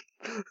even...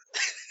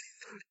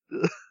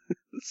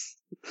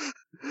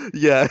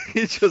 Yeah,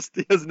 he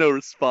has no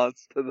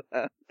response to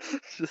that.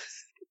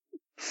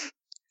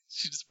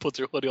 She just puts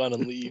her hoodie on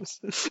and leaves.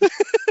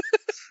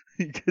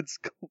 He gets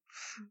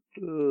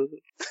So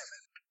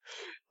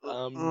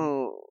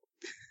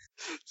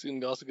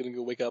you're also gonna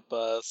go wake up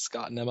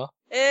Scott and Emma.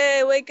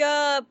 Hey, wake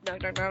up!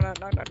 Knock, knock, knock, knock,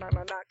 knock, knock, knock,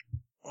 knock, knock.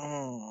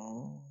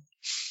 Oh,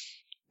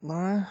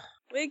 Ma,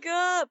 Wake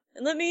up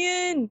and let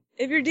me in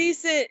if you're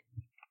decent.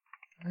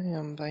 I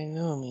am by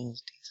no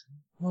means decent.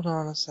 Hold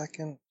on a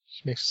second.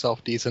 She makes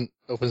herself decent.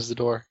 Opens the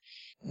door.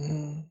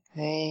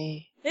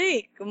 Hey.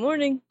 Hey, good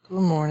morning.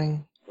 Good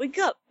morning. Wake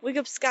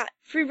up, Scott.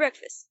 Free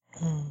breakfast.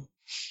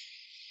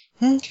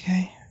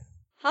 Okay.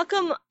 How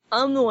come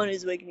I'm the one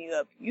who's waking you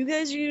up? You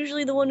guys are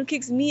usually the one who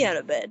kicks me out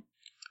of bed.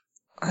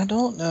 I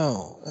don't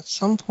know. At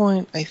some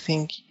point, I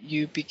think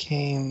you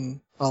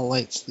became a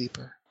light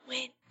sleeper.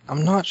 When?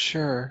 I'm not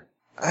sure.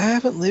 I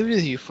haven't lived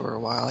with you for a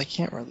while. I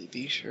can't really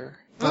be sure.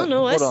 I don't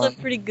know. I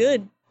slept pretty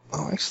good.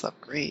 Oh, I slept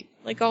great.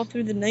 Like all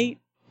through the night.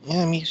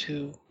 Yeah, me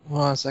too.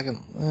 Hold on a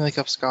second. Let me wake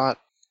up Scott.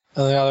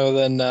 Rather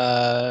than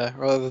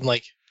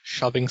like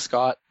shoving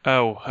Scott.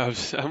 Oh, I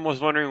was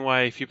wondering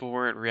why people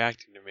weren't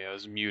reacting to me. I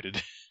was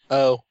muted.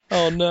 Oh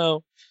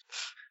no.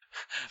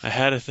 I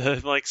had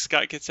it like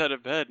Scott gets out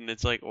of bed and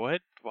it's like,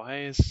 what?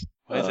 Why is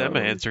Emma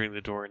answering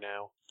the door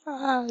now?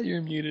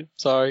 You're muted.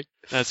 Sorry.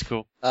 That's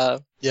cool.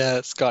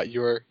 Yeah, Scott,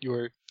 you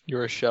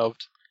were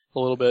shoved a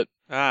little bit.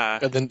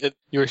 And then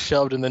you were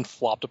shoved and then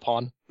flopped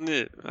upon.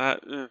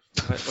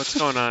 What's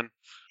going on?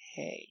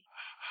 Hey.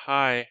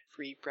 Hi.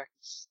 Free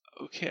breakfast.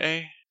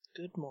 Okay.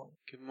 Good morning.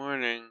 Good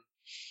morning.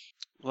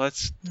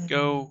 Let's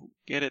go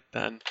get it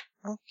then.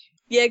 Okay.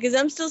 Yeah, 'cause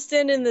I'm still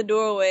standing in the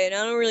doorway and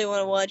I don't really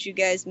want to watch you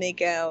guys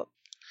make out.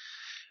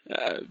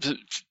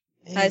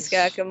 Hi,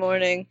 Scott. Good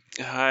morning.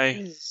 Hi.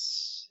 It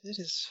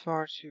is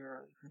far too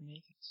early for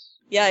me.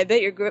 Yeah, I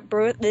bet your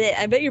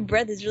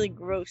breath is really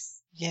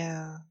gross.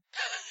 Yeah.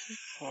 It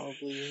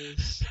probably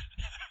is.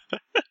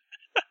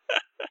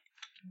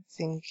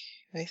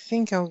 I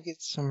think I'll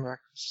get some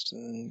breakfast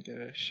and get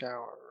a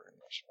shower and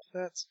wash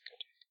my. That's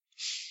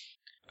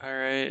good.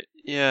 Alright,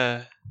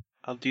 yeah.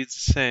 I'll do the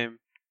same.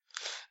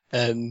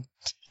 And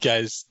you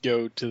guys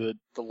go to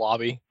the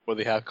lobby where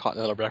they have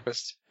continental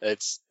breakfast.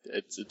 It's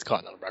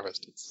continental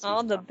breakfast.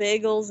 All the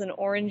bagels and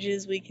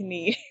oranges we can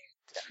eat.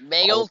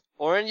 Bagels,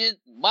 oranges,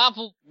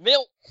 waffle,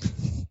 milk. I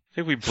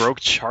think we broke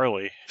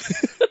Charlie.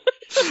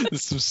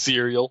 There's some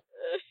cereal.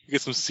 You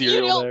get some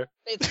cereal there.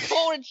 It's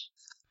porridge.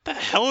 What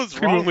the hell is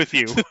wrong with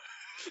you?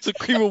 Some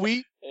cream of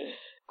wheat.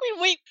 Cream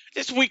wheat.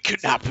 This wheat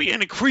could not be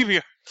any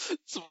creamier.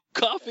 Some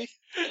coffee.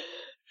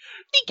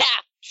 Decaf.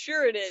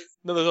 Sure it is.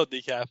 No, there's no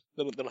decaf.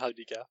 They don't have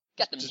decaf.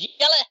 Got some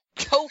jelly.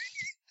 Toast.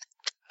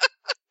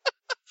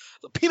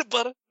 The peanut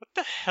butter. What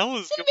the hell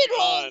is Cinnamon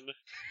going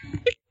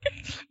on?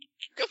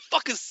 Got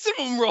fucking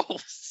cinnamon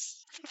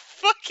rolls. What the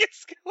fuck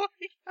is going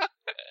on?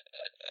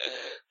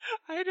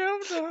 I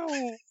don't know.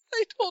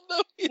 I don't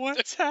know either.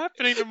 What's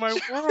happening to my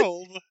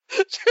world?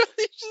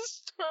 Charlie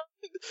just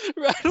started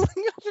rattling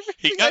off everything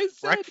He got I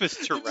said.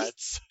 breakfast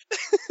Tourette's.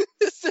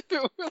 As if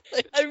it were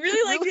like, I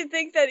really like to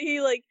think that he,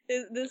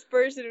 this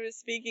person who is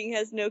speaking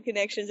has no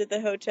connections at the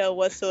hotel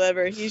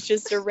whatsoever. He's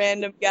just a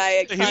random guy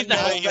at He's He's the not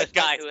Continental. homeless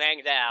guy who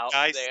hangs out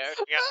Guys, there.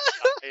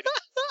 yeah,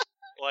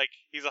 like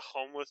he's a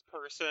homeless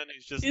person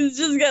who's just He's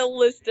just gotta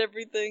list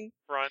everything.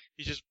 front.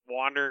 He's just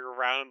wandering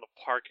around in the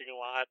parking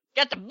lot.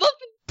 Got the muffin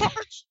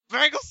Porridge,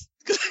 bagels.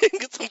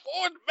 get some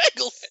orange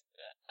bagels.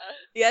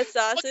 Yeah,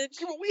 sausage.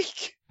 Give a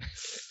week.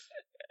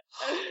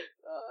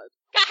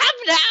 got half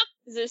and half.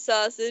 Is there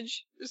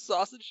sausage? There's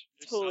sausage.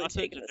 There's Totally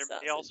sausage, taking and the there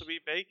may sausage. also be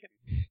bacon.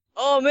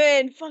 Oh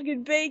man,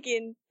 fucking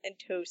bacon and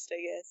toast, I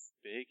guess.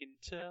 Bacon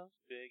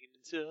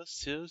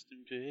toast, toast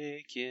and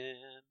bacon.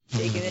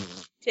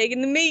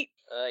 Taking the meat.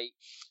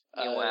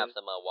 You don't have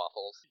some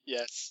waffles.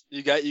 Yes,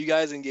 you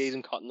guys engage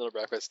in continental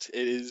breakfast.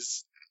 It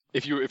is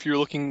if you're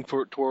looking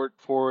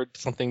toward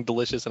something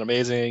delicious and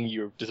amazing,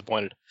 you're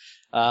disappointed.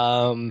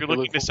 If you're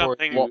looking to forward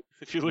something,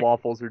 to-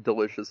 Waffles are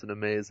delicious and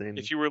amazing.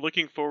 if you were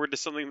looking forward to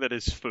something that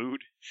is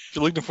food, if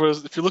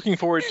you're looking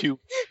forward to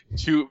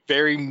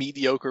very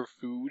mediocre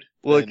food,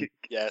 Look, then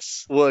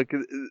yes. Look,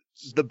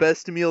 the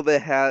best meal they've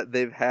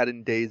had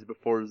in days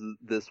before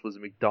this was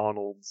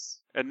McDonald's.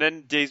 and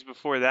then days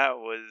before that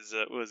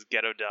was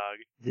Ghetto Dog.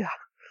 Yeah.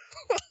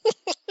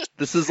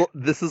 This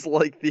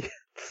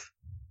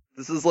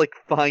is like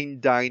fine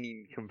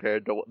dining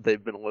compared to what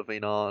they've been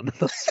living on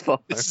thus far.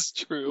 This is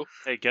true.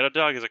 Hey, Ghetto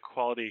Dog is a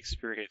quality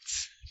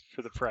experience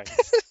for the price.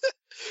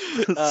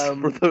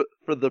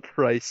 For the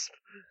price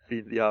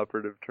being the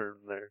operative term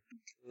there.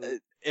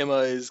 Emma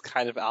is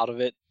kind of out of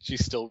it.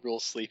 She's still real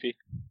sleepy.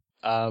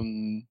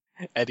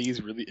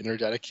 Eddie's really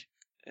energetic.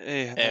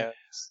 Hey,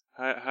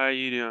 And how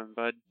you doing,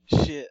 bud?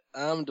 shit,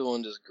 I'm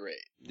doing just great.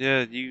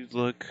 Yeah, you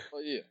look. How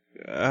about you?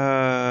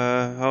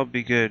 I'll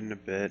be good in a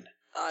bit.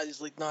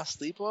 Just like not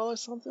sleep well or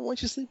something?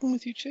 Weren't you sleeping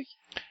with you, chick?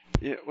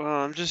 Yeah, well,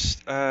 I'm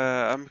just,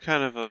 I'm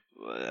kind of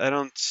I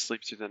don't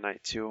sleep through the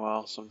night too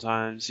well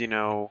sometimes,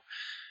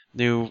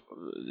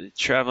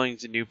 traveling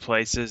to new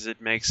places,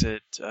 it makes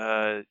it,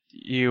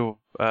 you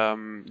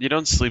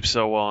don't sleep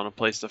so well in a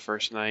place the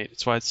first night.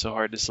 It's why it's so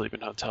hard to sleep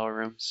in hotel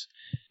rooms,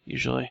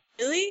 usually.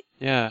 Really?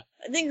 Yeah,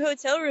 I think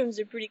hotel rooms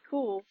are pretty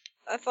cool.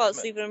 I fall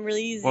asleep in them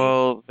really easy.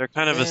 well, they're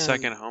kind of a Man.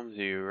 second home to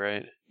you,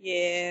 right?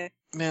 Yeah.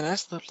 Man, I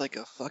slept like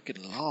a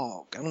fucking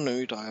log. I don't know what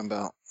you're talking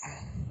about.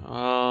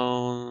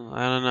 Well,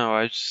 I don't know,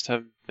 I just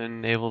haven't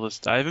been able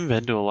to, I haven't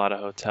been to a lot of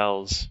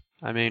hotels.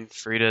 I mean,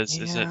 Frieda's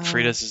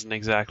isn't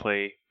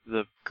exactly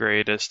the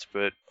greatest,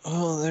 but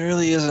Well, there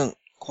really isn't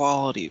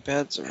quality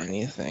beds or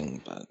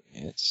anything, but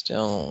it's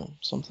still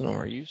something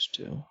we're used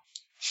to.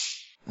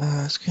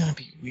 It's gonna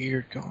be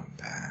weird going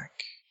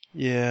back.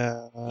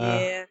 yeah,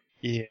 Yeah.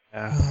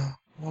 yeah.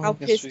 Well, How I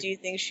guess pissed we- do you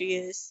think she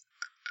is?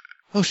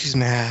 Oh, she's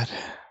mad.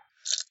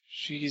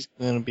 She's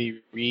gonna be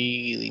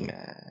really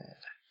mad.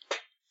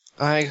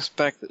 I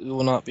expect that we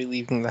will not be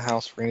leaving the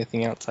house for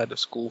anything outside of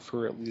school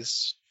for at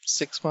least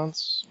 6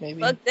 months,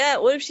 maybe. Fuck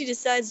that. What if she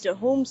decides to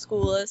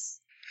homeschool us?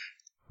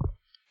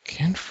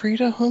 Can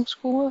Frieda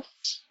homeschool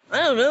us?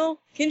 I don't know.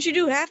 Can she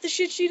do half the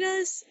shit she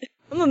does?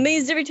 I'm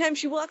amazed every time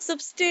she walks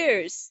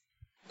upstairs.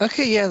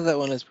 Okay, yeah, that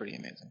one is pretty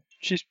amazing.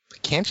 She's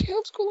But can she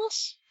homeschool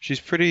us?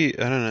 pretty.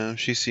 I don't know.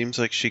 She seems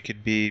like she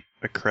could be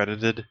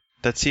accredited.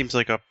 That seems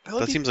like a That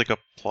would be- seems like a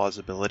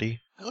plausibility.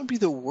 That would be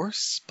the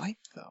worst spite,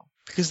 though.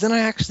 Because then I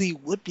actually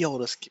would be able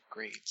to skip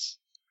grades.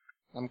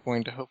 I'm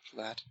going to hope for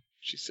that.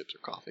 She sips her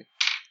coffee.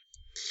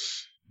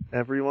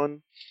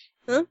 Everyone,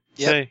 Yep.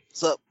 Hey,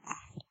 What's up?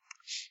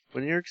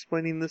 when you're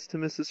explaining this to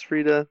Mrs.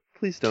 Frieda,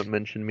 please don't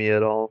mention me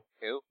at all.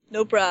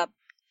 No prob.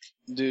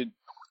 Dude,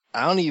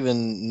 I don't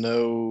even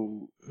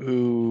know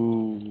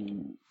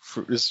who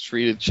this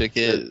Frieda chick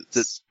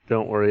is.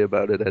 Don't worry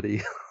about it,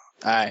 Eddie.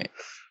 Alright.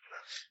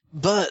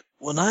 But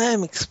when I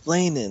am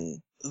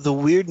explaining the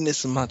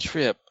weirdness of my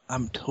trip,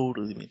 I'm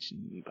totally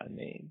mentioning you by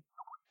name.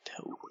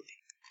 Totally.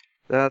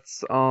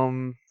 That's,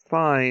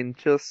 fine.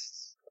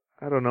 Just,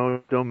 I don't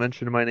know, don't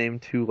mention my name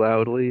too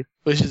loudly.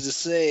 Which is to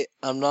say,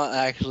 I'm not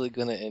actually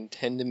gonna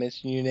intend to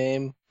mention your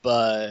name,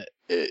 but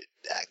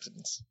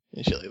accidents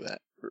and shit like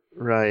that.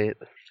 Right.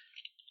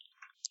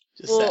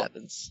 Just Well-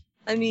 happens.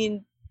 I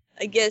mean,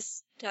 I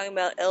guess talking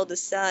about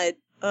eldest side,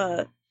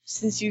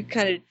 since you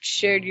kind of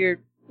shared your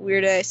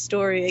weird ass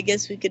story, I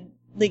guess we could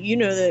let you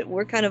know that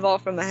we're kind of all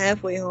from a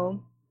halfway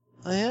home.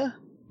 Oh yeah?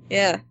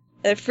 Yeah.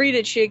 That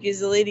Frieda chick is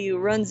the lady who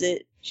runs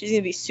it. She's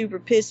gonna be super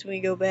pissed when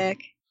we go back.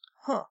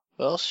 Huh.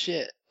 Well,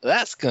 shit.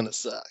 That's gonna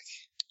suck.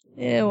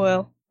 Yeah,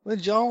 well.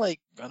 Did y'all, like,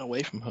 run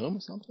away from home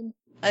or something?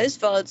 I just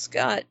followed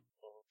Scott.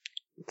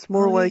 It's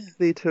more Oh, like yeah.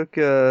 they took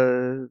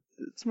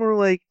it's more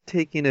like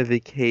taking a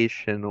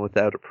vacation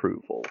without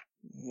approval.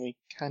 We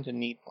kinda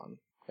need one.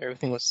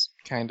 Everything was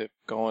kind of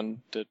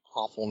going to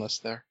awfulness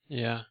there.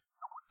 yeah.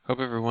 Hope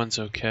everyone's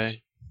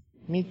okay.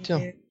 Me too.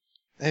 Yeah.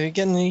 Have you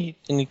gotten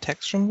any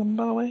texts from them,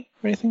 by the way?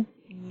 Or anything?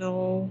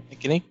 No.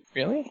 Like, any?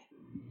 Really?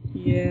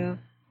 Yeah.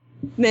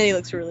 Manny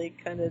looks really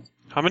kind of.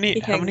 How many He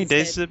hangs his days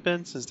head. has it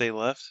been since they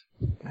left?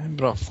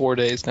 About 4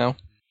 days now.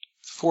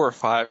 4 or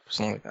 5, or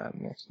something like that.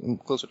 Next,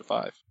 closer to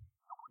 5.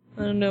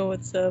 I don't know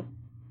what's up.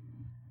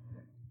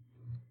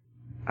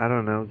 I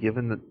don't know,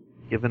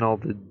 given all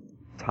the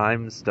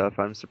time stuff,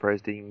 I'm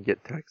surprised he can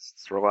get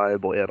texts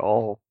reliably at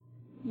all.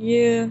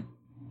 Yeah.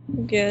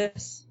 I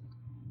guess.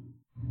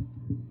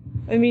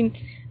 I mean,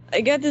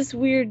 I got this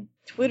weird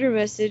Twitter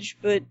message,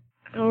 but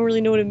I don't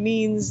really know what it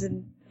means,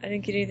 and I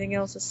didn't get anything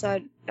else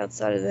outside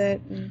of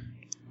that. And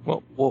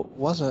What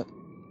was it?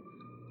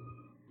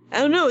 I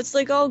don't know. It's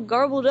like all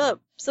garbled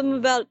up. Something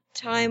about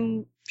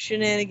time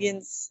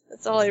shenanigans.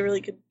 That's all I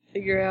really could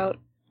figure out.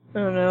 I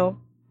don't know.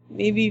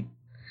 Maybe.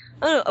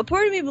 I don't know. A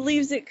part of me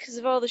believes it because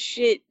of all the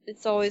shit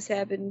that's always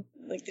happened,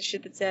 like the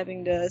shit that's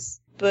happening to us.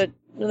 But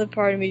another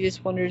part of me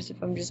just wonders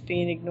if I'm just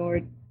being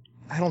ignored.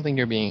 I don't think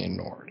you're being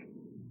ignored.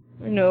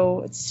 I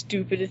know. It's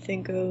stupid to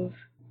think of.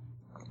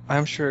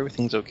 I'm sure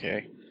everything's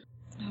okay.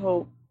 I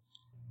hope.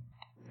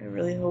 I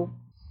really hope.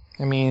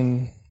 I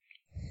mean,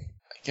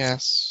 I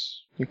guess.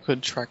 You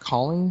could try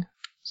calling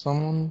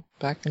someone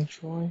back in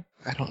Troy.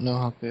 I don't know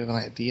how good of an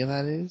idea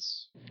that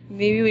is.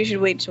 Maybe we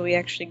should wait till we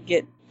actually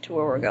get to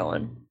where we're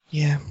going.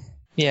 Yeah,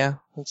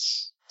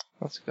 that's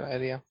a good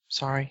idea.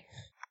 Sorry.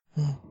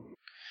 I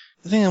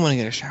think I'm gonna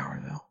get a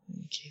shower though,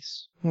 in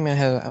case. I'm gonna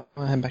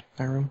head back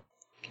to my room.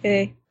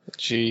 Okay.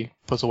 She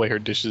puts away her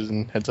dishes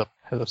and heads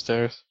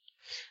upstairs.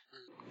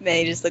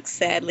 Manny just looks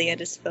sadly at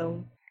his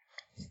phone.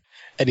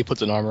 Eddie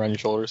puts an arm around your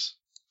shoulders.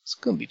 It's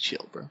gonna be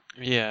chill, bro.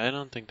 Yeah, I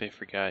don't think they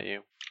forgot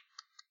you.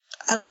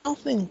 I don't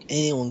think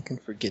anyone can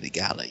forget a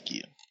guy like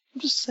you.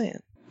 I'm just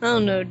saying. I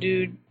don't know,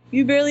 dude.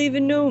 You barely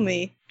even know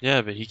me.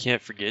 Yeah, but he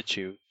can't forget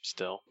you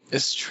still.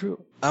 It's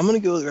true. I'm gonna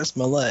go the rest of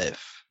my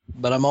life,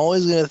 but I'm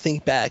always gonna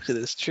think back to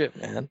this trip,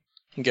 man.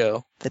 And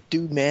go, that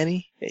dude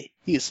Manny, hey,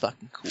 he is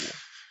fucking cool.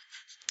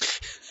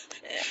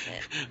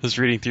 I was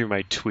reading through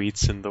my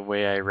tweets, and the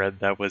way I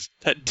read that was,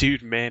 that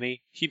dude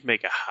Manny, he'd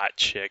make a hot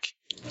chick.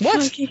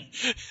 What? Okay.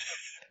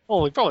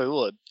 Oh, he probably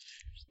would.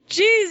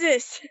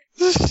 Jesus!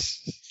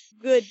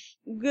 Good.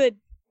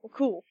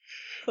 Cool.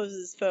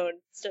 Closes his phone,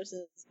 stuffs it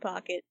in his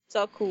pocket. It's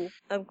all cool.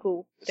 I'm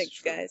cool.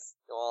 Thanks, guys.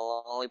 You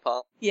want a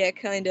lollipop? Yeah,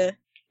 kinda.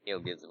 Neil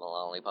gives him a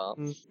lollipop.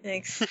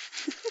 Thanks.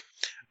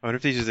 I wonder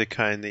if these are the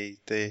kind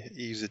they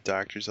use at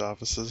doctor's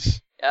offices.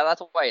 Yeah,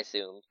 that's what I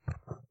assumed.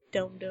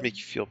 Dum. Make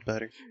you feel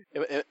better.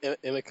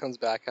 Emmett comes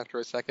back after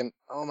a second.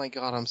 Oh my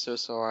god, I'm so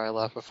sorry I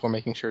left before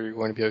making sure you're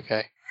going to be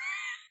okay.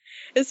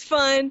 It's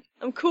fine.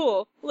 I'm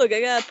cool. Look,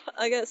 I got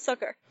a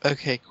sucker.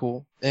 Okay,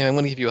 cool. Anyway, I'm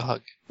gonna give you a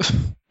hug.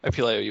 I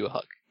feel I owe you a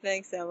hug.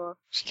 Thanks, Emma.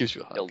 She gives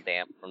you a Still hug.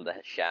 damp from the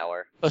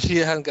shower. Oh, she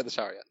hasn't got the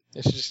shower yet.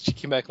 Yeah, she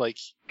came back like...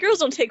 Girls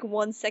don't take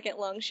 1 second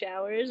long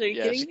showers. Are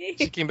you kidding me?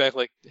 She came back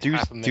like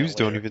half a minute Dudes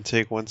don't later. even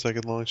take 1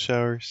 second long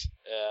showers.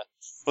 Yeah.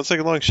 1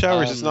 second long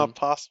showers is not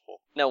possible.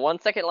 No,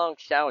 1 second long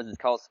showers is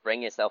called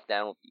spraying yourself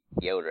down with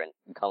deodorant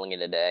and calling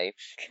it a day.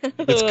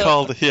 It's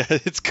called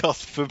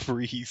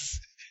Febreze.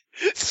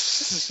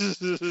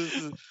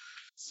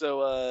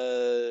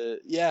 So,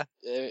 yeah,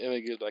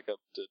 Emmett goes back up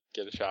to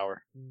get a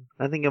shower.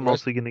 I think I'm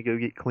also gonna go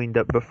get cleaned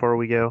up before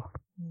we go.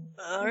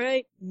 All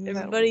right.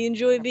 Everybody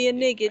enjoy being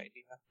naked.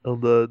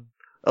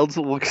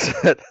 Elsa looks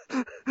at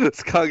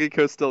is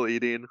Kageko still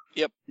eating?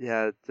 Yep.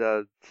 Yeah,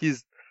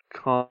 he's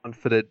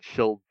confident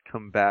she'll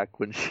come back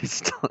when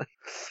she's done.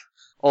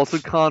 Also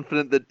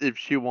confident that if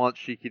she wants,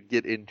 she could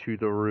get into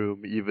the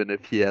room, even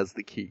if he has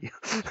the key.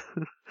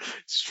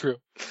 It's true.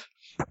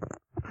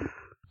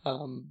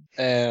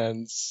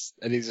 And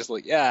he's just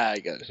like, yeah, I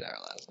got a shower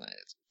last night.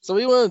 So what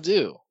do you want to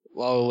do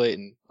while we're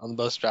waiting on the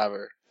bus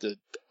driver?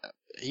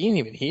 He ain't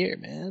even here,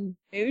 man.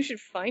 Maybe we should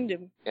find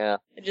him. Yeah.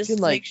 And just You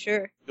can, make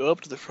sure. Go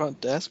up to the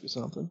front desk or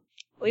something.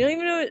 Well, you don't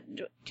even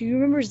know. Do you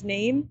remember his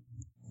name?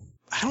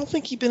 I don't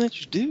think he's been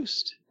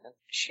introduced.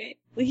 Shit.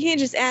 We can't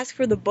just ask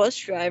for the bus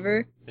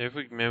driver.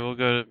 Maybe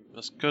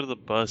let's go to the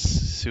bus,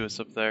 see what's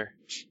up there.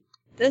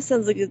 That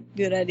sounds like a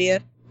good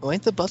idea. Oh,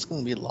 ain't the bus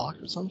gonna be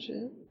locked or some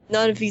shit?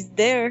 Not if he's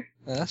there.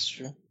 That's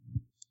true.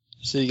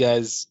 So you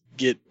guys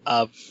get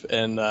up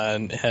and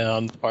head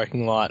on to the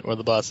parking lot where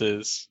the bus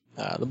is.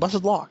 The bus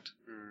is locked.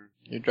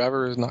 Your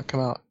driver has not come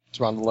out. It's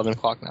around 11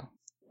 o'clock now.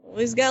 Well,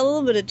 he's got a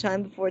little bit of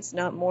time before it's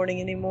not morning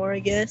anymore, I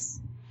guess.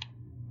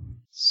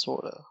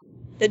 Sorta.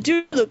 That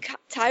dude looked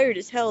tired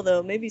as hell,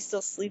 though. Maybe he's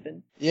still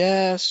sleeping.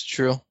 Yeah, it's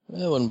true.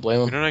 I wouldn't blame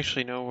We him. don't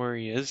actually know where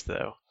he is,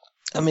 though.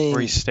 I mean,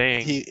 Where he's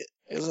staying.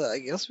 I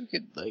guess we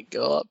could like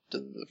go up to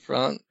the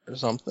front or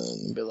something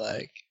and be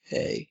like,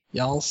 "Hey,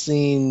 y'all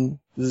seen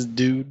this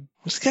dude?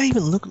 What's this guy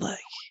even look like?"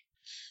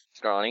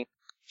 Scrawny.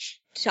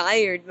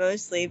 Tired,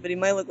 mostly, but he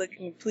might look like a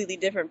completely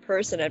different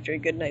person after a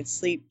good night's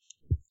sleep.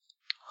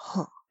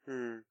 Huh.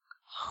 Hmm.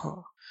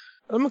 Huh.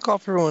 I'm gonna call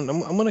for everyone.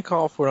 I'm gonna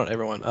call for not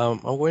everyone.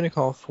 I'm going to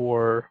call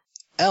for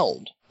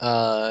Eld.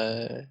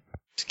 To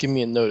give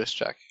me a notice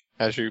check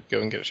as you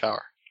go and get a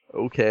shower.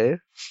 Okay.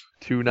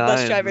 2 The 9s.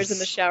 bus driver's in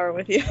the shower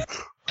with you.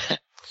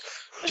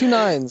 2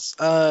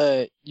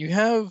 9s. You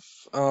have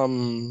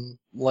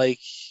like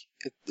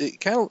it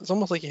kind of. It's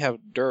almost like you have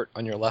dirt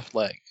on your left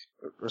leg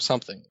or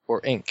something,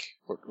 or ink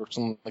or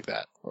something like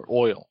that, or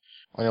oil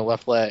on your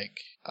left leg.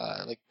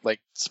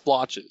 Like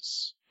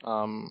splotches.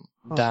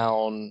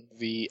 Down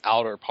the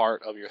outer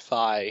part of your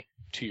thigh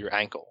to your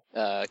ankle,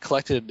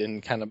 collected in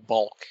kind of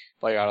bulk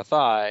by your outer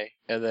thigh,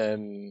 and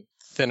then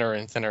thinner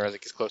and thinner as it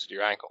gets closer to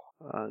your ankle.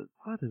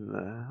 What in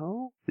the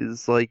hell?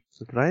 Is like,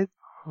 did I?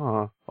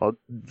 Huh.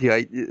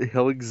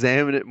 He'll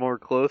examine it more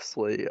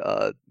closely.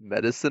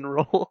 Medicine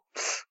roll?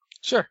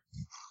 Sure.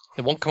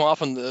 It won't come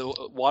off, and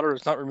the water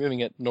is not removing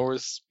it, nor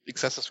is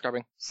excessive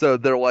scrubbing. So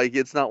they're like,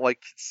 it's not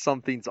like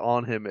something's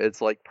on him, it's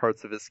like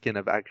parts of his skin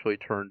have actually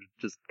turned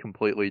just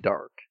completely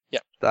dark.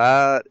 Yep.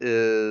 That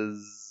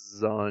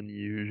is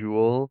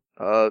unusual.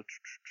 What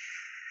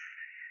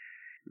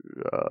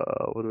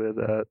do we have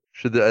that?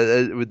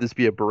 Would this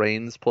be a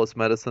brains plus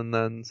medicine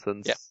then?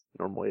 Since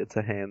normally it's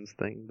a hands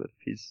thing, but if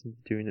he's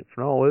doing it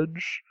for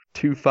knowledge.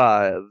 2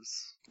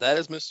 5s. That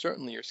is most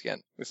certainly your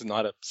skin. This is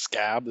not a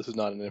scab. This is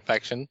not an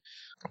infection.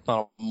 It's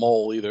not a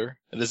mole either.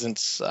 It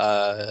isn't.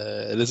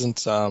 It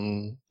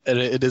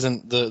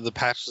isn't. The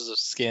patches of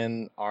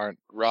skin aren't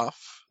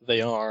rough.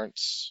 They aren't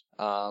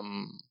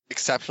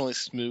exceptionally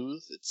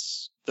smooth.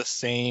 It's the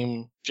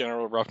same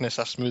general roughness,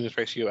 smoothness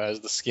ratio as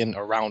the skin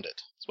around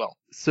it as well.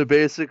 So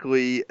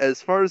basically, as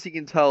far as you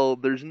can tell,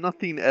 there's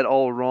nothing at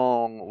all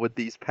wrong with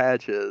these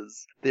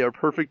patches. They are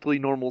perfectly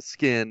normal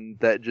skin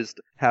that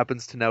just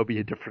happens to now be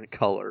a different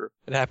color.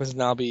 It happens to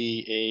now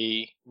be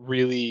a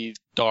really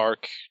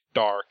dark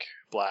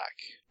black.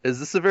 Is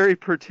this a very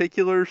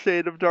particular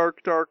shade of dark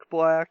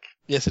black?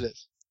 Yes, it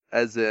is.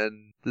 As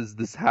in, does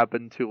this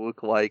happen to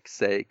look like,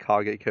 say,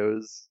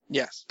 Kageko's?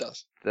 Yes, it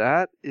does.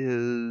 That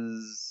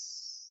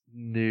is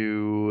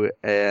new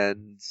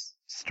and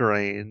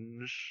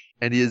strange,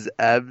 and he has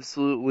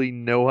absolutely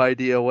no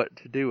idea what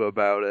to do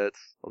about it,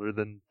 other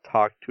than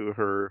talk to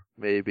her,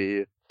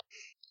 maybe.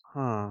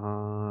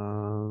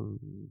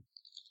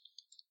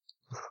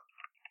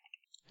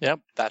 Yep,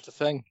 that's a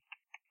thing.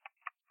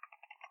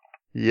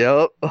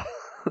 Yep.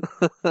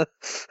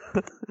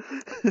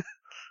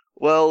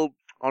 Well,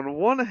 on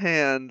one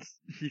hand,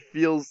 he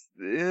feels,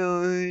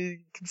 he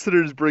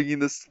considers bringing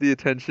this to the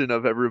attention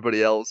of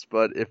everybody else,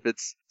 but if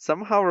it's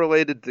somehow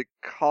related to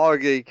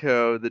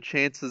Kageko, the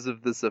chances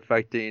of this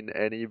affecting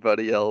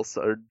anybody else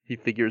he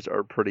figures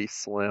are pretty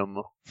slim.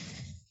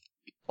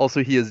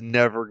 Also, he is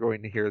never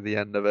going to hear the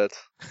end of it.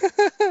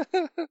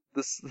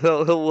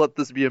 He'll let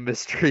this be a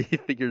mystery he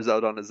figures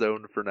out on his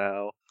own for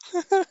now.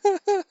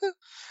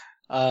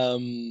 So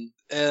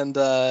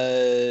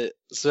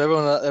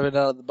everyone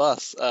on the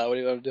bus, what do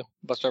you want to do?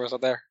 Bus driver's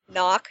not there.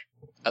 Knock.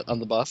 On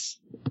the bus?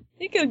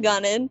 He could have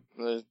gone in.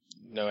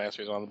 No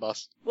answers on the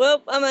bus.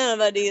 Well, I'm out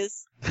of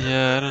ideas.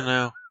 Yeah, I don't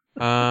know.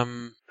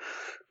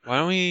 Why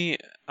don't we?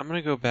 I'm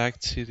gonna go back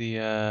to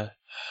the.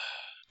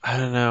 I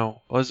don't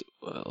know. Let's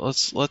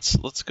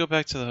go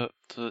back to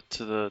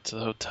the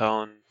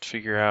hotel and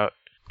figure out.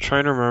 I'm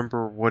trying to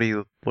remember what he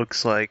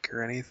looks like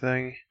or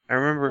anything. I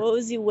remember. What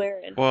was he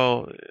wearing?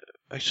 Well,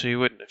 actually, he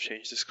wouldn't have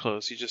changed his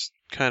clothes. He just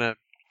kind of.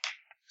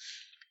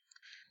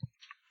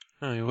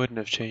 No, he wouldn't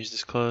have changed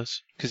his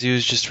clothes because he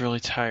was just really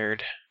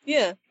tired.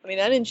 Yeah, I mean,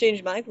 I didn't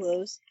change my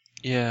clothes.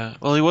 Yeah.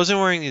 Well, he wasn't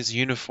wearing his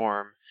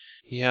uniform.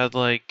 He had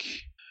like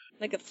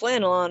a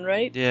flannel on,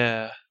 right?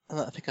 Yeah.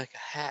 I think like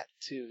a hat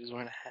too. He was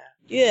wearing a hat.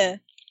 Yeah.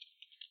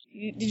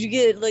 Did you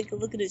get a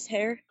look at his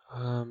hair? I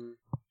don't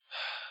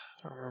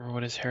remember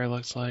what his hair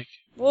looks like.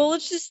 Well,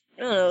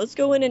 let's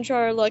go in and try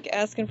our luck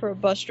asking for a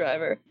bus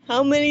driver.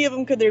 How many of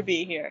them could there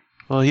be here?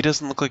 Well, he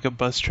doesn't look like a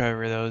bus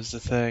driver, though, is the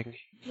thing.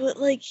 But,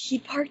 he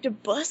parked a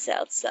bus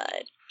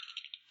outside.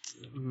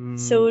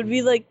 So it would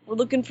be like, we're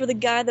looking for the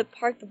guy that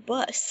parked the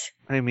bus.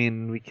 I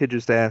mean, we could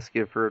just ask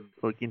if we're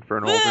looking for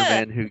an older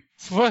man who...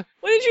 What?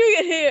 When did you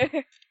get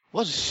here?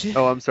 What shit?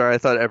 Oh, I'm sorry, I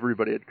thought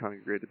everybody had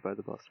congregated by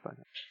the bus by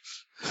now.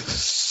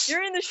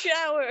 You're in the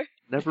shower.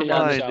 Never Yeah, in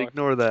the mind, shower.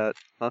 ignore that.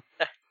 Huh?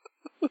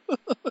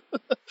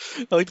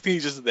 I like to think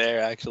he's just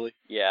there, actually.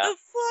 Yeah. The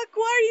fuck?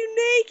 Why are you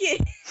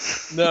naked?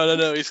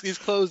 No. He's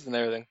clothed and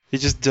everything. He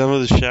just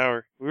demoed the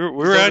shower. We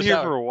were He's out done the here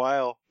shower. for a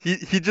while.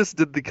 He just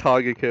did the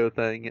Kageko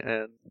thing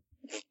and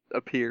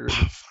appeared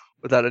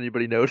without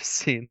anybody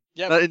noticing.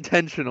 Yeah, Not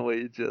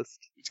intentionally, just...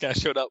 he just kind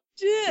of showed up.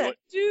 Yeah, What?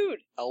 dude.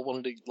 Al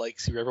wanted to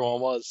see where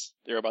everyone was.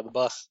 They were by the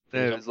bus.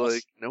 Yeah, He it on was the bus.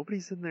 like,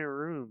 nobody's in their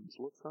rooms,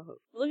 what's up?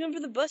 We're looking for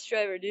the bus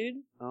driver, dude.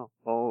 Oh,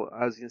 well,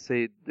 I was gonna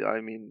say,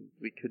 I mean,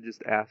 we could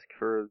just ask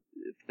for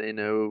if they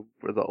know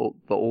where the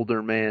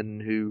older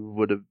man who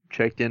would have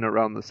checked in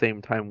around the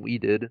same time we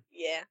did.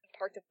 Yeah,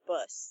 parked a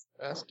bus.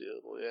 That's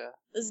doable, yeah.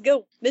 Let's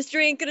go.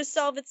 Mystery ain't gonna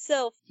solve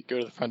itself. You go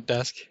to the front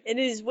desk. And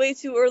it is way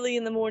too early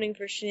in the morning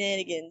for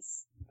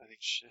shenanigans.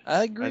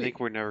 I agree. I think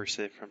we're never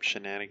safe from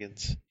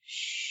shenanigans.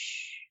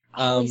 Shh.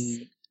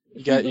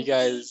 You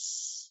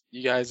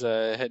guys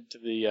head to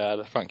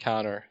the front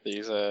counter.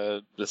 There's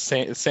the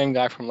same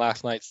guy from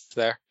last night's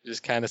there,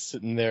 just kind of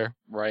sitting there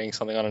writing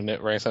something on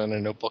a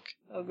notebook.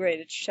 Oh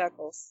great, it's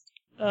Chuckles.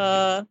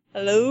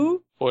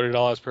 Hello?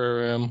 $40 per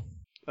room.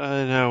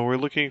 No, we're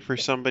looking for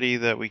somebody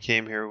that we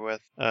came here with.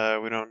 We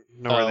don't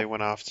know where they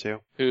went off to.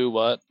 Who?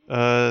 What?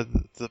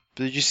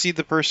 Did you see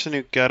the person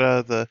who got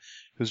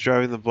who's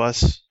driving the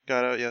bus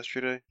got out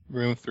yesterday?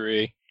 Room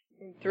 3.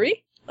 Room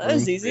 3? That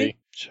was easy. 3.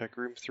 Check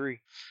room 3.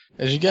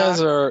 As you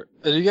guys are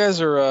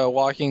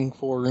walking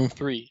for room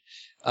 3.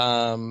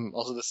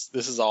 Also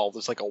this is all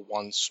just like a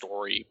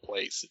one-story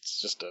place. It's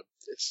just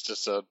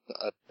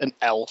an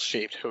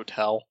L-shaped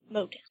hotel.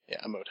 Motel. Yeah,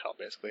 a motel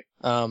basically.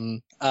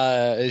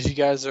 As you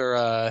guys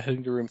are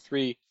heading to room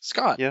 3,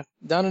 Scott. Yeah.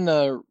 Down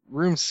in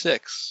room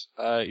 6,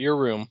 your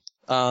room.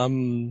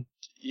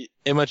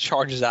 Emma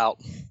charges out,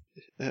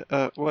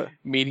 What?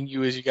 meeting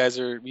you as you guys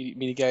are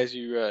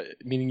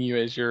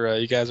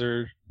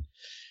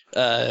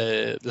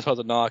this was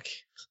a knock.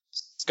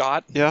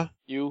 Scott, Yeah.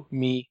 you,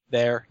 me,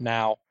 there,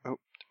 now.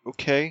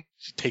 Okay.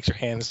 She takes your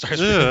hand and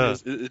starts Ugh.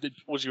 it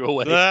pulls you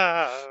away.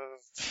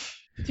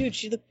 Dude,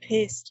 she looked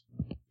pissed.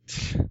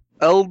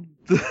 El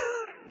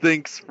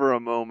thinks for a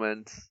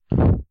moment,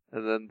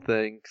 and then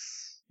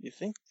thinks, You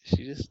think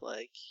she just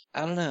like,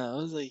 I don't know. I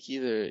was like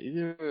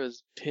either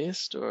was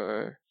pissed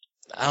or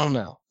I don't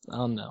know.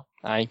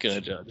 I ain't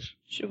gonna judge.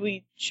 Should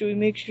we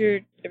make sure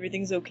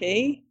everything's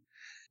okay?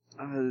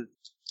 Elda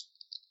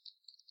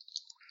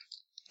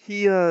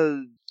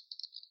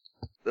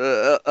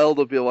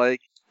be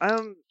like,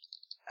 I'm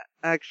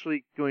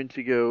actually going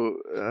to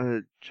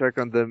go check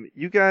on them.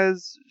 You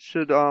guys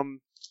should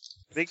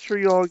make sure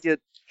you all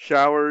get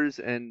showers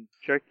and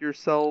check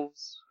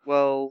yourselves.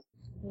 Well,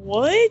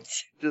 What?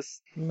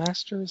 just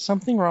Master, is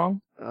something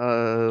wrong?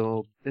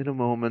 in a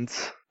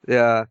moment.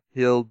 Yeah,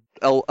 Eld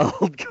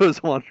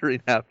goes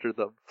wandering after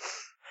them.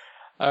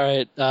 All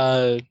right,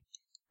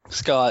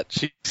 Scott.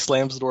 She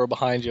slams the door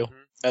behind you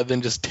and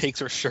then just takes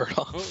her shirt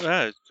off.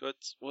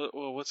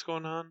 What's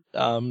going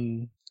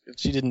on?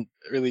 She didn't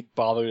really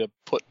bother to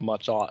put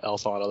much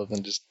else on other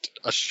than just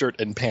a shirt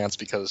and pants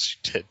because she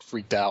had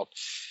freaked out.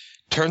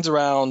 Turns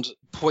around,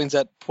 points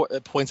at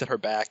her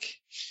back.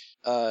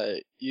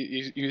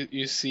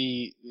 You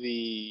see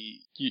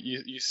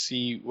you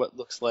see what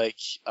looks like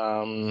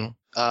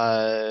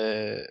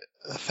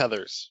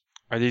feathers.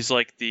 Are these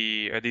like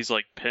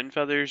pin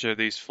feathers, or are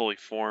these fully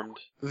formed?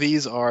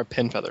 These are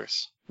pin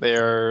feathers.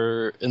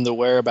 They're in the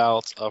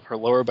whereabouts of her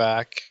lower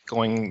back,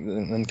 going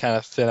and kind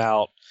of thin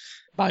out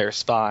by her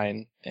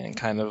spine and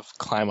kind of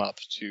climb up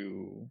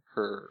to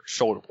her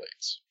shoulder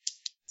blades.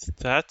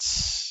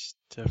 That's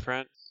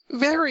different.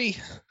 Very,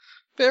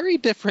 very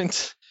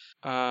different.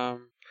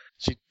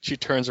 She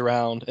turns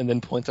around and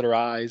then points at her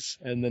eyes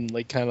and then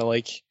kind of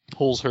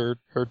pulls her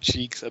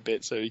cheeks a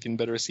bit so you can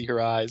better see her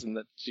eyes, and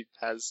that she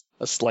has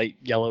a slight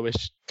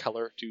yellowish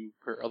color to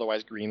her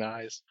otherwise green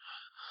eyes.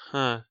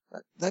 Huh.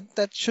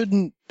 That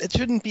shouldn't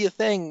be a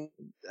thing.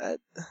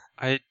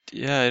 I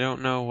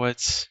don't know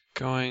what's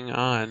going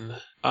on.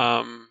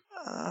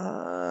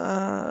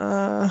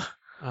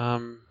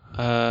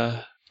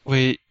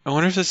 Wait, I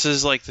wonder if this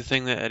is like the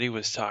thing that Eddie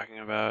was talking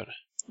about.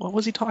 What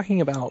was he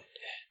talking about?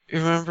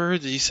 Remember,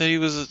 you said he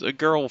was a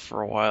girl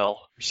for a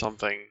while or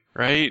something,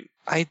 right?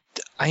 I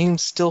am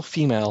still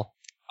female.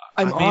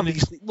 I'm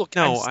obviously look.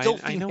 No, I'm still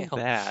I know female.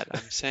 that.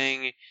 I'm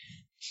saying,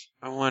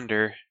 I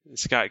wonder.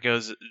 Scott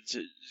goes to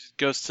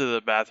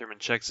the bathroom and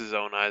checks his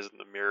own eyes in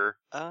the mirror.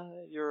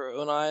 Your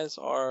own eyes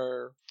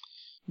are.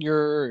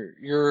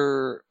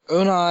 Your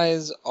own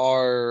eyes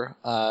are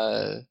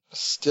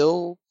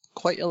still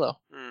quite yellow.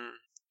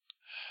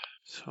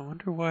 So I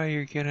wonder why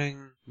you're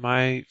getting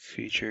my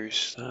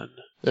features then.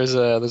 There's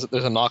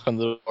a knock on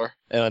the door,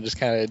 and it just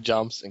kind of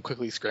jumps and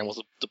quickly scrambles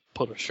to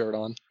put her shirt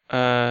on.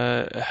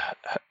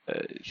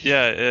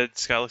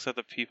 Scott looks at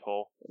the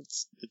peephole.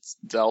 It's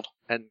Zeld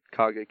And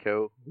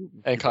Kageko,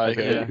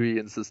 who he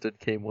insisted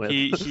came with.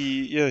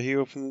 He'll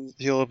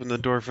open the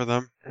door for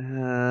them.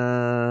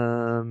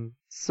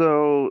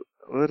 So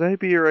would I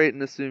be right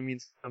in assuming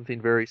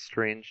something very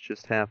strange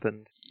just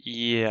happened?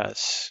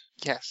 Yes.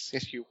 Yes,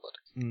 you would.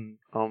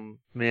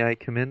 May I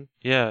come in?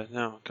 Yeah,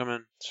 no, come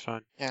in. It's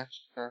fine. Yeah,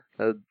 sure.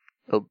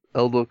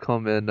 Eld will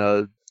come in.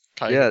 Calls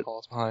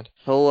behind.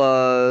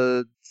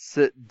 He'll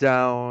sit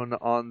down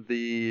on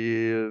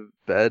the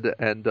bed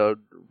and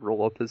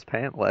roll up his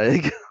pant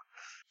leg.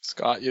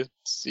 Scott, you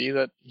see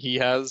that he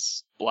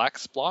has black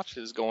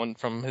splotches going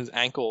from his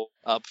ankle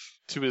up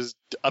to his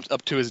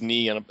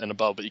knee and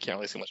above, but you can't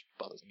really see much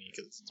above his knee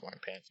because he's wearing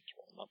pants and he's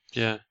rolling up.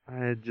 Yeah. I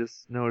had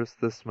just noticed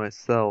this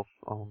myself.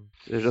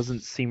 There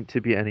doesn't seem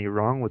to be any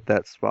wrong with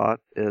that spot.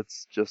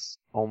 It's just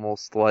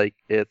almost like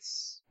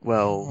it's,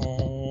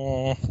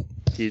 well,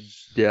 he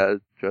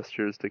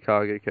gestures to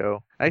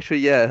Kageko. Actually,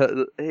 yeah.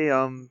 Hey,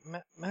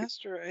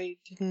 Master, I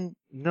didn't.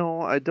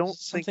 No, I don't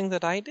think something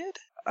that I did.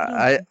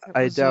 I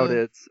doubt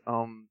it.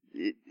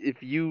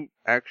 If you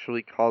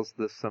actually caused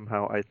this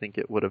somehow, I think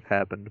it would have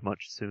happened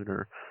much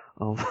sooner.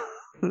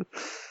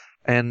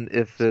 And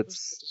if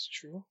it's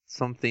true.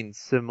 something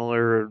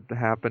similar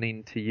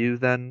happening to you,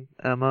 then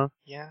Emma.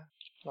 Yeah,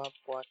 not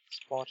black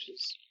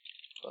splotches,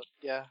 but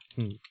yeah.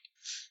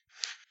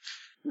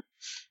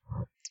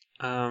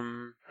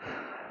 Oh.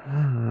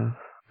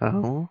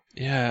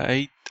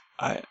 Yeah,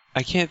 I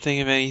can't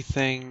think of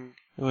anything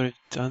that would have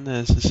done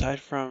this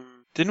aside from.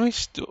 Didn't we?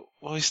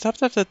 We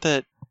stopped up at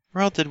that.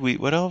 Where else did we?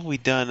 What else have we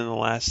done in the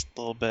last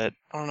little bit?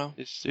 I don't know.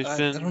 I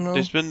don't know.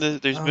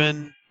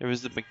 There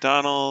was the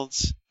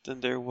McDonald's. Then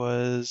there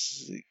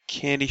was the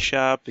candy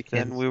shop.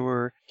 Then we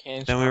were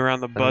on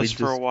the bus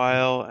for a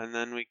while, and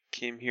then we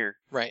came here.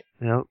 Right.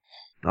 Yep.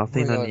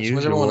 Nothing unusual.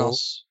 Where's everyone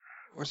else?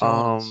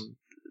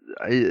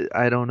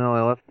 I don't know.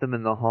 I left them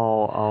in the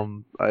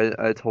hall.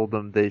 I told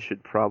them they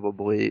should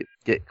probably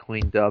get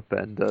cleaned up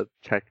and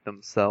check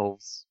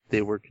themselves.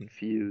 They were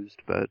confused,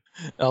 but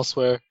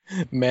elsewhere,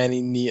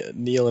 Manny,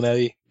 Neil, and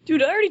Eddie.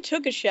 Dude, I already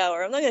took a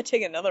shower. I'm not gonna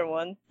take another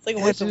one. It's like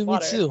a waste of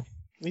water.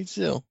 Me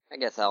too. I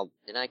guess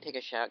did I get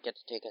to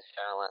take a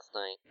shower last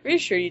night? Pretty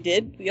sure you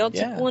did. We all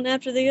took one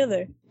after the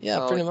other.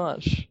 Yeah, pretty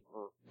much.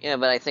 Yeah,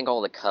 but I think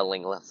all the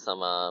cuddling left some,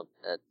 No,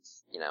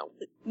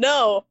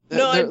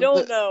 I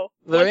don't know.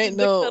 There What ain't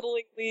did no the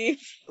cuddling leave?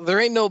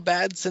 There ain't no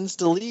bad sense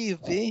to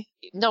leave, B.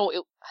 No,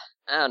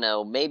 I don't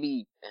know,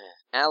 maybe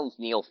how's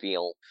Neil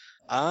feel?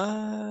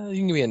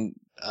 You can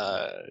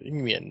give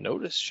me a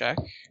notice check.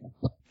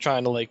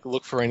 Trying to like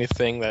look for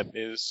anything that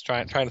is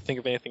trying to think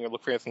of anything or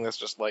look for anything that's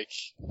just like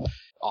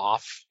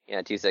off.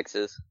 Yeah, 2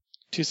 6s.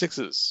 2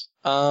 6s.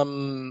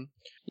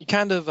 You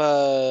kind of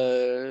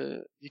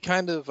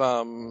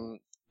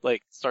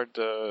like start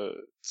to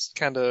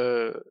kind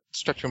of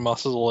stretch your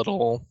muscles a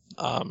little.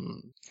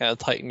 Kind of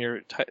tighten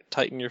your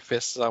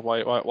fists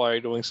while you're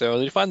doing so.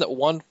 And you find that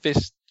one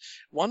fist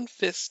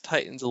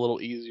tightens a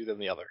little easier than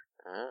the other.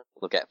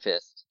 Look at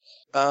fist.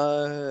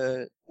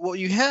 What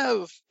you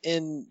have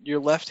in your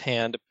left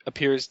hand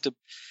appears to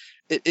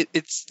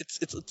it's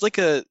like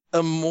a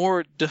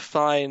more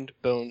defined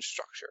bone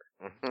structure.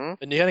 Mm-hmm.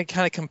 And you gotta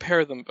kind of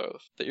compare them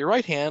both. That your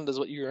right hand is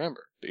what you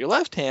remember, but your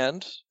left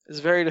hand is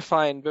very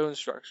defined bone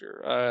structure.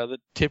 The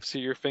tips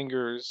of your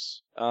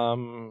fingers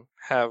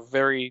have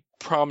very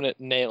prominent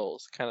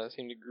nails. Kind of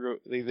seem to grow.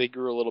 They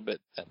grew a little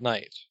bit at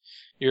night.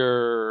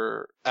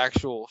 Your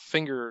actual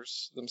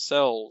fingers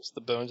themselves,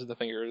 the bones of the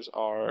fingers,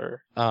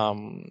 are a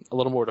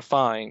little more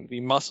defined.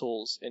 The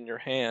muscles in your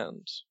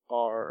hand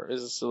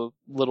is a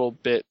little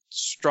bit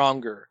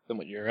stronger than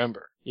what you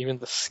remember. Even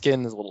the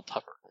skin is a little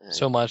tougher.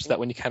 So much that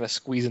when you kind of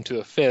squeeze into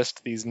a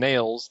fist, these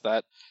nails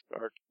that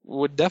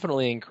would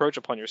definitely encroach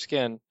upon your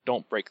skin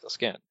don't break the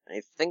skin.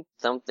 I think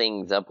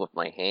something's up with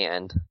my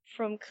hand.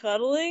 From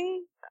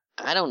cuddling?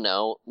 I don't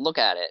know. Look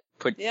at it.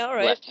 Put Yeah, all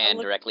right. left hand I'll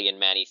look- directly in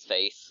Manny's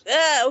face.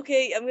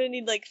 Okay, I'm gonna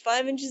need like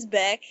 5 inches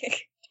back.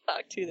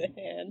 Talk to the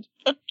hand.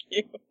 Fuck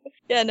you.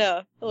 Yeah,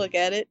 no, I'll look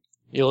at it.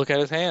 You look at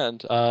his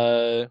hand.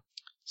 You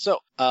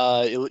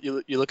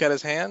look at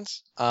his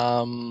hands.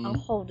 I'll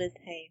hold his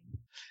hand.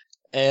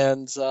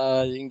 And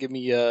you can give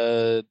me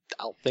a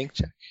outthink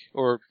check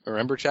or a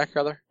remember check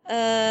rather.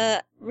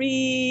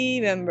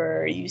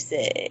 Remember, you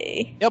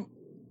say. Yep.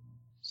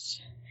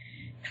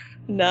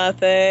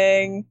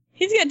 Nothing.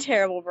 He's got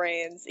terrible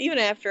brains. Even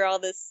after all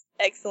this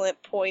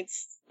excellent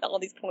points, all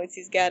these points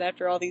he's got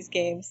after all these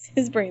games,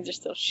 his brains are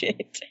still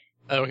shit.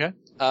 Okay.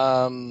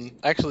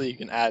 Actually, you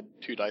can add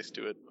 2 dice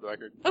to it for the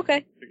record.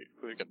 Okay.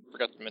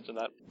 Forgot to mention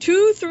that.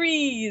 2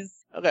 3s.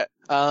 Okay.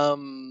 That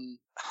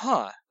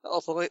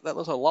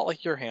looks a lot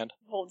like your hand.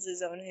 Holds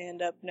his own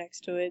hand up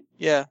next to it.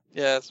 Yeah,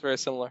 it's very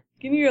similar.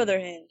 Give me your other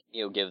hand.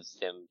 Neil gives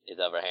him his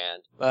other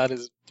hand. That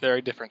is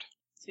very different.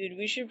 Dude,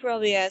 we should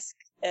probably ask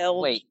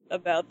Eld Wait.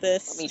 about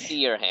this. Let me see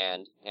your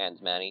hands,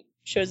 Manny.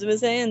 Shows him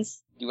his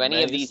hands. Do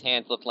any of Nice. these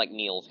hands look like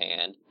Neil's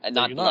hand? They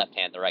Not do the not. left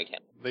hand, the right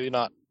hand. They do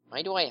not.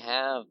 Why do I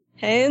have...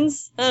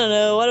 Hands? I don't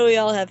know. Why do we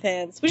all have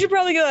hands? We should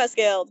probably go ask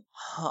Eld.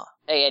 Huh.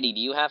 Hey, Eddie, do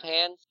you have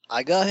hands?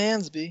 I got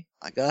hands, B.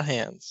 I got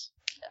hands.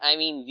 I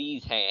mean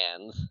these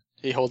hands.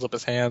 He holds up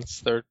his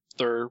hands.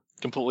 They're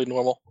completely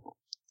normal.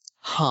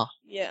 Huh.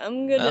 Yeah,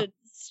 I'm gonna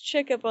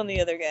check up on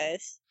the other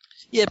guys.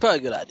 Yeah, probably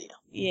a good idea.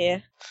 Yeah.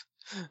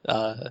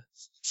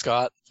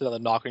 Scott, it's another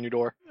knock on your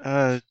door.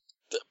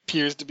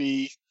 Appears to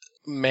be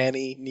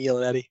Manny, Neil,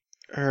 and Eddie.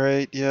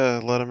 Alright,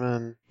 yeah, let him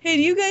in. Hey,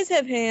 do you guys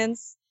have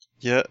hands?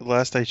 Yeah,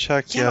 last I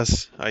checked, Yeah.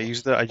 yes. I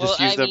just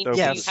used them to open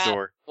yes. the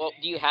door. Well,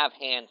 do you have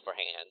hands for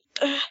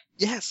hands?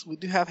 Yes, we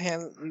do have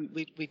hands.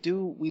 We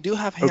do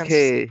have hands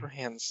Okay, for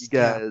hands. You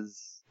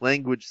guys,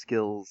 language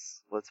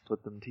skills, let's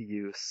put them to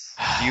use.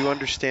 Do you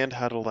understand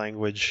how to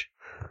language?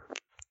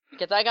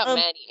 Because I got Um,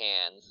 Manny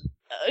hands.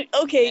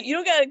 Okay, you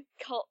don't gotta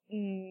call.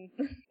 You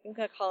don't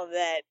gotta call him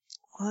that.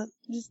 What?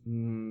 Just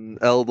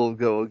Eld will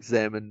go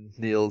examine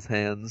Neil's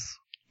hands.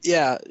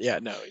 Yeah,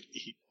 no.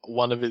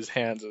 One of his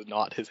hands is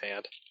not his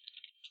hand.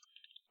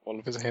 One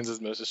of his hands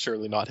is most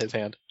assuredly not his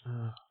hand.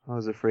 I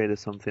was afraid of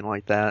something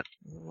like that.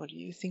 What do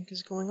you think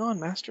is going on,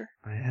 Master?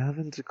 I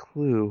haven't a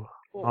clue.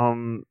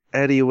 Cool.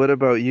 Eddie, what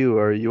about you?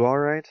 Are you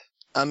alright?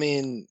 I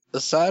mean,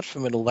 aside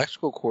from an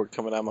electrical cord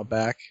coming out my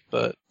back,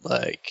 but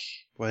like,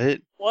 What?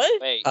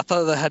 what? Wait, I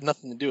thought that had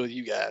nothing to do with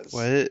you guys.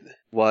 What?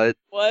 What?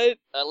 What?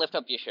 lift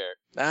up your shirt.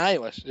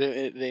 Nah,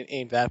 it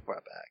ain't that far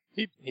back.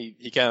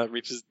 He kind of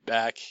reaches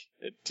back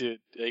to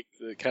like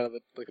the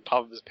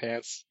top of his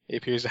pants. He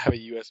appears to have a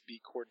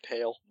USB cord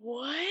tail.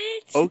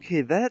 What?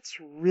 Okay, that's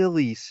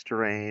really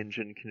strange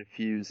and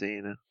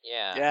confusing.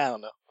 Yeah. Yeah, I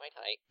don't know. Quite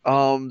high.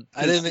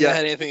 I didn't think that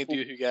had anything to do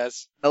with you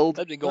guys. Eld,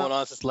 That's been going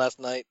on since last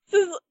night.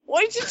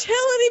 Why'd you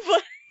tell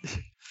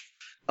anybody?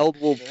 Eld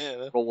will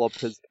Yeah. roll up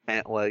his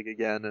pant leg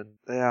again, and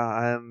yeah,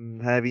 I'm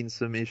having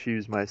some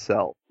issues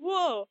myself.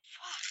 Whoa.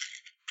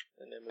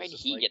 And it Why was did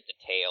just he like, get the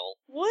tail?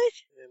 What?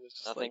 it was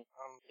just Nothing. like,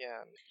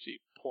 yeah. And she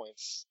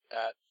points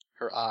at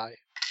her eye.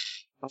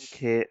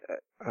 Okay,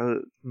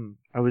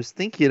 I was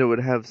thinking it would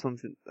have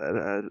something.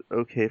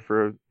 Okay,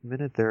 for a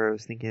minute there, I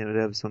was thinking it would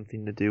have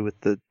something to do with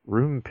the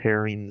room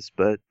pairings,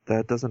 but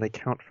that doesn't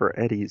account for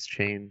Eddie's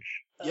change.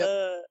 Yep.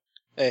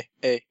 Hey,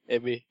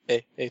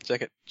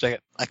 check it.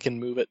 I can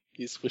move it.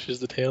 He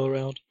swishes the tail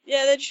around.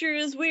 Yeah, that sure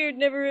is weird.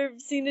 Never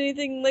seen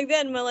anything like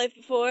that in my life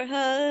before,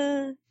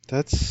 huh?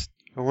 That's...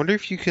 I wonder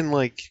if you can,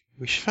 we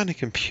should find a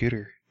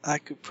computer. I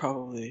could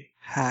probably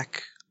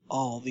hack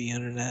all the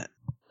internet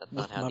That's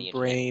not with how my the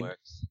brain. internet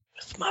works.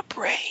 With my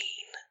brain.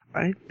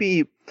 I'd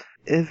be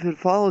If it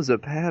follows a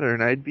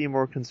pattern, I'd be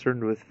more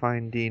concerned with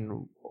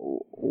finding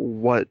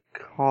what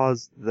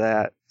caused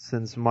that,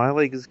 since my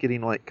leg is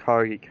getting like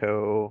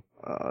Kageko,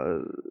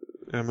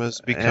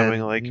 Emma's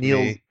becoming and like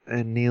Neil's,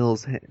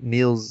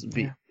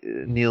 me.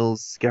 and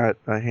Neil's got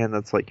a hand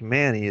that's like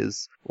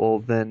Manny's. Well,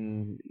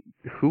 then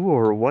who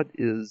or what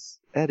is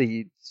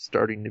Eddie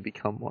starting to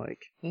become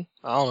like? I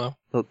don't know.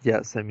 Well,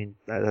 yes, I mean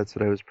that's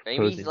what I was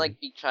proposing. Maybe he's like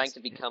trying to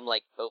become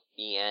like both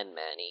me and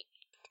Manny.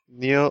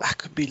 Neil, I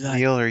could be like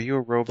Neil, are you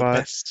a the robot?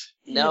 best.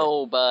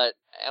 No, but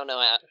I don't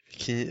know.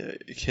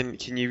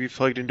 Can you be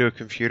plugged into a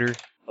computer?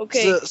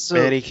 Okay. So,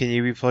 Manny, can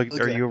you be plugged?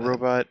 Are okay, you a go ahead.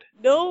 robot?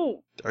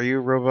 No. Are you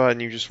a robot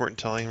and you just weren't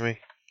telling me?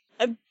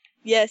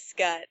 Yes,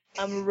 Scott.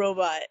 I'm a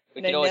robot. We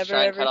And can I always never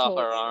try and ever cut off told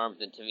our you.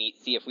 arms and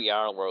see if we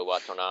are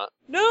robots or not.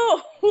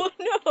 No.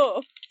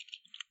 No.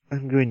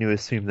 I'm going to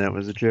assume that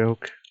was a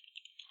joke.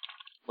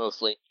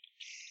 Mostly.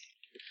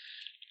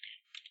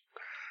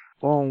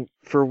 Well,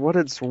 for what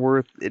it's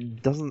worth,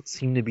 it doesn't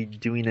seem to be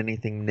doing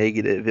anything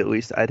negative. At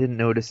least I didn't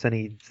notice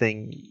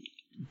anything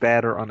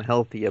bad or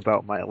unhealthy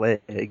about my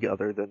leg,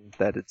 other than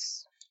that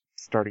it's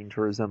starting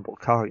to resemble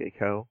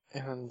Kageko,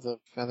 And the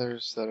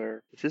feathers that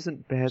are which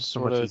isn't bad so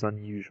much Sorta- as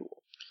unusual.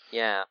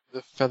 Yeah.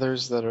 the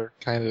feathers that are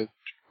kind of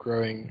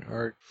growing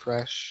are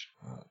fresh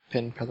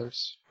pin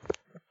feathers.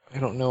 I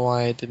don't know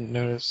why I didn't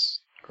notice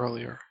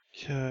earlier.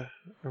 Yeah,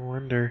 I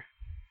wonder.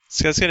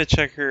 Scott's gonna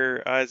check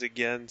her eyes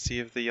again, see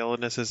if the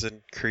yellowness has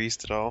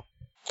increased at all.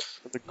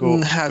 The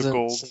gold. Hasn't The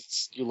gold.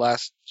 since you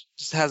last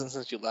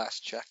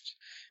checked.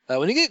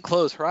 When you get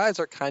close, her eyes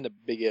are kind of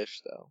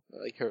biggish though.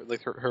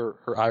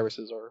 Her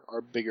irises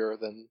are bigger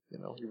than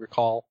you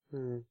recall.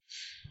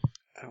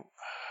 Oh.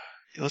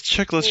 Let's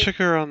check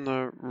her on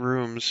the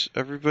rooms.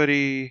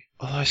 Everybody.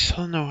 Although I still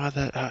don't know how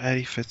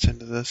Eddie fits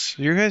into this.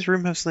 Your guys'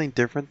 room have something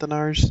different than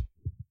ours?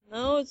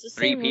 No, it's the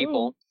 3 same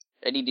people. room.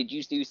 Eddie, did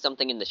you do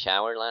something in the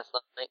shower last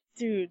night?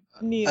 Dude,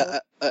 Neil.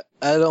 I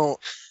don't.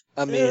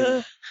 I mean,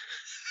 Ugh.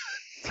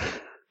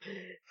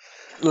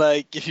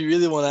 like, if you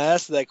really want to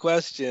ask that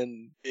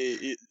question,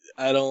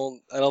 I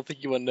don't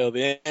think you want to know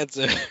the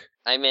answer.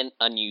 I meant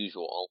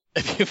unusual.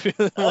 If you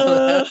really want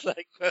to ask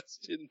that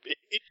question, B.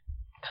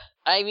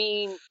 I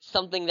mean,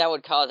 something that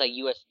would cause a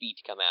USB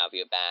to come out of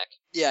your back.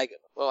 Yeah, I get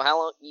it. Well, how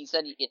long? You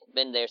said it's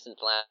been there since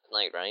last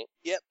night, right?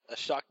 Yep, I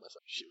shocked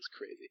myself. She was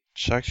crazy.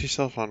 Shocked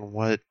yourself on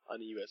what? On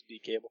a USB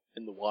cable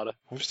in the water.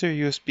 Why was there a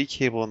USB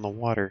cable in the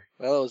water?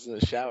 Well, I was in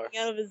the shower.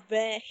 Out of his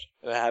back.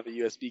 And I have a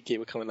USB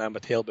cable coming down my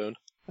tailbone.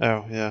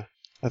 Oh, yeah.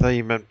 I thought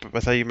you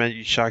meant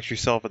you shocked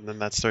yourself and then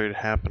that started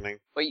happening.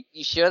 Wait,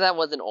 you sure that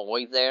wasn't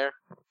always there?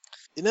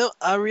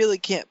 I really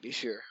can't be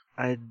sure.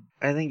 I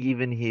think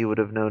even he would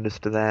have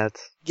noticed that.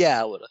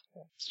 Yeah, I would've.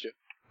 It's true.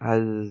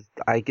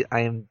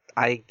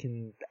 I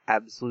can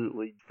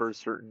absolutely for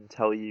certain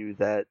tell you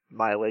that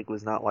my leg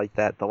was not like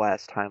that the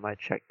last time I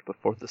checked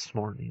before this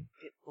morning.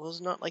 It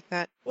was not like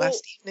that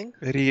last evening.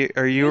 Eddie,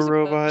 are you a Here's a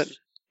robot?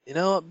 You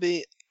know what,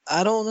 B?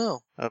 I don't know.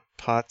 A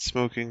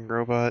pot-smoking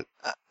robot?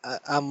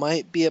 I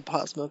might be a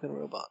pot-smoking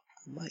robot.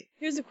 I might.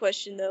 Here's a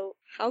question though.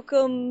 How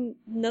come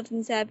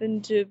nothing's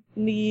happened to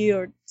me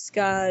or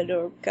Scott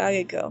or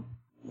Kageko?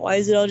 Why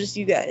is it all just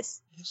you guys?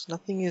 Because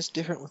nothing is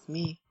different with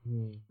me.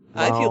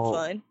 I feel Well,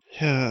 fine.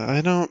 Yeah, I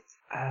don't...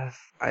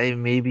 I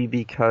maybe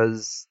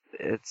because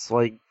it's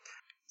like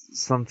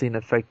something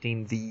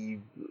affecting the,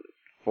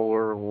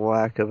 for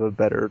lack of a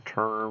better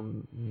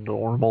term,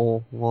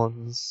 normal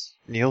ones.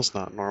 Neil's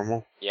not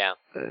normal. Yeah.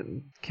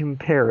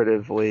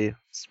 Comparatively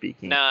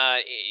speaking. Nah,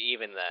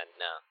 even then,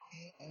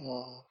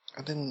 no.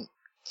 I didn't.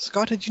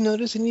 Scott, did you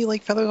notice any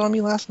feathers on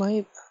me last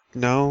night?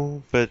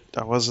 No, but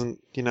I wasn't,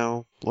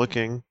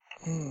 looking.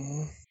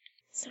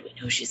 So we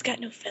know she's got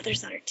no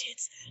feathers on her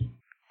tits then.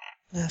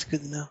 That's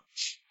good to know.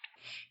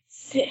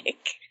 Sick.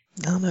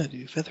 No,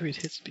 dude. Feathery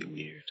tits would be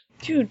weird.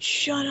 Dude,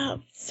 shut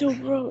up. It's so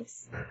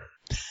gross.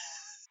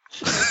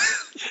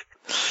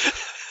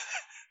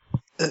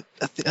 I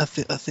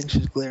think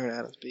she's glaring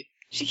at us, B.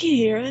 She can't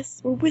hear us.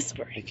 We're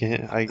whispering.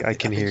 I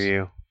can hear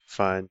you.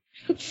 Fine.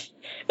 Oh,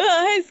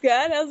 hi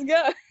Scott. How's it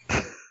going?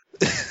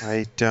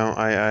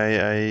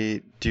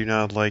 I do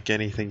not like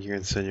anything you're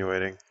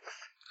insinuating.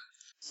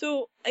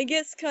 So, I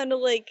guess kind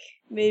of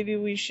maybe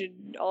we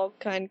should all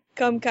come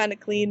kind of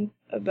clean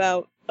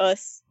about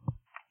us.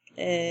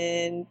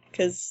 And,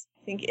 because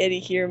I think Eddie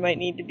here might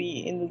need to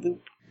be in the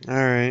loop.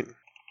 Alright.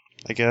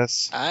 I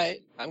guess.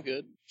 I'm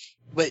good.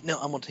 Wait, no,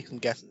 I'm gonna take some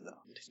guesses, though. I'm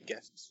gonna take some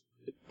guesses.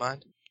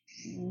 Mind?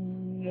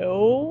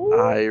 No?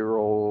 I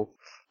roll.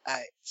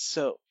 Alright,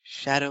 so,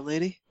 Shadow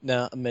Lady?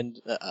 No,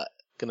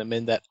 gonna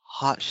amend that.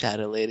 Hot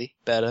Shadow Lady.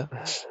 Better.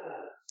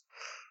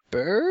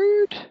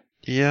 Bird?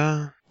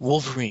 Yeah.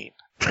 Wolverine.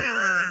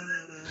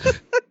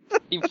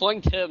 You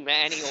point to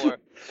Manny or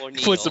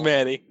Neil. Points to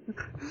Manny.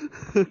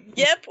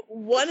 Yep,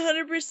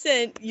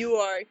 100% you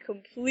are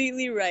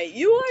completely right.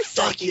 You are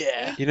Fuck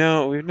psychic.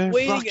 yeah. We've never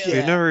Way to Fuck go.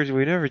 yeah.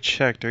 we never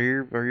checked. Are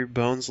your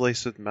bones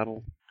laced with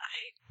metal?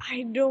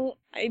 I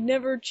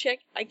never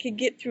checked. I could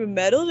get through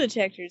metal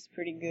detectors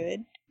pretty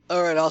good.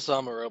 Alright, also,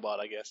 I'm a robot,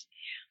 I guess.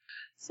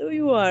 So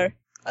you are.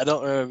 I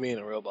don't remember being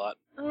a robot.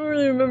 I don't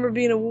really remember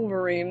being a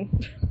Wolverine.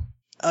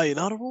 Oh, you're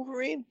not a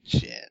Wolverine?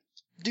 Shit.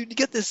 Dude, you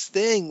get this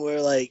thing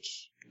where, like,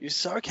 your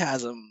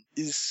sarcasm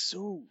is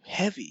so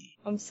heavy.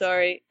 I'm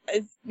sorry.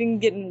 It's been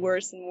getting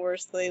worse and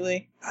worse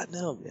lately. I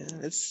know,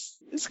 man.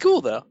 It's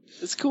cool, though.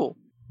 It's cool.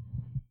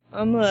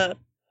 I'm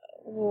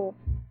well,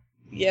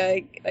 yeah,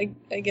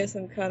 I guess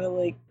I'm kind of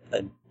like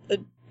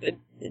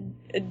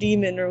a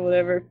demon or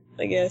whatever,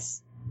 I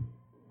guess.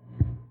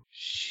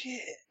 Shit.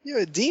 You're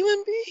a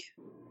demon, B?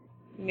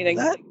 I mean,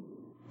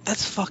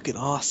 That's fucking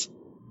awesome.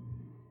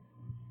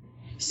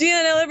 So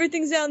yeah, now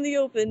everything's out in the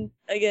open,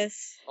 I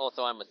guess.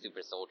 Also, I'm a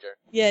super soldier.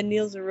 Yeah,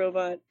 Neil's a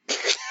robot.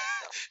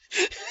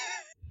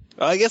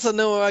 Well, I guess I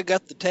know where I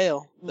got the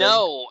tail.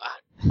 No!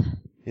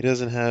 He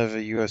doesn't have a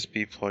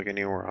USB plug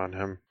anywhere on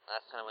him.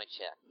 Last time I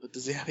checked. But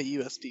does he have a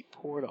USB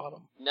port on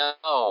him?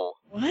 No!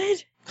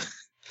 What?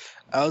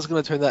 I was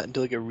gonna turn that into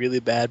like a really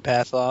bad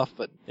pass off,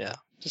 but yeah.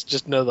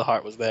 Just know the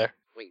heart was there.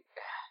 Wait.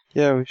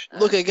 Yeah, we should,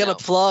 Look, I got no. a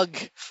plug.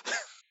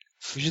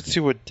 we should see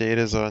what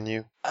data's on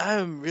you.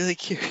 I'm really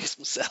curious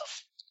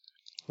myself.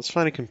 Let's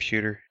find a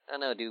computer. I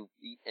don't know, do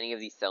any of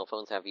these cell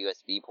phones have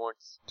USB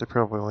ports? They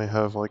probably only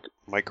have, like,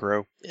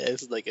 micro. Yeah,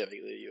 this is like a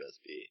regular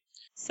USB.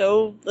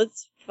 So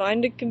let's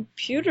find a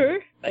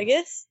computer, I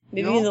guess.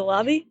 Maybe No. in the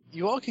lobby.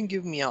 You all can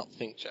give me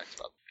outthink checks,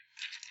 Bob.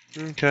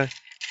 Okay.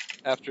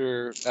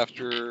 After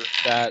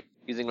that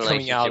Using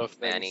coming out relationship of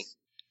with Manny.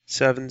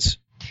 Sevens.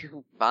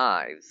 2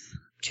 5s.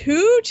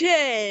 2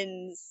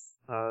 10s.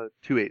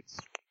 2 8s.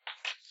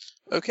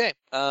 Okay,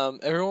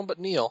 everyone but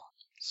Neil.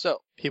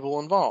 So, people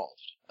involved.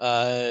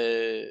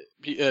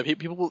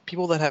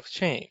 People that have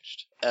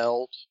changed.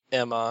 Eld,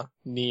 Emma,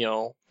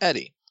 Neil,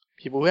 Eddie.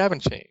 People who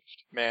haven't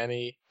changed.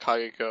 Manny,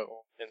 Kageko,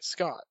 and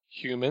Scott.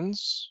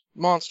 Humans,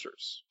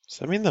 monsters. Does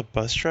that mean the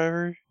bus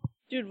driver?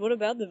 Dude, what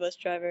about the bus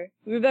driver?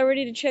 We were about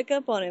ready to check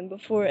up on him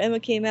before Emma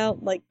came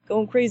out, like,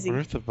 going I crazy.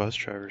 wonder if the bus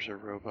driver's a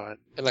robot.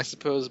 And I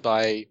suppose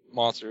by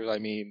monsters I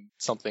mean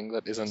something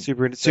that isn't...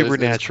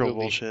 Supernatural clearly-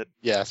 bullshit.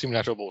 Yeah,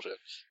 supernatural bullshit.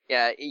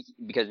 Yeah,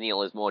 because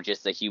Neil is more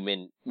just a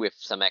human with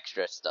some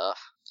extra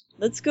stuff.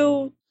 Let's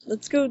go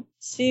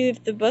see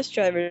if the bus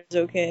driver is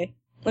okay.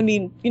 I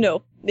mean, you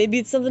know, maybe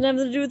it's something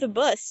having to do with the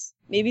bus.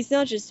 Maybe it's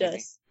not just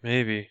us.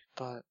 Maybe.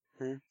 But,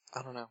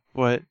 I don't know.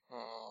 What?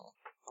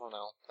 I don't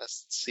know.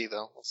 Let's see,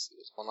 though. Let's see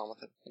what's going on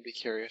with it. I'd be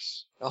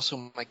curious. Also,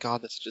 my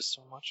god, that's just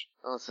so much.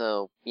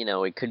 Also,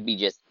 it could be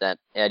just that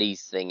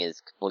Eddie's thing is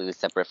completely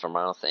separate from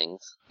our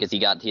things. Because he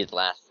got his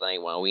last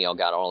night while we all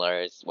got all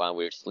ours while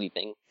we were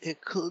sleeping. It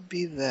could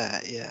be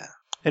that, yeah.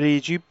 Eddie,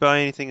 did you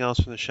buy anything else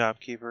from the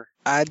shopkeeper?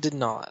 I did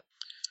not.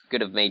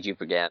 Could have made you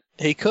forget.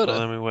 He could Well,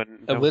 have. then we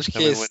wouldn't. In which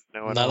then we case, wouldn't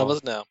know at none of all.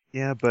 us know.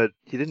 Yeah, but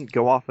he didn't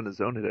go off on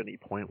his own at any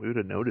point. We would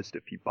have noticed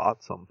if he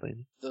bought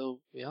something. Though,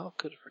 we all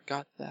could have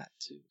forgot that,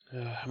 too.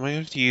 Am I going to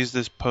have to use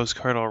this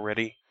postcard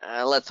already?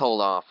 Let's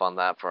hold off on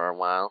that for a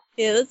while.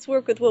 Yeah, let's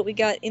work with what we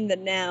got in the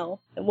now.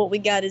 And what we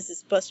got is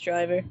this bus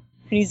driver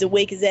who needs to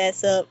wake his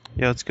ass up.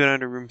 Yeah, let's go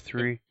down to room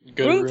 3.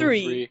 Go to Room room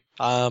three.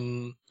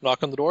 3.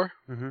 Knock on the door?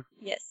 Mm-hmm.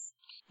 Yes.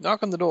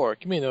 Knock on the door.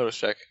 Give me a notice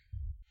check.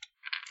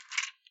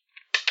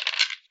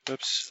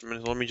 Oops.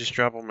 Let me just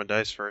drop all my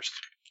dice first.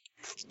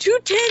 2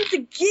 10s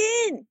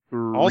again!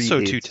 Also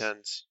 3 2 8s.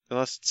 10s.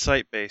 Unless it's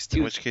site-based, in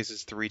Two- which case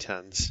it's 3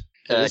 10s.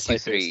 It is 2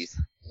 site-based.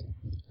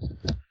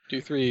 3s.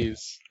 2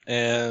 3s.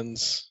 And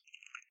let's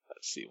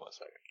see 1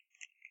 second.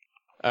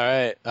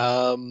 Alright,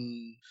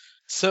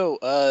 so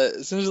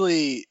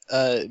essentially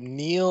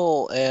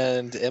Neil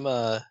and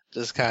Emma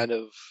just kind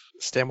of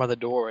stand by the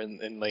door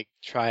and like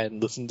try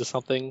and listen to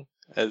something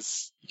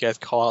as you guys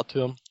call out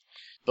to him.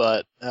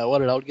 But what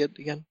did Eld get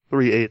again?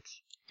 3 8s.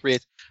 3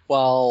 8.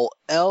 While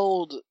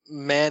Eld,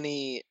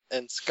 Manny,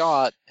 and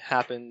Scott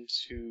happen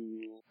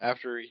to,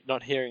 after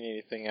not hearing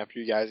anything, after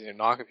you guys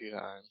knock a few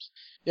times,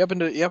 you happen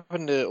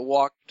to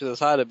walk to the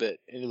side a bit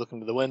and you look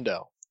into the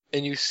window.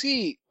 And you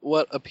see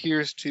what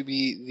appears to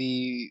be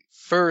the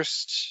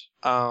first,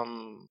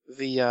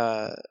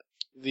 the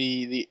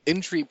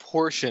entry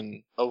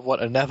portion of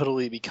what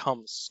inevitably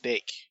becomes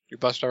steak. Your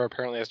bus driver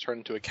apparently has turned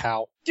into a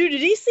cow. Dude, did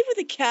he sleep with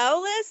a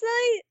cow last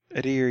night?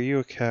 Eddie, are you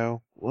a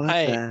cow? What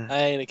I the?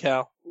 ain't a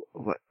cow.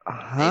 What?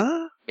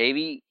 Huh?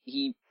 Maybe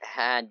he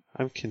had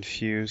I'm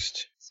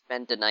confused.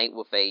 spent the night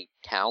with a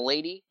cow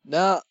lady?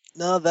 No,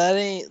 that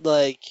ain't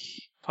like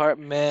part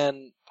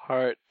man,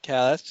 part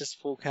cow. That's just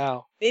full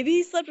cow. Maybe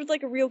he slept with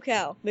like a real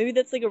cow. Maybe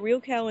that's like a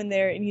real cow in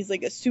there and he's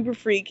like a super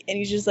freak and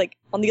he's just like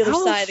on the other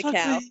side of the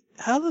cow.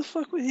 How the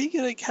fuck would he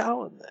get a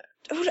cow in there?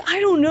 Dude, I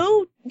don't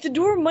know. The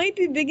door might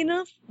be big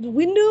enough. The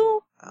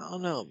window? I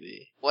don't know,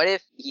 B. What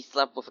if he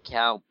slept with a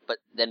cow, but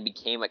then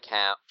became a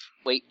cow?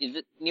 Wait,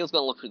 Neil's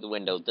gonna look through the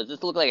window. Does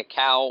this look like a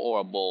cow or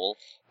a bull?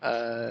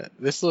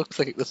 This looks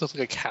like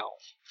a cow.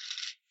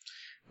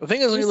 The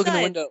thing is, when you look in the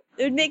Besides, window,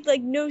 it would make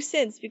like no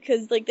sense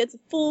because like that's a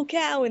full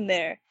cow in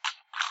there.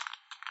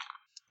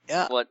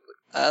 yeah, What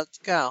that's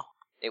a cow.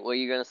 what were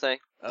you gonna say?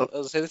 I was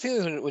gonna say the thing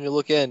is when you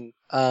look in,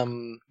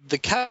 the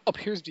cow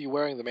appears to be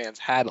wearing the man's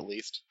hat at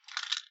least.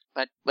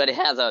 But it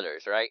has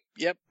others, right?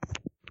 Yep.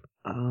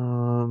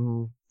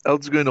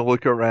 Eld's going to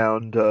look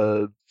around,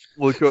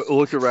 look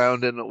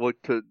around and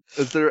look to.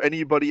 Is there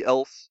anybody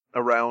else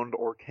around,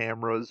 or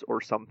cameras,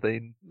 or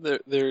something?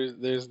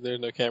 There's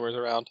no cameras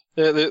around.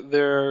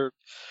 There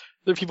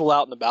are people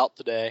out and about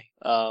today.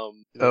 Either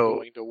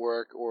going to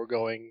work or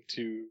going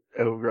to.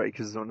 Oh, right,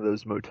 because it's one of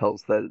those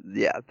motels that,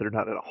 they're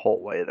not in a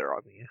hallway; they're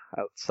on the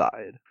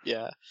outside.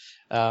 Yeah.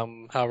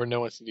 However,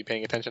 no one seems to be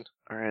paying attention.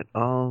 All right.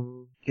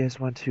 You guys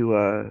want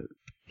to?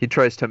 He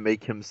tries to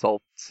make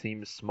himself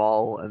seem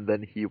small, and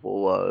then he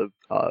will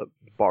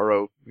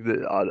borrow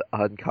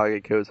on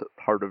Kageko's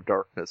Heart of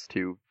Darkness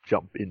to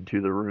jump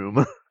into the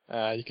room.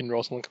 You can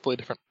roll something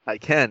completely different. I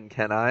can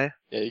I?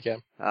 Yeah, you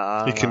can.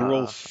 You can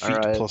roll feet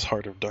alright. plus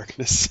Heart of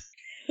Darkness.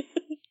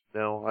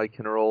 No, I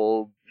can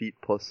roll feet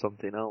plus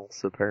something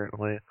else,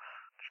 apparently.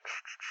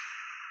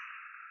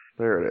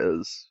 There it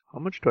is. How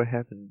much do I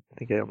have in... I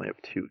think I only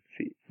have 2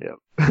 feet.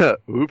 Yep.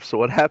 Oops,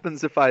 what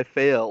happens if I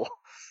fail?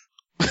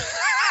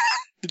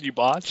 Did you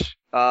botch?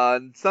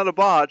 It's not a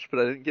botch, but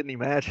I didn't get any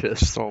matches.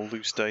 Just all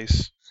loose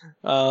dice.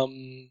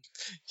 You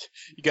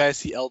guys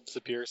see Eld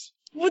disappears.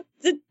 What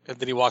the? And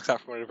then he walks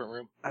out from a different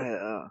room.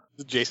 The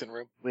The adjacent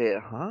room. wait,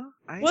 huh?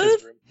 What?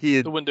 His room. He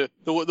had... The window.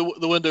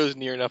 The window is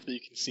near enough that you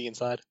can see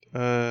inside.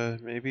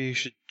 Maybe you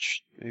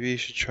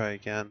should try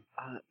again.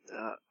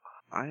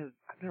 I've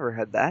never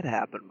had that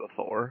happen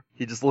before.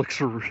 He just looks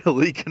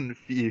really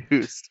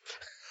confused.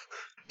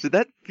 Did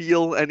that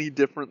feel any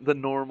different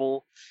than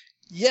normal?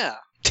 Yeah.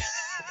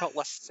 I felt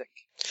less sick.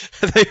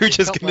 They were It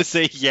just felt gonna like-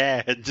 say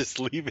yeah and just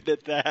leave it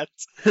at that.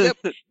 Yep.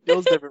 It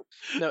feels different.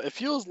 No, it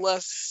feels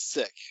less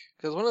sick.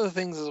 Because one of the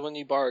things is when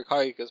you borrow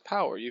Kageko's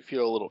power, you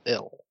feel a little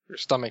ill. Your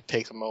stomach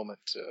takes a moment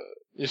to...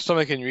 Your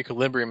stomach and your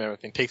equilibrium and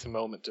everything takes a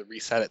moment to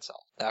reset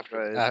itself after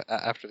Right.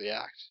 after the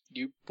act.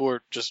 You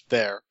were just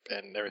there,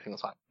 and everything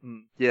was fine.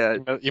 Yeah,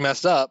 You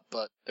messed up,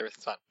 but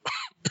everything's fine.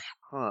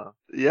 huh.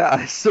 Yeah,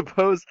 I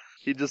suppose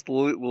he just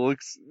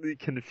looks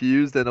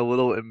confused and a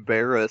little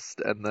embarrassed,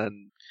 and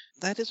then...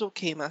 That is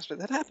okay, Master.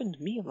 That happened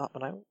to me a lot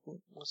when I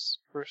was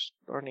first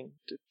learning.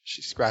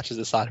 She scratches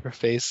the side of her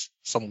face,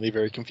 suddenly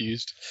very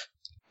confused.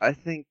 I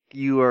think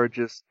you are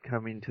just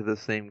coming to the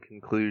same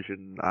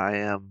conclusion I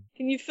am.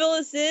 Can you fill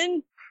us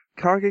in?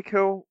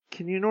 Kageko,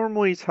 can you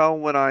normally tell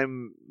when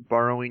I'm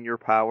borrowing your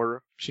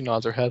power? She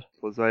nods her head.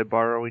 Was I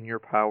borrowing your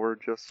power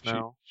just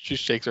now? She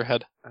shakes her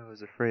head. I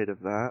was afraid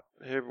of that.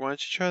 Here, why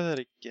don't you try that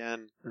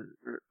again?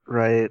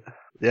 Right.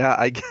 Yeah,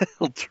 I guess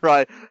I'll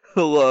try.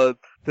 I'll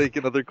take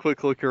another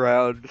quick look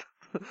around.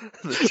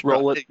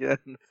 Roll it.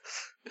 Again.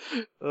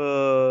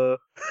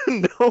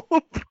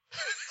 Nope.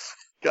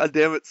 God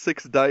damn it,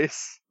 6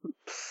 dice.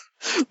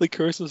 The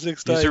curse of 6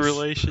 Use dice. a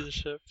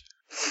relationship.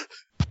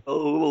 A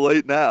little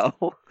late now.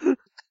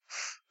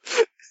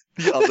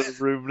 The other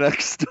room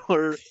next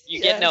door.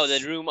 You get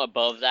Yes. the room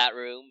above that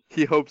room.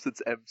 He hopes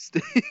it's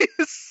empty.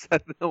 I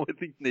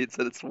think Nate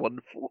said it's 1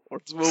 floor.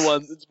 It's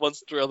one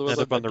story. Otherwise,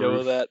 End up I'd on the go roof.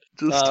 with that.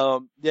 Just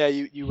Yeah,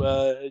 you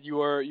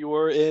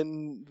are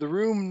in the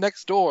room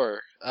next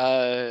door.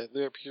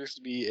 There appears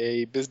to be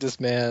a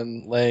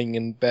businessman laying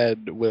in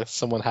bed with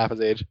someone half his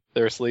age.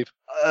 They're asleep.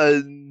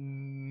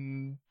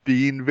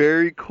 Being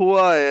very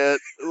quiet,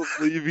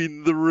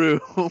 leaving the room.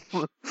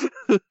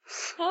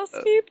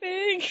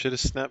 Housekeeping. Should have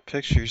snapped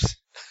pictures.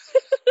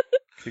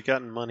 Could've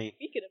gotten money.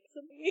 Speaking of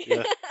something.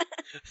 Yeah.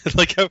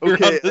 Like how we're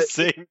Okay, on the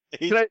same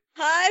page. Can I?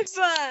 High This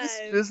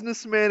five.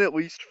 businessman at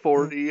least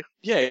 40.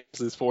 Yeah,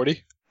 he's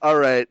 40. All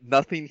right,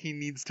 nothing he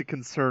needs to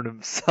concern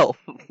himself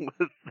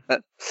with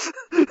that.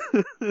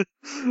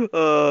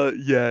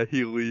 Yeah,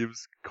 he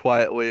leaves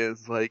quietly and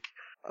is like,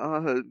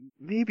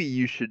 maybe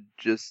you should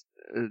just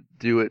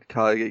do it,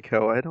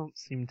 Kageko. I don't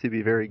seem to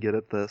be very good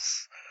at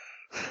this.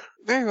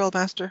 Very well,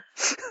 master.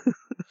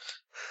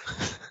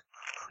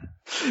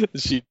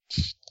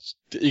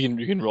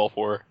 You can roll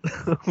for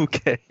her.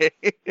 Okay.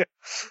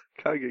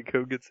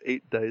 Kageko gets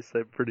 8 dice,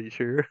 I'm pretty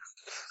sure.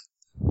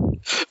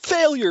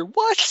 Failure.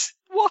 What?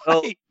 Why?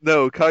 Oh,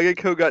 no,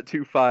 Kageko got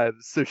 2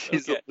 5s, so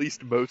she's Okay. at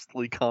least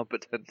mostly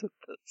competent at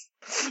this.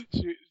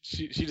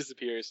 She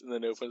disappears and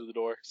then opens the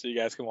door so you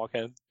guys can walk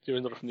in. She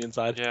opens the door from the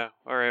inside. Yeah.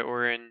 All right,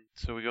 we're in.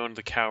 So we go into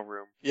the cow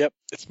room. Yep.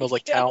 It smells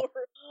like cow.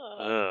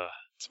 Ugh.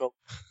 It smells.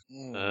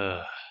 Mm.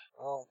 Ugh.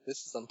 Oh,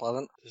 this is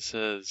unpleasant. This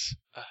is.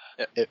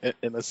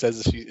 Emma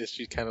says as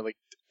she's kind of like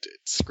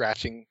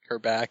scratching her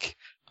back.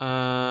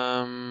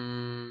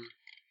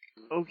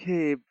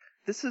 Okay,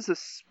 this is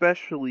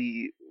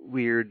especially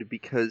weird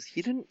because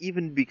he didn't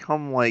even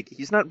become like,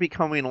 he's not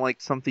becoming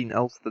like something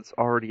else that's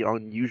already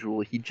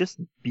unusual. He just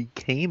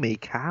became a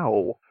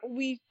cow.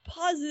 We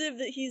positive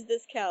that he's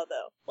this cow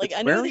though. Like It's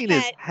I know wearing the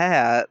his hat.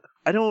 hat.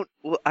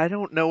 I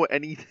don't know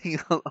anything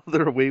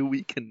other way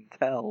we can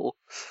tell.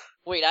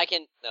 Wait, I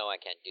can't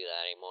do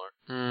that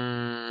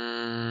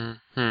anymore.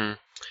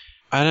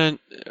 I don't.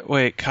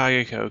 Wait,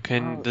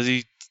 Kageko, Oh. does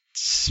he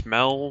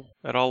smell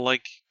at all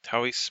like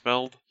how he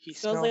smelled? He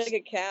Smells like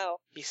a cow.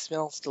 He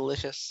smells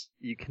delicious.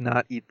 You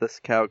cannot eat this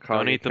cow.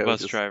 Don't eat the Kageko, bus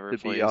just driver, to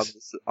please. be on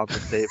the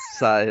safe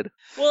side.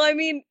 Well, I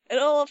mean, in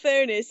all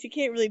fairness, he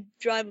can't really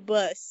drive a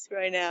bus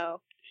right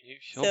now.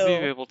 He'll So- be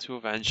able to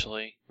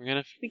eventually.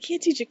 We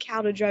can't teach a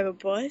cow to drive a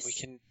bus. We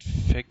can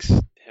fix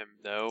him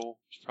though.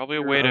 There's probably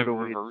a Yeah, way to but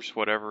we- reverse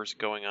whatever's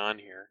going on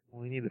here.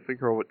 We need to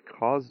figure out what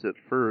caused it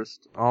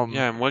first.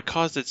 Yeah, and what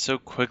caused it so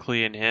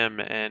quickly in him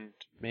and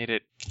made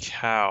it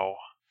cow?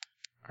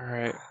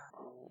 Alright.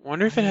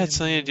 Wonder if it had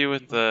something to do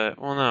with the...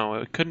 Well, no,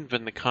 it couldn't have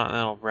been the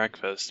continental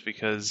breakfast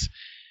because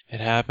it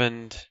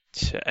happened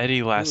to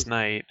Eddie last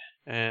night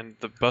and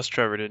the bus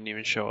driver didn't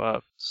even show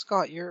up.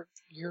 Scott, you're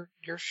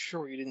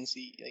sure you didn't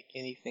see like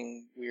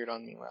anything weird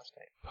on me last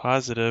night?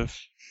 Positive.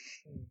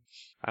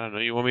 I don't know,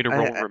 you want me to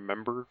roll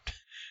remember?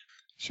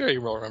 Sure,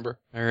 you will remember.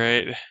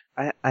 Alright.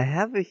 I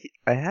have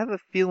a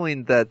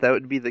feeling that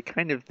would be the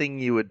kind of thing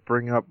you would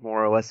bring up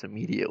more or less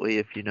immediately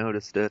if you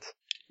noticed it.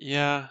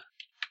 Yeah.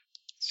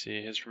 Let's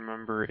see, his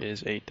remember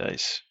is 8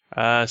 dice.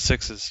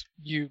 6s.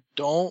 You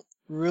don't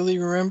really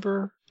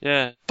remember,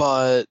 Yeah.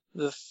 but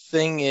the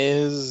thing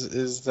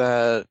is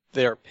that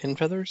they are pin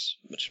feathers,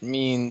 which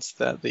means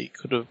that they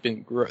could have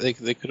been they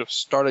could have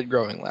started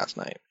growing last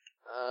night.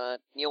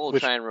 Neil will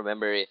Which- try and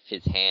remember if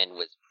his hand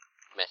was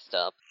messed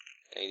up.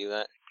 Can you do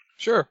that?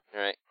 Sure,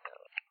 Alright.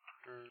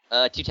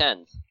 2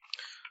 10s.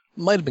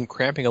 might have been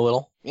cramping a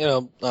little.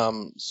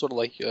 Sort of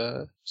like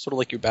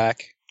your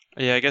back.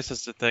 Yeah, I guess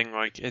that's the thing,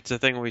 like, it's a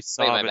thing we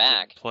saw my but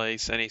back. didn't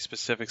place any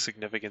specific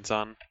significance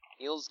on.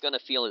 Neil's gonna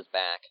feel his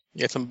back.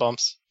 You get some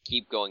bumps,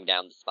 Keep going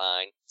down the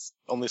spine.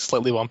 only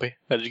slightly bumpy.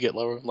 As you get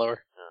lower and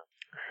lower.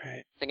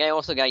 Alright. I think I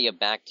also got your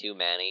back too,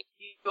 Manny.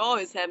 You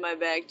always had my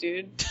back,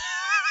 dude.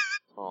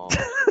 Oh.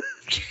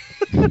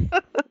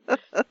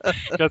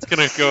 That's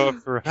gonna go up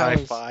for a high That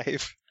was-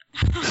 five.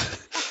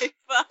 High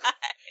five.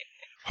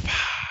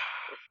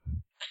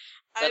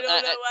 I don't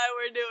know why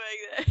we're doing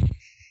that.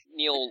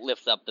 Neil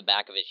lifts up the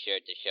back of his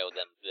shirt to show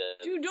them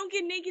the... Dude, don't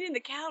get naked in the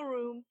cow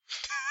room.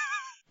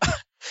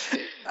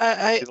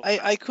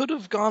 I could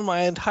have gone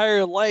my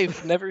entire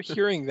life never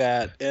hearing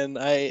that, and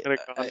I Gonna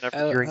go on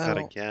never hearing that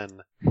don't-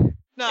 again.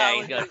 No, Yeah, I'll,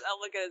 he's look got- at I'll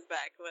look at his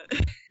back.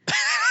 But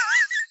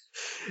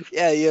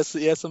Yeah, he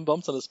has some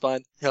bumps on his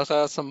spine. He also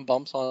has some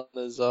bumps on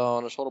his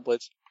shoulder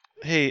blades.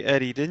 Hey,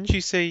 Eddie, didn't you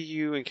say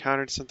you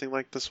encountered something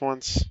like this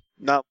once?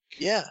 Not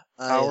Yeah,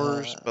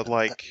 powers, but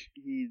like...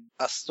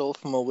 I stole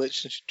from a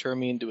witch and she turned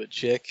me into a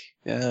chick.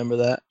 Yeah, I remember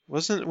that.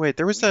 Wait,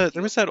 there was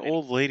that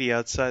old lady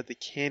outside the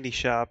candy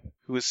shop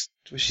who was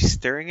she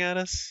staring at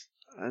us?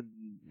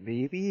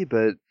 Maybe,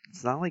 but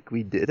it's not like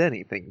we did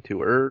anything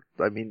to her.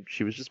 I mean,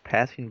 she was just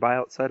passing by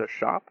outside a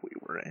shop we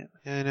were in.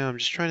 Yeah, I know, I'm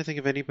just trying to think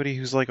of anybody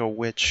who's like a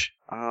witch.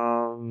 I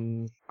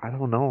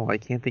don't know. I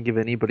can't think of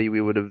anybody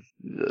we would have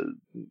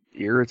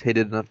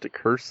irritated enough to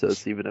curse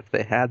us, even if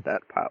they had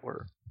that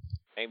power.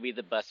 Maybe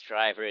the bus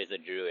driver is a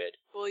druid.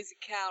 well, he's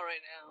a cow right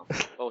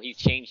now. Well, he's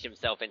changed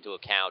himself into a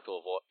cow to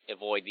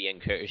avoid the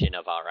incursion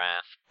of our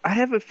wrath. I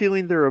have a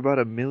feeling there are about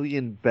a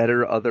million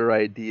better other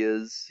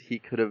ideas he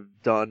could have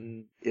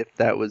done if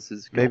that was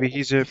his goal. Maybe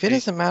he's a... If it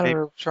is a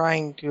matter of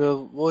trying to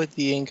avoid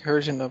the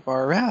incursion of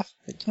our wrath,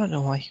 I do not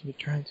know why he would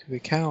turn into a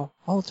cow.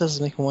 All it does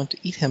is make me want to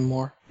eat him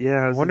more.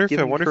 Yeah, I wonder if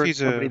he's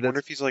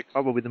that's he's like...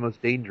 probably the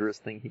most dangerous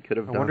thing he could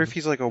have I done. wonder if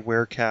he's like a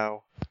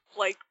were-cow.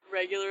 Like,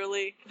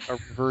 regularly. A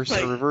reverse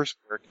Like,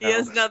 were-cow. He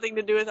has nothing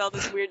to do with all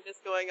this weirdness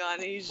going on.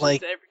 He's just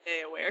Like-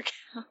 everyday aware.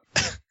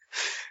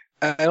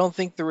 I don't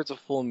think there was a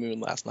full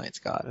moon last night,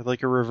 Scott.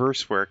 Like a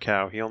reverse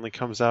were-cow. He only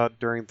comes out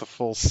during the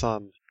full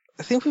sun.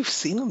 I think we've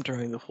seen him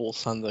during the full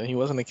sun, though. He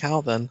wasn't a cow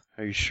then.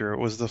 Are you sure it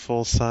was the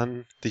full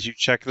sun? Did you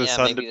check the yeah,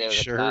 sun to maybe there be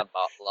was sure? a cloud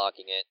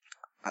blocking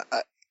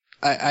it.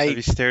 Have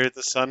you stared at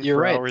the sun You're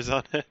for right. hours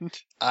on end?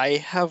 I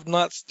have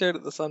not stared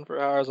at the sun for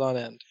hours on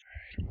end.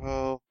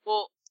 Well,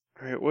 Well,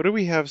 alright, what do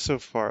we have so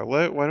far?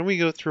 Why don't we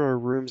go through our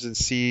rooms and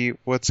see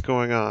what's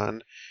going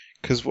on?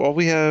 Because all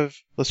we have,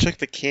 let's check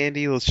the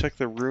candy, let's check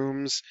the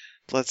rooms.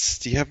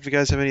 Do you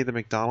guys have any of the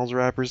McDonald's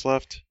wrappers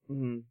left?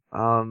 No,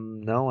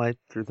 I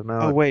threw them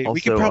out. Oh wait, we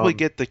could probably Also,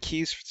 get the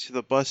keys to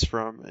the bus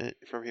from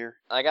here.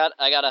 I got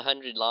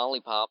 100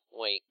 lollipop.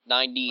 Wait,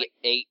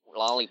 98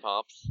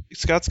 lollipops.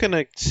 Scott's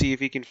gonna see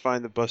if he can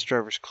find the bus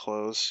driver's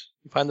clothes.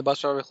 You find the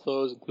bus driver's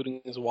clothes,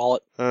 including his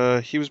wallet.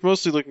 He was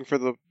mostly looking for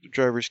the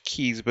driver's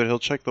keys, but he'll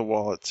check the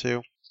wallet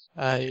too.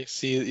 You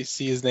see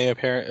his name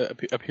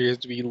appears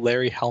to be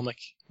Larry Helmick.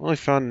 Well, I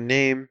found a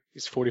name.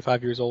 He's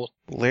 45 years old.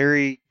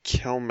 Larry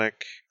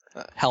Kelmick.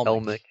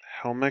 Helmick.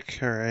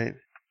 Helmick, alright.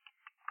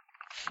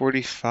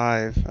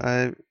 45.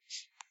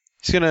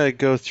 He's gonna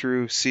go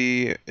through,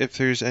 see if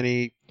there's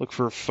any, look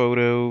for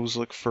photos,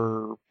 look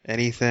for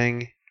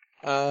anything.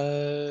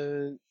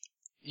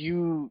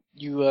 You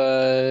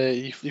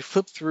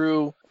flip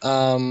through.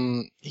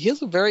 He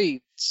has a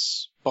very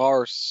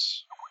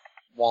sparse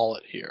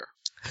wallet here.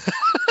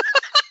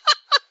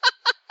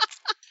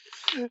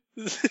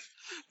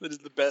 That is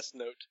the best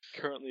note.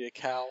 Currently a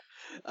cow.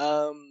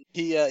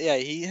 He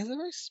has a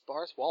very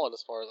sparse wallet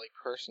as far as like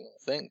personal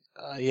things.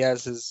 He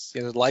has his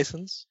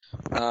license.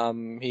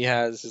 He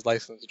has his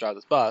license to drive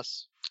this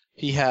bus.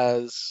 He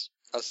has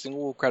a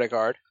single credit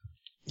card.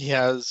 He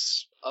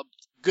has a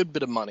good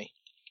bit of money.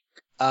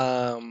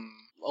 A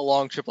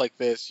long trip like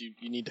this, you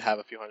need to have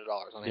a few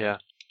 $100s on hand. Yeah.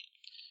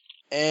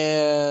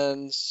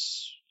 And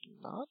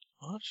not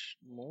much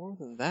more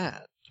than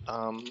that.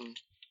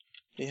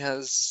 He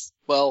has,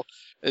 well,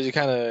 as you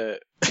kind of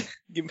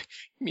give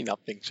me an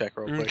upthink check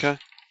real quick. Okay.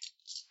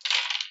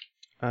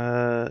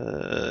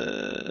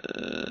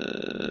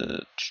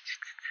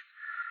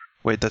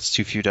 Wait, that's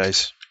too few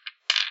dice.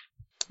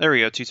 There we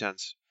go, 2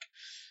 10s.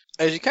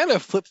 As you kind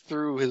of flip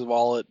through his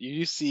wallet,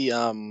 you see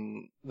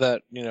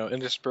that,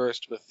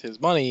 interspersed with his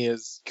money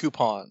is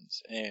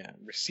coupons and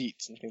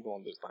receipts and things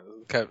along those lines.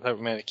 The kind of type of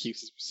man that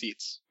keeps his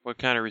receipts. What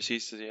kind of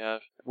receipts does he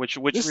have? Which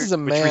This is a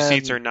which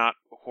receipts man- are not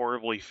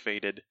horribly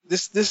faded?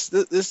 This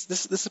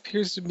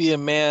appears to be a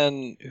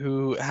man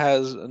who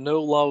has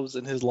no loves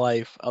in his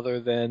life other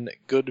than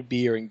good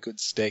beer and good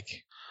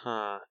steak.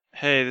 Huh.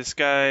 Hey, this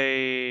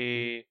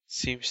guy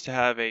seems to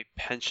have a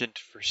penchant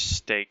for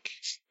steak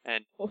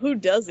and Well, who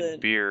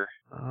doesn't? beer.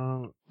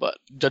 But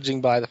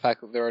judging by the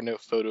fact that there are no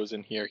photos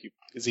in here, he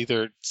is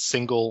either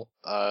single,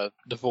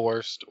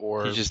 divorced,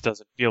 or He just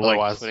doesn't feel like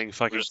otherwise, putting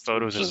fucking just-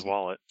 photos in his just-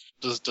 wallet.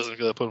 just doesn't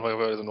feel like putting my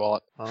photos in the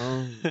wallet.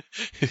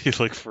 He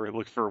look for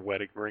a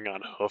wedding ring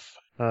on hoof.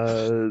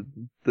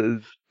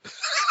 The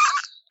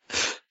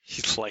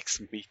He likes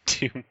me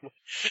too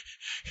much.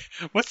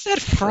 What's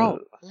that from?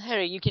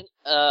 Harry, you can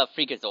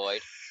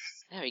Freakazoid.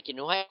 Harry, you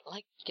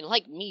can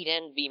like meat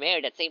and be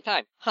married at the same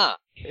time, huh?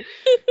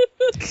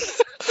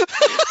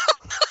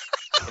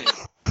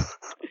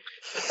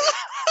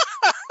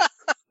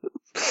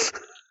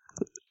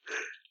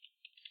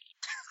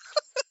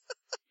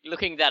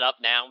 Looking that up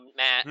now,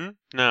 Matt.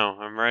 No,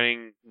 I'm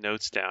writing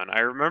notes down. I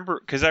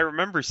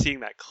remember seeing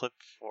that clip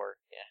before.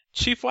 Yeah.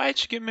 Chief,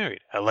 why'd you get married?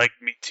 I like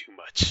me too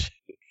much.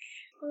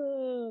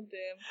 Oh,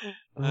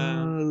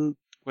 damn.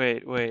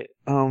 Wait.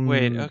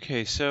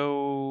 Okay,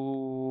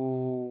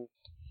 so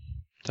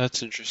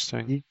that's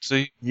interesting.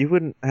 You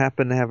wouldn't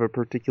happen to have a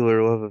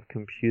particular love of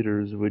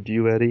computers, would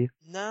you, Eddie?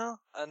 No,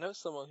 I know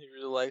someone who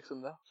really likes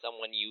them though.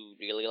 Someone you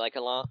really like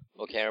a lot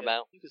or care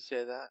about? You could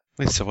say that.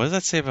 Wait, so what does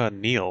that say about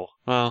Neil?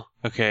 Well,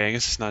 okay, I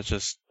guess it's not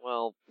just.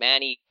 Well,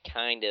 Manny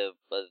kind of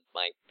was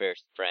my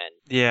first friend.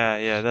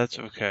 Yeah, that's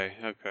okay.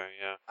 Okay,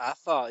 yeah. I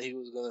thought he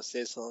was gonna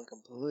say something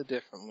completely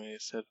different when he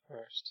said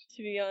first.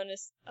 To be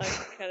honest, I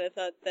kind of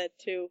thought that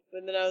too,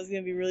 but then I was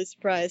gonna be really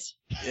surprised.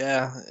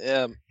 Yeah.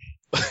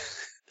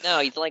 No,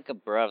 he's like a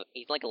brother.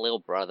 He's like a little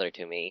brother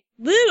to me.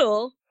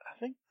 Little? I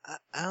think I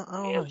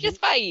don't know.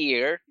 Just by a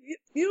year.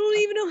 You don't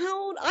even know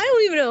how old. I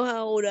don't even know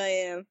how old I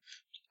am.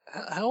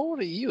 How old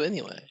are you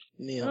anyway, I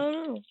Neil?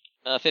 don't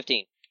know.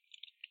 15.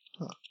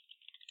 I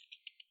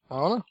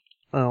don't know.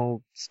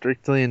 Well,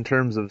 strictly in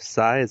terms of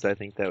size, I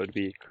think that would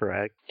be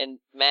correct. And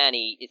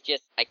Manny, it's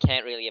just I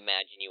can't really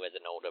imagine you as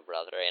an older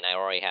brother, and I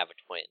already have a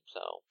twin,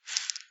 so.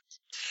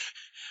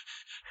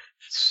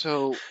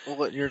 So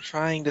what you're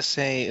trying to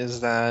say is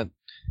that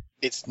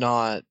it's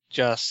not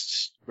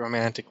just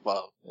romantic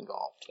love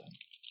involved.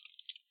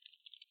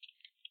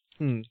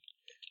 Then.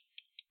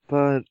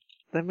 But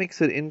that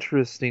makes it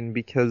interesting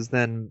because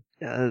then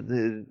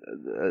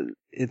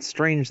it's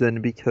strange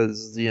then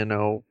because,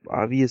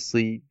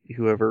 obviously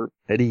whoever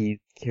Eddie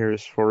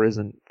cares for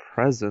isn't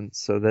present,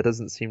 so that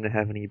doesn't seem to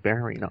have any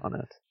bearing on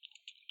it.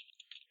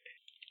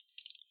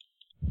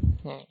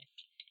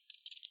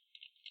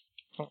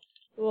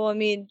 Well, I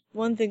mean,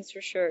 one thing's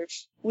for sure.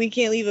 We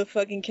can't leave a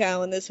fucking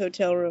cow in this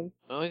hotel room.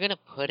 Where are we gonna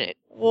put it?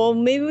 Well,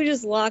 maybe we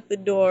just lock the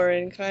door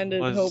and kind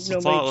of hope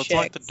nobody Let's checks.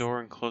 lock the door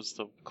and close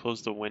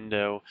the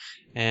window,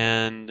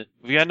 and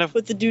we got enough.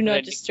 Put the do not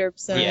Ready. disturb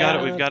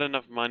sign. We've got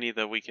enough money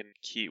that we can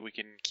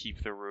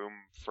keep the room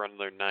for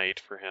another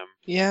night for him.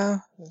 Yeah,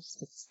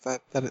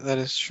 that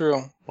is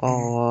true.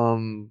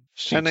 Well,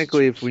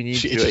 technically, if we need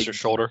She to, itches her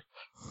shoulder.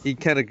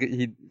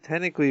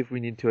 technically, if we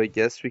need to, I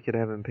guess we could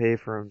have him pay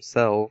for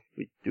himself.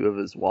 We do have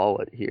his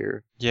wallet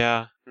here.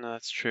 Yeah, no,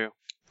 that's true.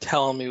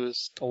 Tell him he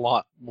was a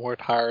lot more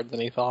tired than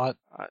he thought.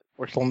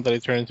 Or tell him that he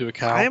turned into a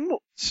cow.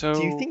 So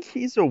Do you think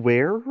he's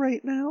aware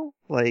right now?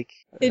 Like,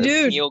 Hey,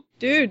 dude. Neil,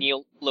 Dude.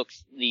 Neil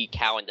looks the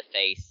cow in the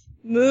face.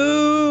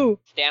 Moo!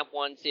 Stamp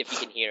once if you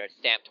can hear it.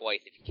 Stamp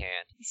twice if you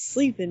can't. He's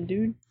sleeping,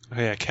 dude. Oh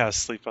yeah, cows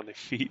sleep on their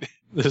feet.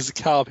 This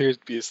cow appears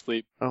to be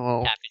asleep.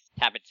 oh,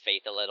 Tap its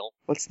face a little.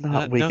 let's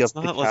not No, wake up let's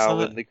the not- let's cow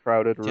not- in the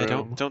crowded room.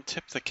 Yeah, don't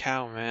tip the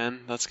cow,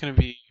 man. That's gonna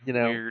be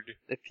weird.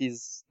 If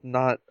he's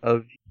not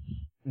of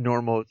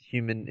normal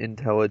human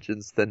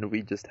intelligence, then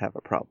we just have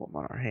a problem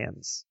on our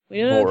hands. We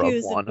don't know More if he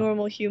of was one. a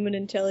normal human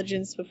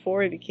intelligence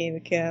before he became a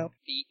cow.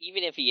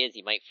 Even if he is,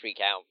 he might freak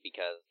out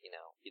because,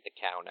 he's a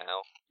cow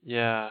now.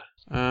 Yeah.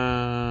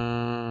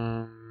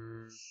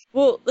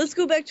 Well, let's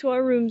go back to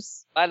our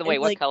rooms. By the way,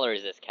 And, what like- color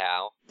is this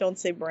cow? Don't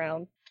say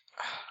brown.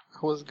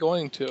 I was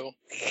going to,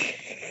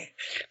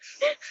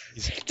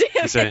 Damn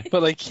He's a it.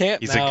 but I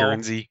can't he's now a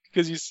Guernsey.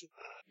 because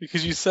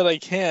you said I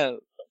can't.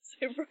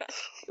 Say brown.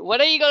 What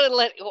are you gonna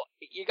let?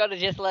 You're gonna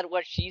just let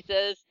what she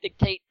says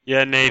dictate?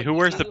 Yeah, Nate. What Who you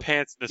wears the do?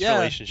 pants in this Yeah.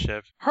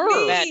 relationship? Her.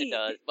 Me. Amanda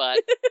does, but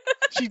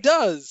She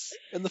does.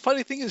 And the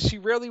funny thing is, she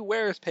rarely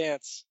wears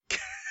pants.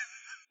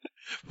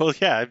 Well,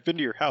 yeah, I've been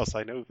to your house.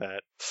 I know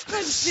that.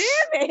 God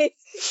damn it!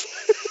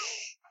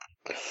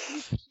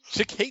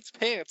 Chick hates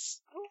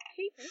pants.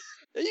 hate me.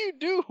 Yeah, you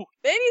do.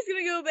 Manny's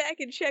gonna go back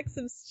and check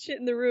some shit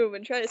in the room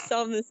and try to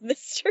solve this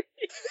mystery.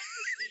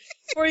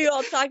 Before you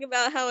all talk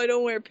about how I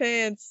don't wear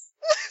pants.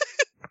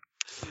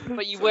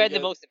 But you So wear you the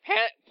guys- most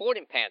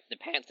important pants, the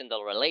pants in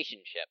the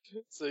relationship.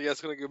 So you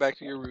guys gonna go back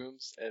to your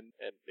rooms and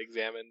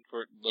examine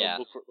for Yeah.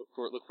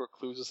 look for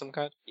clues of some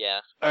kind. Yeah.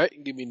 All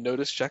right, give me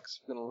notice checks.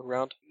 Gonna look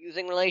around.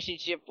 Using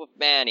relationship with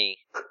Manny.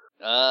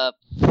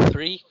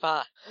 3,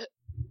 5.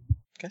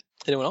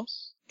 Anyone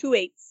else? 2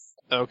 8s.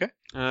 Okay.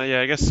 Yeah,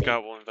 I guess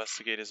Scott will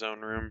investigate his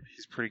own room.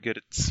 He's pretty good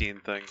at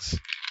seeing things.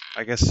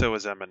 I guess so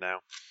is Emma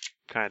now.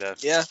 Kind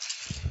of. Yeah.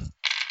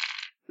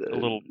 A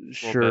little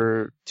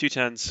Sure. 2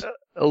 10s.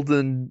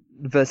 Eldon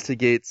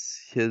investigates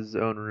his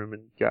own room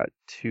and got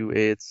 2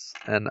 8s.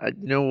 And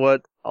you know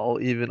what?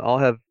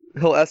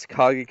 He'll ask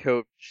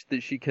Kageko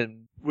that she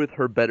can, with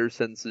her better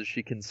senses,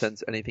 she can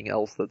sense anything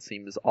else that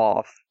seems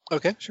off.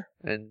 Okay. Sure.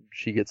 And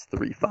she gets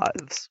 3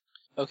 5s.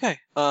 Okay.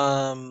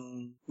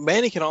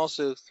 Manny can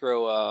also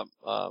throw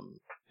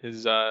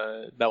his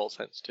devil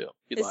sense too. if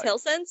you'd His like. hell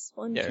sense?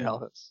 1, Yeah, 2, hell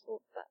sense. 4,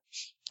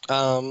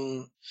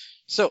 5.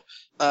 So,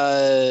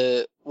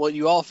 what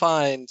you all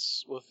find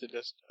with the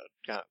just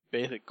kind of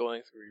basic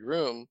going through your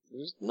room,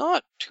 there's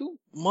not too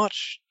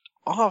much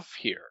off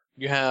here.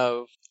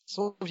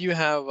 Some of you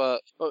have,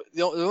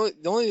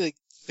 the only like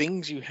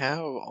things you have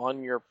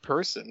on your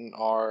person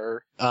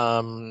are,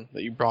 that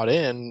you brought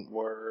in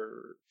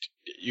were,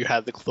 you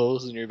had the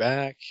clothes in your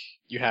back,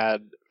 you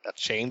had a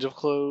change of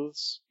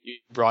clothes, you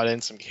brought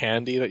in some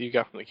candy that you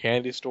got from the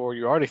candy store,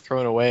 you already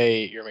thrown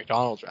away your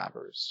McDonald's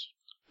wrappers.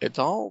 It's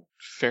all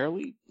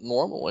fairly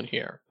normal in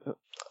here.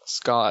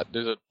 Scott,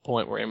 there's a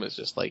point where Emma's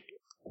just like,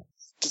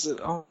 does it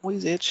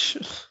always itch?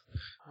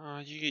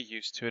 You get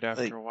used to it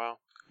after Like- a while.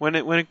 When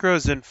it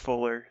grows in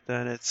fuller,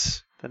 then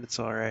it's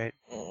all right.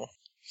 Mm.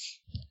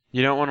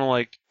 You don't want to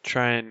like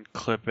try and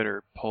clip it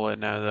or pull it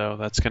now though.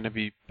 That's gonna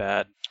be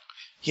bad.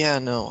 Yeah,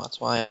 no, that's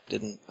why I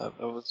didn't.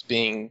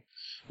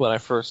 When I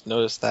first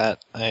noticed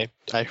that, I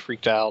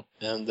freaked out,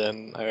 and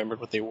then I remembered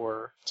what they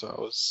were, so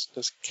I was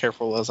as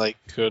careful as I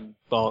could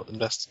while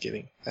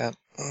investigating that.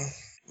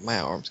 My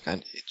arm's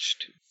kind of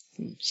itched.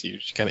 See,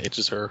 she kind of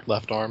itches her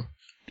left arm.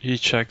 He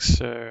checks.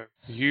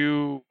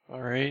 You all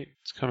right?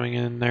 It's coming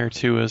in there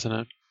too, isn't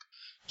it?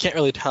 Can't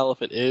really tell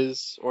if it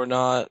is or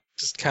not.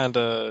 Just kind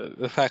of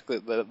the fact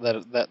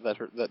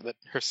that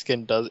her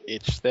skin does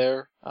itch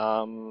there.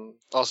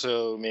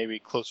 Also, maybe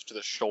closer to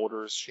the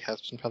shoulders, she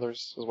has some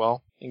feathers as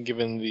well. And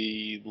given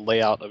the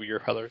layout of your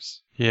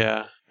feathers,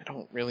 Yeah, I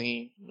don't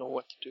really know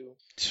what to do.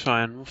 it's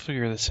fine. We'll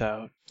figure this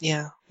out.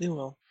 Yeah, we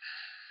will.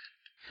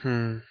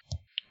 I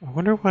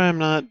wonder why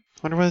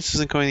this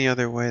isn't going the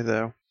other way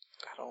though.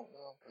 I don't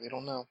know. We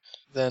don't know.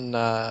 Then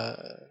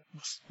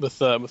with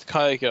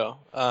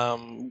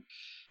Kaiko,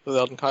 with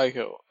Elden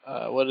Kaiko,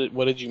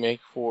 what did you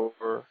make for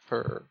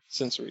her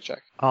sensory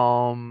check?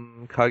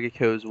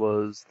 Kageko's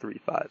was 3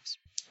 5s.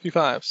 2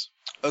 5s.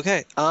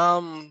 Okay.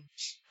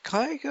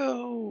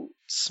 Kaiko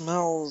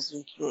smells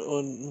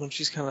when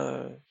she's kind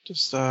of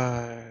just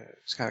kind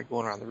of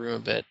going around the room a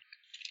bit.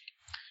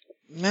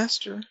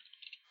 Master,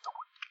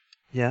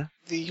 Yeah?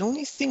 the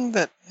only thing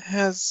that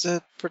has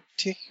a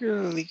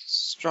particularly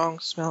strong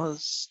smell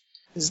is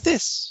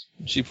this.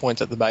 She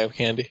points at the bag of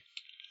candy.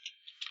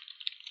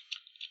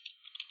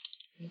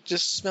 It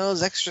just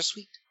smells extra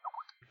sweet.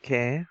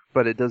 Okay,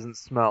 but it doesn't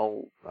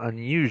smell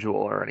unusual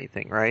or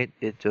anything, right?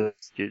 You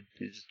just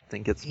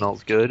think it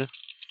smells good?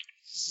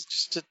 It's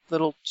just a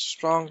little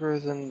stronger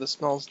than the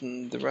smells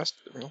in the rest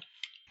of the room.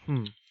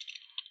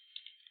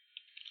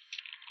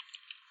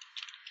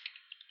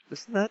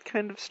 Isn't that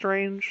kind of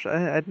strange?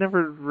 I'd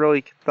never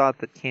really thought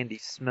that candy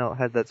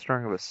had that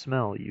strong of a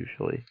smell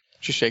usually.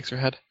 She shakes her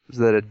head. Is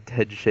that a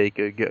head shake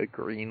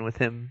agreeing with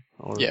him?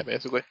 Or Yeah,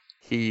 basically.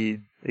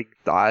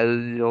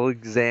 He'll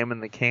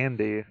examine the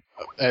candy.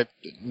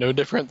 No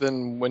different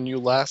than when you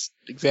last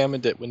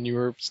examined it when you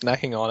were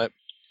snacking on it.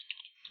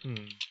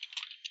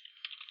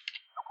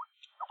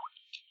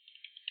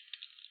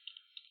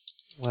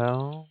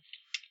 Well,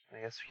 I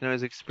guess we can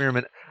always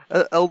experiment.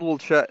 Eld will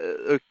check.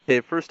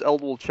 Okay, first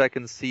Eld will check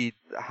and see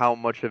how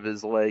much of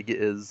his leg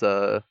is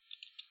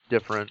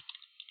different.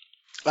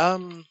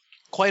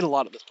 Quite a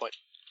lot at this point.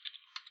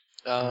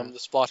 The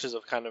splotches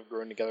have kind of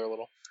grown together a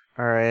little,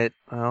 All right.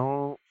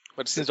 Well,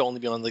 but it seems to only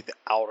be on like the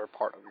outer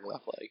part of your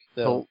left leg.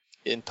 Though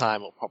in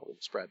time, it'll probably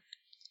spread.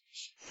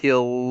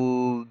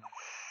 he'll,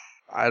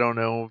 I don't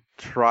know,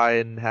 try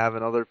and have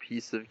another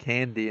piece of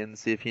candy and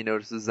see if he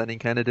notices any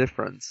kind of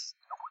difference.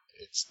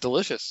 It's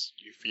delicious.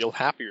 You feel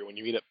happier when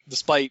you eat it,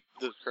 despite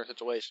the current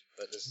situation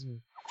that is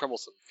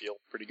troublesome. You feel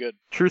pretty good.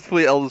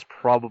 Truthfully, Eld is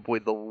probably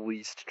the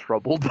least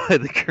troubled by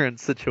the current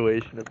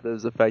situation of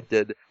those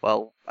affected.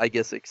 Well, I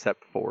guess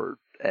except for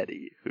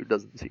Eddie, who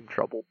doesn't seem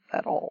troubled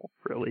at all,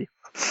 really.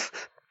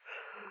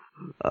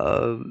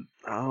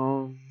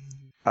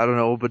 I don't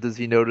know, but does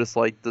he notice,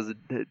 like, does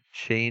it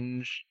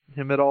change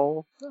him at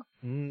all? No.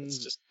 It's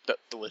just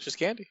delicious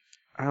candy.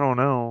 I don't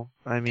know.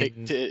 I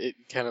mean, It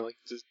kind of like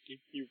just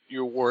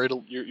you're worried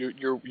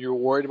you're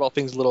worried about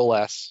things a little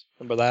less.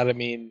 And by that I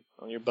mean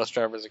your bus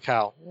driver's a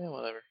cow. Yeah,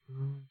 whatever.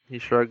 he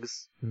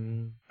shrugs.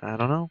 I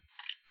don't know.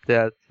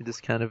 Yeah, he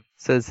just kind of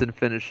says and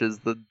finishes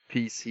the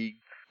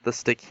the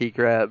stick he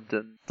grabbed,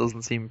 and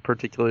doesn't seem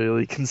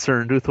particularly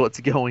concerned with what's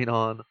going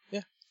on.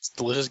 Yeah, it's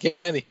delicious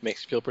candy.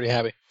 Makes you feel pretty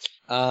happy.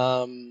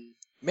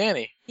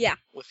 Manny. Yeah.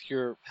 With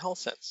your health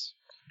sense.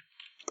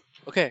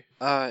 Okay.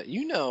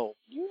 You know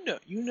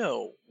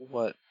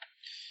what.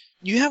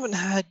 You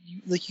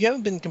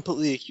haven't been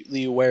completely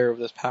acutely aware of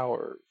this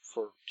power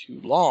for too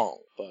long,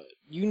 but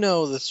you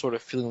know the sort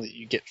of feeling that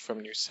you get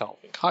from yourself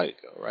in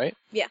Kageko, right?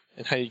 Yeah.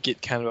 And how you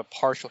get kind of a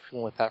partial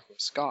feeling like that from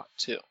Scott,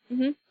 too.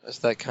 Mhm. There's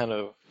that kind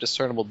of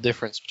discernible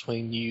difference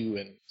between you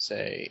and,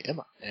 say,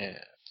 Emma, and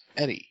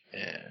Eddie,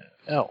 and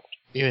Eld,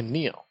 even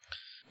Neil.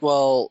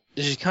 Well,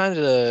 as you kind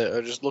of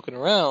are just looking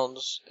around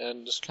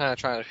and just kind of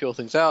trying to feel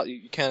things out,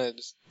 you kind of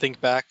just think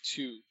back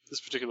to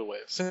this particular way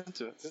of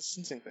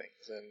sensing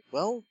things. And,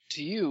 well,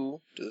 to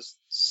you, this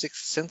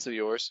sixth sense of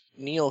yours,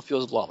 Neil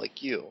feels a lot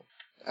like you,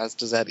 as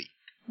does Eddie.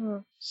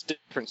 It's a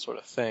different sort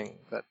of thing,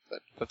 that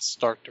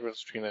stark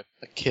difference between a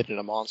kid and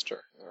a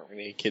monster. There aren't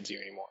any kids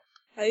here anymore.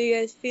 How you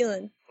guys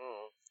feeling?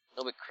 A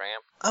little bit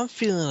cramped. I'm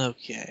feeling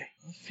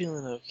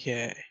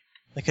okay.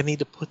 Like I need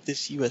to put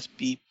this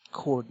USB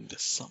cord into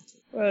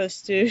something.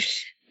 Gross, dude.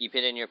 Keep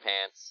it in your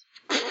pants.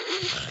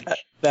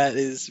 That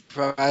is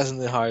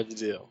surprisingly hard to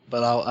do,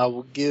 but I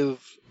will give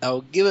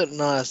it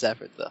an honest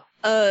effort though.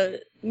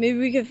 Maybe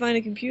we can find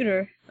a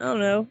computer. I don't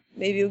know.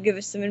 Maybe it'll give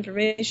us some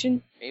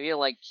information. Maybe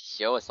you'll,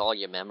 show us all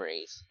your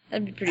memories.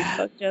 That'd be pretty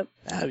fucked up.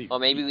 That'd be Or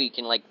maybe we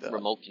can,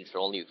 remote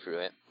control you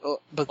through it.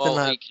 but Well,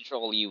 then we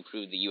control you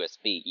through the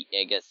USB.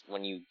 I guess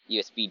when you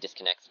USB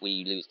disconnects,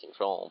 we lose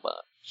control,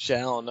 but...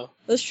 I don't know.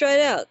 Let's try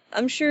it out.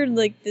 I'm sure,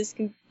 this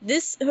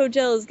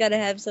hotel has got to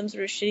have some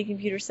sort of shitty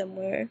computer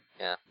somewhere.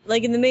 Yeah.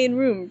 Like in the main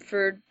room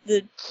for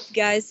the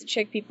guys to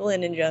check people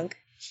in and junk.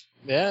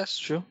 Yeah, it's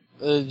true.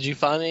 Did you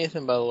find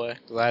anything, by the way?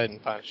 Because I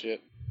didn't find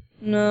shit.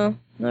 No,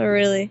 not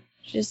really.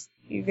 Just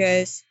you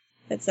guys.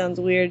 That sounds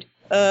weird.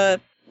 No,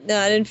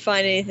 I didn't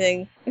find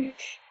anything.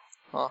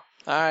 Huh.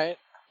 Alright.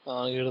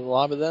 I'll go to the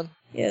lobby then.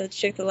 Yeah, let's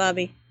check the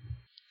lobby.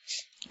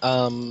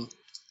 You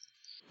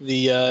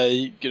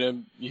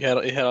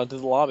head on to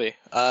the lobby.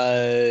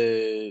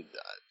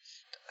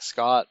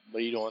 Scott, what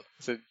are you doing?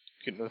 So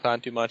couldn't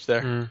find too much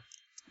there.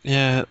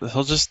 Yeah,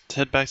 he'll just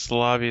head back to the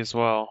lobby as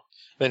well.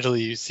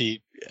 Eventually, you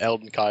see Eld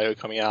and Kaio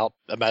coming out.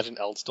 Imagine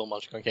Eld still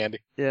munching on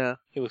candy. Yeah.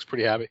 He looks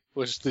pretty happy. He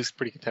looks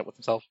pretty content with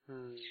himself.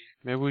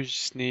 Maybe we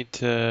just need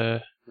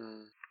to...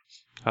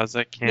 How's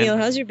that candy? Neil,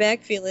 how's your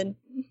back feeling?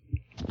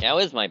 How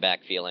is my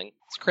back feeling?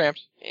 It's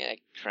cramped. Yeah,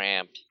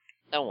 cramped.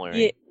 Don't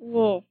worry. Yeah,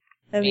 whoa.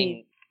 I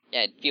mean,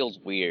 yeah, it feels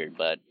weird,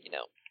 but,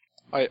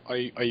 Are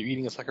you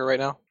eating a sucker right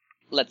now?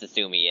 let's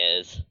assume he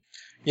is.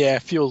 Yeah,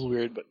 it feels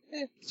weird, but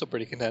still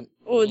pretty content.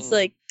 well, it's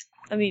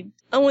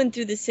I went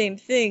through the same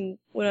thing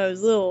when I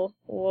was little,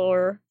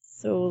 I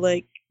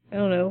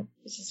don't know.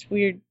 It's just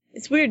weird.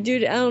 It's weird,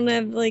 dude. I don't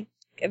have,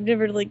 I've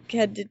never,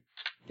 had to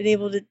been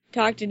able to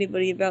talk to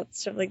anybody about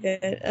stuff like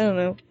that. I don't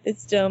know.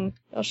 It's dumb.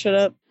 I'll shut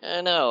up.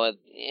 No,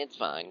 it's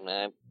fine.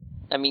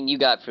 I mean, you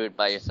got through it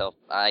by yourself.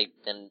 I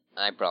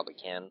probably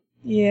can.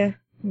 Yeah.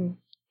 Don't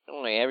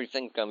worry,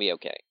 everything's gonna be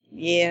okay.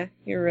 Yeah,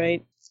 you're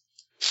right.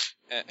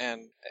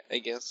 And I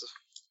guess if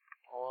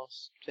all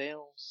else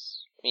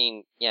fails. I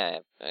mean, yeah,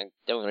 I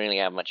don't really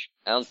have much.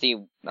 I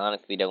honestly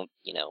don't,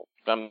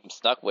 if I'm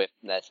stuck with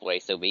this way,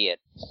 so be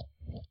it.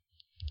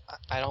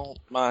 I don't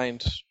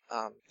mind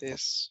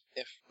this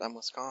if I'm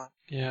with Scott.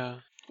 Yeah.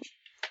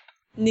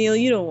 Neil,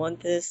 you don't want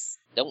this.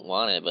 Don't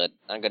want it, but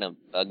not gonna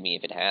bug me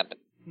if it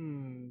happens.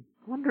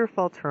 Wonder if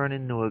I'll turn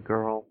into a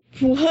girl.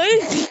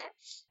 What?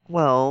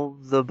 Well,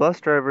 the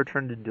bus driver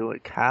turned into a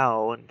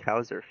cow, and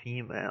cows are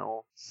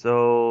female.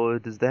 So,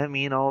 does that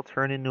mean I'll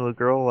turn into a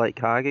girl like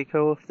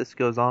Kageko if this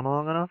goes on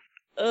long enough?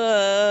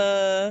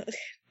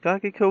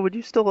 Kageko, would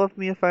you still love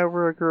me if I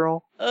were a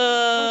girl?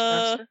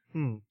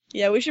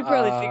 Yeah, we should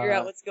probably figure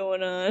out what's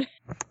going on.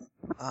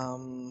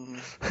 Are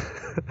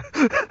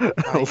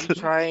you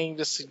trying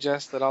to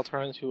suggest that I'll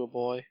turn into a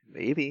boy?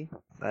 Maybe.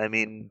 I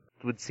mean,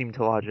 would seem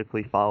to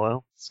logically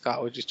follow.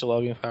 Scott, would you still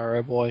love me if I were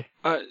a boy?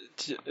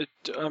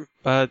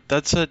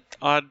 That's an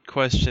odd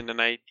question, and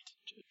I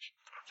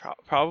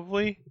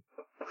probably.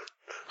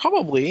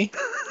 Probably.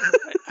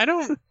 I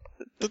don't.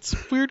 That's a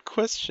weird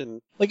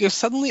question. Like if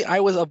suddenly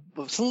I was a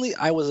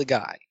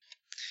guy.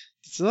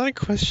 It's not a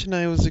question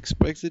I was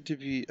expected to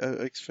be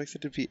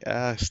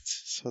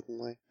asked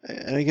suddenly.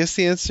 I guess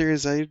the answer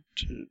is I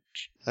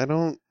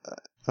don't.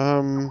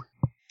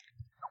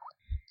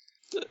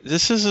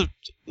 This is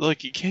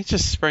you can't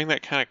just spring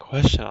that kind of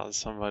question on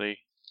somebody.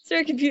 Is there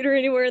a computer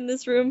anywhere in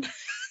this room?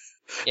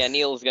 Yeah,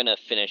 Neil's gonna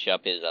finish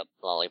up his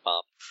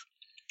lollipop.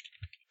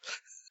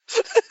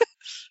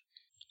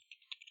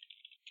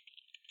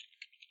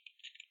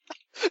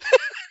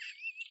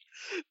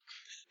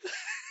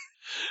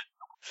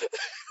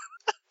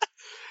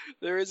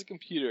 There is a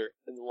computer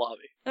in the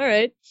lobby.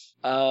 Alright.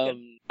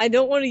 Um, I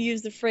don't want to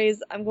use the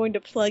phrase, I'm going to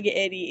plug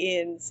Eddie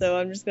in, so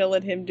I'm just gonna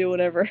let him do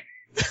whatever.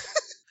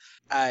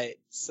 Alright,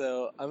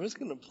 so I'm just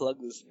gonna plug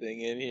this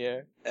thing in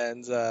here,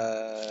 and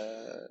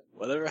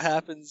whatever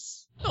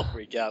happens, don't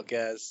freak out,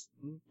 guys.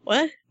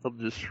 What? He'll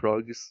just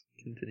shrugs,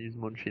 continues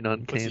munching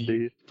on Puts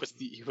candy.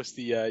 He puts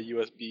the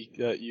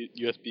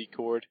USB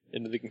cord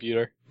into the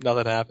computer.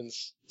 Nothing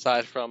happens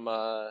aside from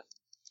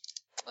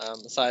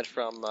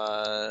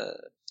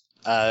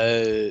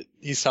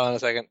he's silent a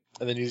second,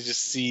 and then you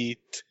just see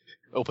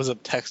opens up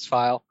text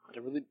file.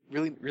 And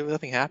really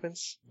nothing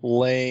happens.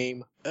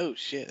 Lame. Oh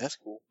shit, that's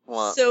cool.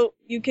 Well, So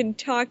you can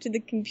talk to the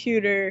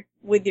computer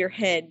with your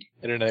head.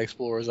 Internet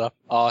Explorer's up.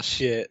 Aw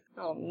shit.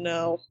 Oh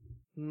no.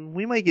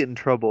 We might get in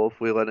trouble if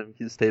we let him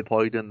stay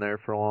plugged in there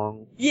for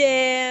long.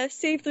 Yeah,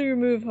 safely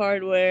remove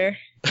hardware.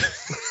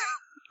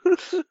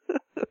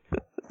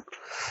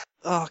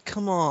 Oh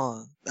come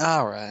on.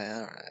 All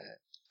right.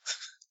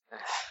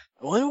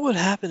 I wonder what would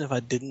happen if I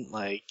didn't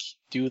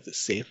do the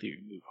safely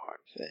remove hard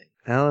thing.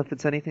 Well, if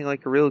it's anything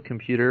like a real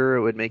computer,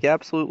 it would make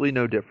absolutely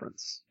no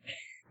difference.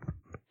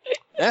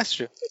 That's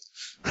true.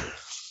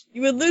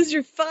 You would lose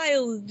your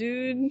files,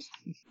 dude.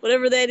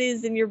 Whatever that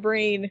is in your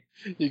brain.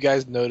 You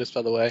guys noticed,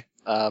 by the way,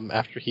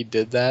 after he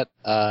did that,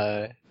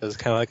 there's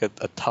kind of like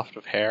a tuft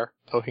of hair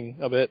poking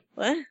a bit.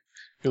 What?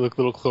 If you look a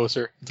little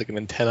closer, it's like an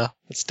antenna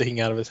that's sticking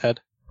out of his head.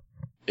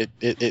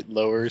 It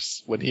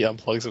lowers when he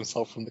unplugs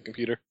himself from the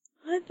computer.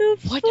 What the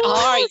fuck? what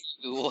are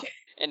you?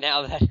 And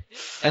now that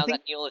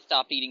think- Neil has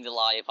stopped eating the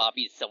lollipop,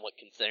 he's somewhat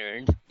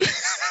concerned.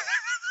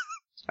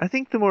 I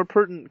think the more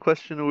pertinent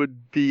question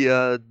would be,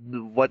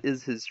 what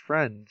is his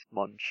friend,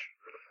 Munch?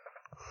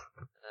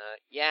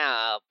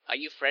 Yeah, are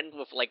you friends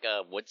with like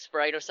a wood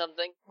sprite or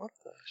something? What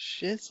the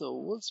shit's a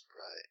wood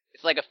sprite?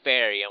 It's like a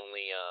fairy,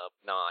 only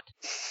not.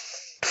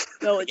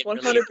 No, it's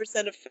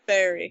 100% a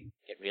fairy.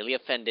 Get really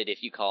offended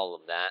if you call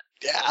them that.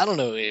 Yeah, I don't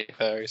know any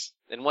fairies.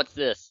 Then what's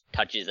this?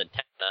 Touches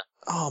antenna.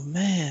 Oh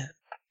man,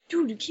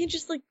 Dude, you can't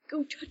just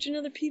go touching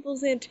other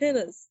people's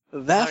antennas.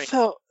 that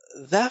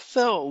Sorry.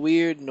 felt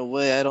weird in a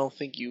way I don't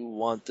think you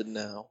want to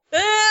know.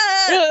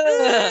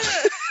 Ah!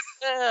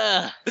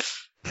 Ah!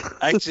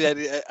 Actually,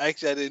 I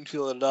didn't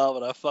feel it at all,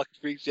 but I fucking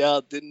freaked you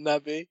out, didn't I,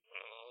 be?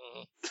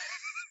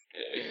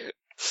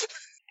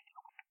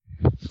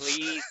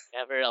 Please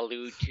never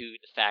allude to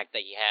the fact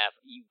that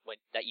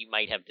you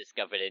might have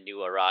discovered a new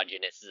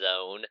erogenous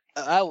zone.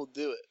 I will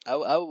do it. I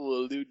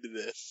will allude to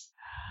this.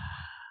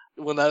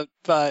 When I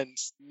find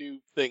new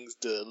things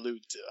to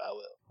allude to, I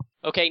will.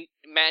 Okay,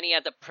 Manny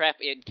has to prep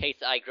in case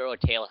I grow a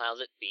tail. How's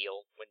it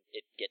feel when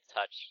it gets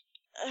touched?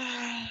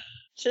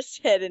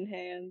 Just head in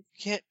hand.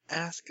 You can't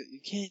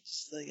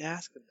just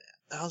ask a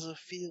man. How's it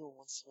feel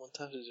when someone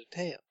touches your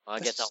tail? Well, I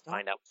That's guess I'll just not-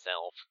 find out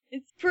myself.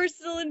 It's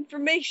personal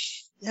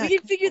information. Yeah, We can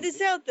come figure on, this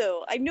dude. out,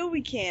 though. I know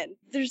we can.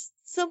 There's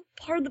some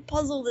part of the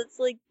puzzle that's,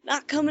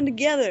 not coming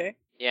together.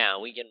 Yeah,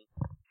 we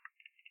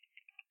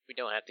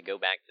don't have to go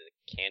back to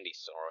the candy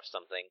store or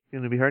something. It's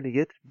gonna be hard to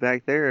get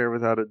back there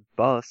without a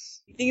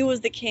bus. You think it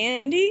was the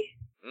candy?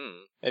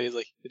 And he's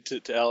like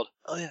to Eld.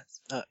 Oh yeah.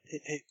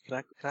 Hey,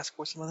 can I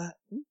score some of that?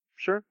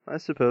 Sure, I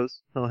suppose.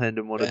 I'll hand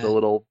him one of the Yeah.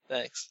 little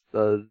Thanks.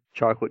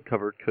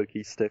 chocolate-covered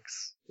cookie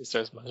sticks. He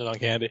starts munching on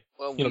candy.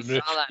 Well, You we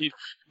don't, saw that.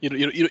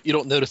 you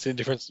don't notice any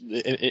difference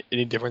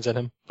in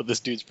him, but this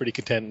dude's pretty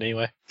content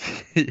anyway.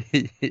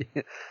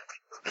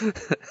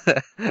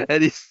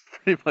 And he's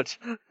pretty much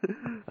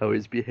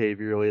always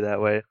behaviorally that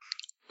way.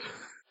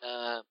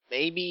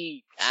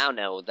 Maybe, I don't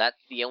know, that's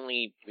the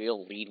only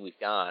real lead we've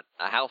got.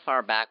 How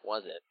far back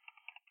was it?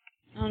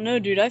 I don't know,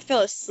 dude. I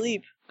fell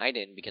asleep. I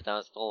didn't because I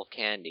was full of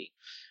candy.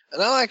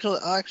 And I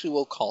actually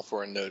will call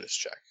for a notice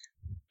check.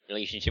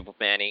 Relationship with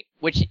Manny,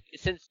 which,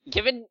 since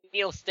given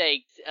Neil's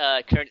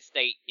current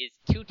state, is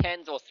 2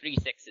 10s or 3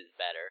 6s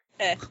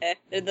better.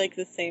 They're like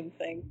the same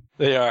thing.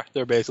 They are.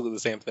 They're basically the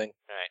same thing.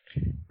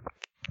 Alright.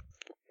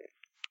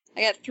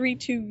 I got 3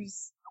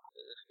 2s.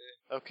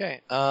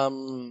 Okay.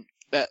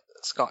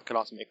 Scott could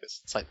also make this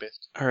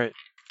site-based. All right.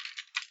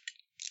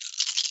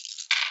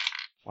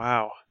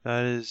 Wow,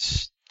 that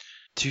is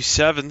 2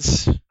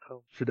 7s.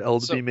 Should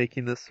Eld So- be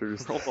making this, or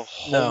is Rolled a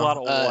whole No, lot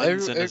of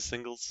ones and every- a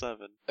single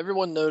 7.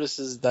 Everyone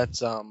notices that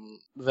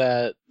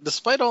that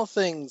despite all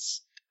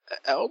things,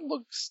 Eld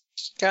looks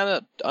just kind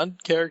of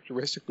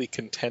uncharacteristically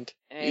content.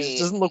 He Hey, just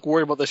doesn't look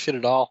worried about this shit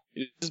at all.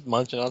 He's just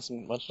munching on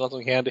some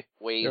candy.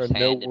 waves There are no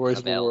hand in worries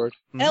front in of the Elle. world.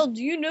 Mhm. El,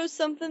 do you know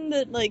something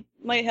that,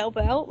 might help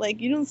out?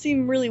 You don't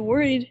seem really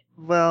worried.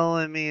 Well,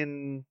 I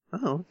mean,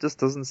 it just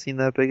doesn't seem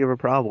that big of a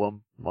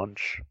problem,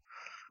 Munch.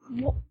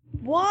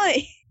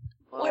 Why?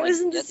 Well, Why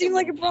doesn't this guess seem it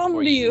like a wouldn't be problem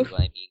for to you? I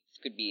mean, this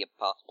could be a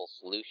possible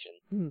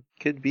solution.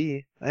 Could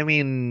be. I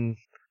mean,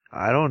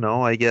 I don't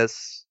know. I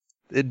guess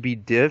it'd be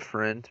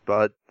different,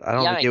 but I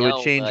don't Yeah, think I it would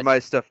know, change but- my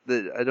stuff.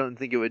 I don't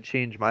think it would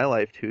change my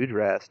life too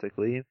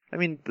drastically. I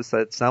mean,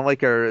 besides, it's not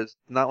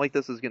like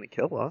this is gonna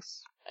kill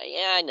us.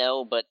 Yeah, I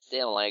know, but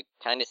still, I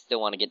kind of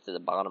still want to get to the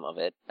bottom of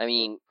it. I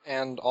mean,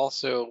 And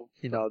also,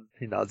 He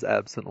nods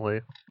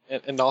absently.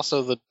 and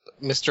also the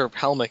Mr.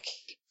 Helmick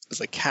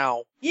is a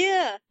cow.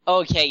 Yeah.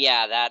 Okay,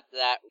 yeah,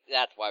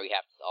 that's why we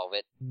have to solve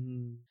it.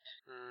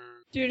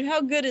 Dude,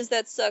 how good is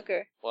that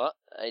sucker? What?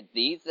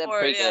 These are Or,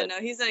 pretty yeah, good. no,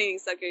 he's not eating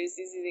sucker. He's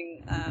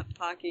eating,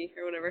 Pocky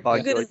or whatever. Pocky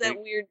How good is cake.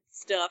 that weird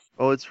stuff?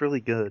 Oh, it's really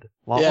good.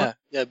 Want Yeah, one?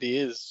 yeah, B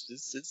is.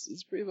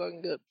 It's pretty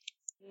fucking good.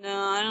 No,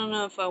 I don't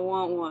know if I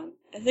want one.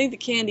 I think the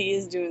candy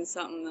is doing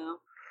something, though.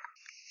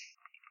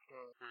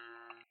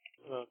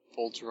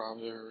 Folds her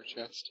arms over her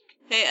chest.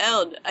 Hey,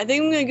 Eld, I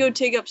think I'm gonna go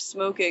take up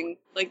smoking.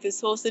 Like, this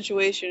whole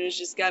situation has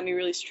just got me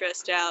really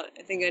stressed out.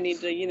 I think I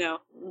need to,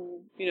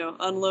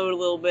 unload a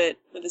little bit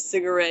with a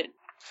cigarette.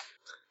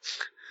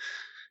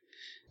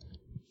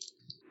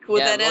 Cool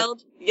with Yeah, that,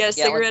 Eld? You got a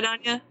cigarette on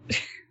you?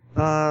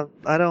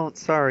 I don't,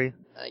 sorry.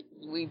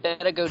 We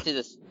better go to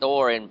the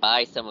store and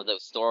buy some of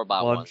those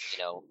store-bought ones, Lunch.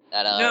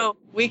 that No,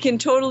 we can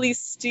totally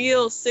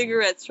steal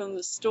cigarettes from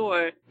the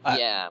store.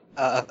 yeah.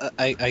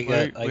 I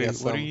got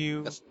some what are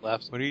you? that's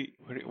left. What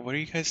are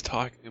you guys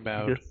talking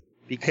about? Just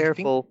be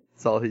careful.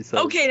 That's all he says.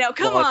 Okay, now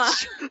come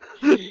Lunch.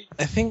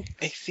 I think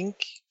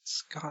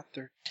Scott,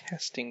 they're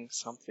testing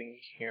something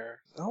here.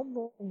 I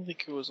don't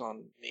think it was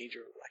on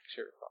major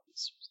lecture.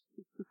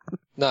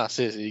 Nah,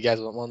 seriously, you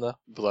guys want one though?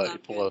 Pull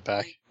out a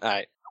pack. All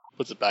right,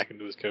 puts it back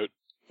into his coat.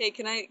 Hey,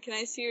 can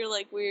I see your,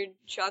 like, weird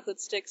chocolate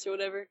sticks or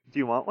whatever? Do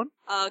you want one?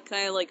 Can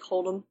I, like,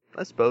 hold them?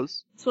 I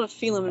suppose. I just want to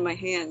feel them in my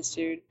hands,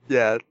 dude.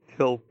 Yeah,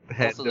 he'll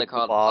hand Also, him they're the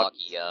called box.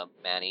 Pocky,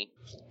 Manny.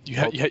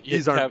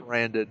 These aren't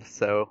branded,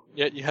 so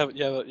You have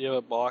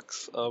a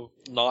box of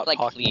not It's like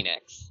Pocky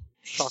Kleenex.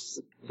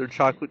 chocolate. they're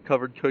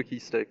chocolate-covered cookie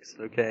sticks.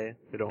 Okay,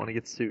 we don't want to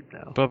get sued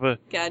now. Bubba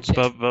Gotcha.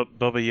 Bubba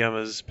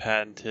Yumma's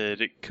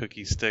patented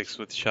cookie sticks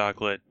with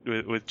chocolate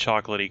with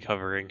chocolatey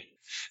covering.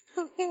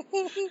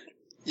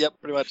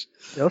 Yep, pretty much.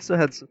 They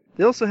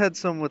also had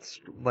some with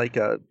like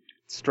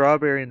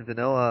strawberry and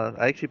vanilla.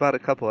 I actually bought a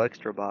couple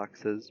extra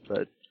boxes,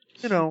 but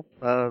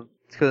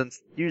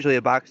because usually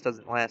a box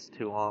doesn't last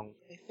too long.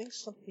 I think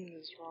something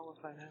is wrong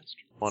with my master.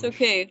 It's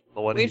okay.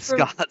 The one Wait he's for-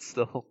 got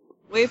still.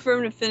 Wait for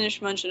him to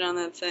finish munching on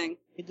that thing.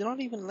 He did not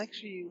even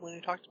lecture you when he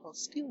talked about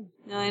stealing.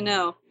 No, I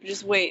know.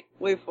 Just wait.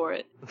 Wait for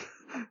it.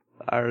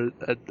 I'm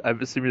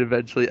assuming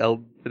eventually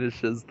El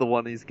finishes the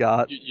one he's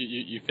got.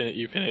 You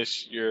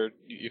finish your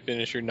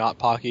not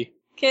Pocky.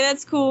 Okay,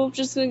 that's cool.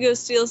 Just gonna go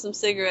steal some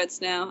cigarettes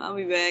now. I'll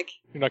be back.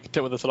 You're not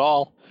content with this at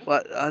all.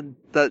 What?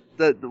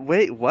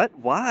 Wait, what?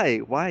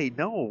 Why?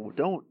 No,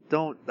 don't.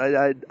 No.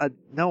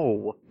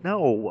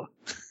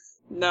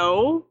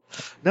 No?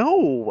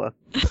 No.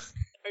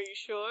 Are you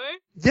sure?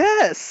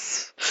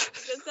 Yes.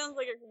 That sounds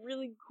like a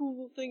really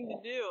cool thing to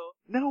do.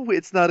 No,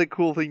 it's not a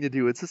cool thing to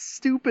do. It's a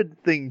stupid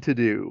thing to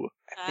do.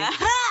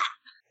 Aha!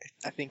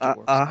 I think it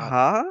works.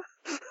 out.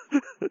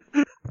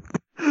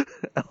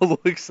 Elle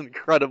looks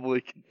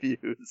incredibly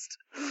confused.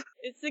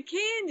 It's the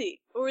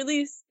candy! Or at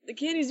least, the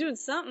candy's doing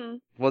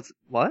something.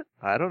 What?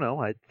 I don't know.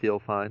 I feel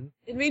fine.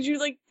 It made you,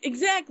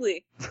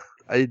 exactly!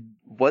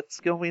 What's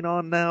going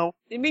on now?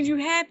 It made you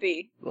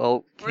happy.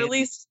 Well, Or at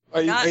least,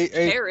 Are you, not are,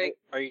 caring.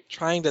 are you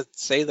trying to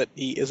say that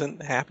he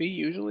isn't happy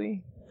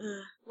usually?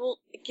 Well,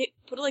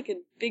 put a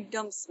big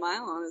dumb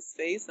smile on his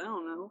face. I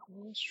don't know.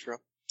 That's true.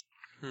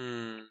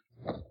 Hmm.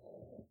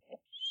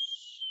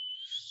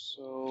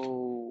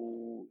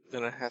 So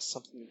then it has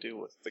something to do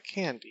with the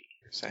candy,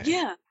 you're saying?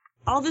 Yeah.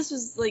 All this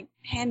was,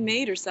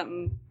 handmade or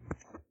something.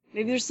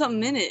 Maybe there's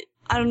something in it.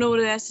 I don't know what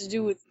it has to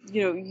do with,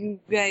 you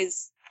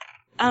guys.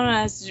 I don't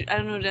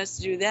know what it has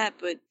to do with that,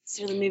 but is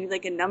there maybe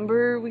a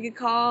number we could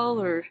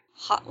call or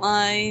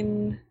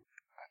hotline?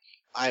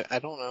 I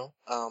don't know.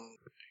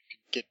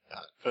 Get a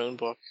phone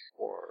book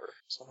or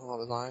something along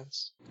those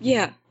lines.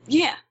 Yeah.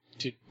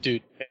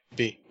 Dude,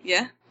 B.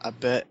 Yeah? I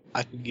bet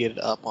I could get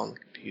it up on the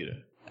computer.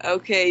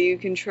 Okay, you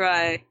can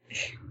try.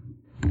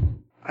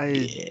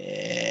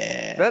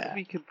 Yeah. bet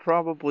we could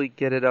probably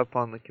get it up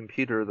on the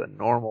computer the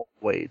normal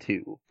way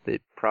too. They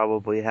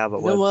probably have a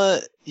You know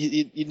what?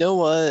 You know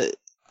what?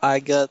 I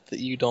got that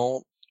you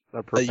don't.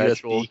 a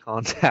perpetual USB.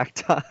 contact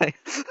time.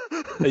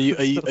 a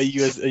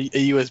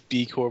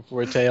USB cord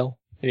for a tail,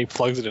 and he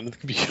plugs it into the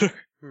computer.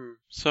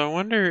 So I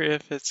wonder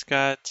if it's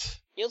got.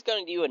 Neil's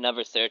going to do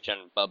another search on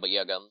Bubba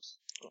Yuggums.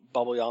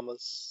 Bubble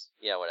Yamas.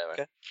 Yeah, whatever.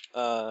 Okay.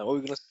 What were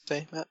we gonna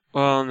say, Matt?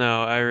 Well,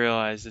 no, I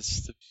realize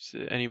it's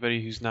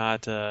anybody who's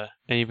not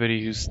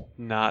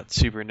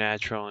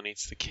supernatural and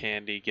eats the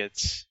candy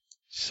gets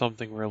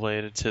something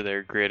related to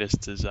their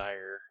greatest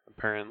desire.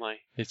 Apparently,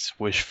 it's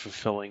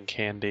wish-fulfilling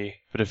candy,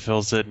 but it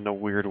fills it in a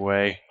weird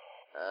way.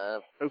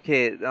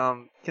 Okay,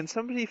 can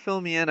somebody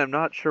fill me in? I'm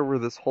not sure where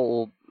this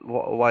whole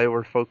why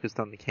we're focused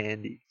on the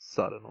candy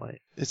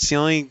suddenly. It's the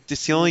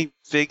only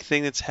big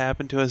thing that's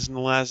happened to us in the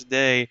last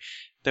day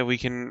that we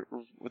can.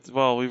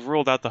 Well, we've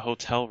ruled out the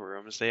hotel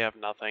rooms; they have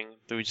nothing.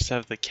 We just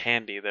have the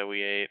candy that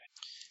we ate.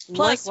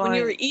 Plus, when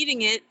you were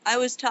eating it, I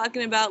was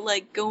talking about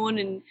going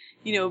and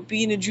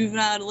being a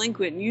juvenile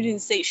delinquent, and you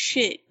didn't say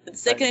shit. But the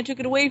second I took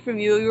it away from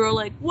you, you were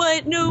like,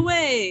 "What? No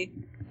way!"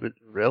 But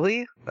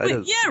really?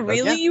 Really?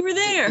 Yeah. You were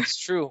there. It's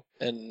true.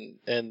 And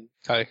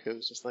Kaiko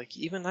was just like,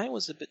 even I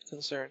was a bit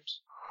concerned.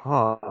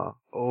 Huh.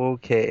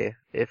 Okay.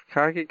 If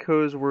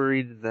Kakiko's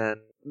worried, then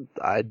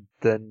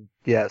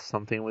yes,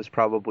 something was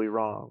probably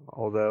wrong.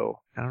 Although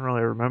I don't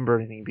really remember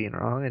anything being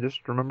wrong. I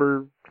just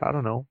remember, I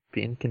don't know,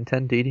 being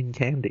content eating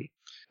candy.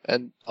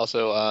 And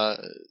also,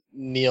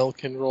 Neil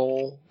can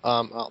roll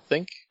I'll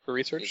think for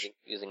research.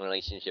 Using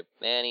relationship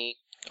Manny.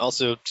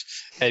 Also,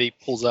 Eddie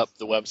pulls up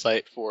the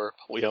website for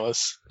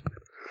Polyamas.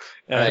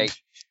 And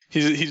Right.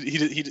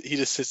 he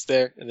just sits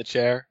there in the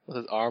chair with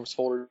his arms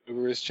folded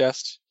over his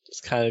chest,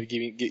 just kind of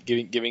giving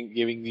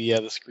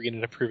the screen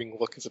an approving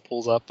look as it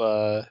pulls up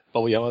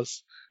Bubble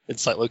Yama's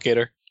site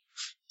locator.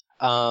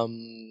 So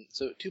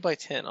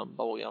 2x10 on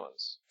Bubble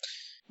Yama's.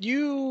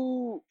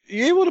 You're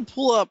able to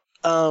pull up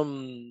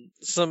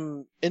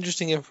some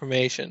interesting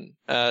information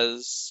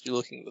as you're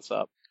looking this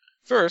up.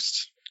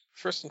 First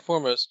and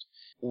foremost,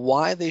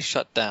 why they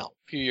shut down.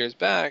 A few years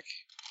back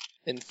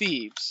in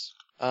Thebes,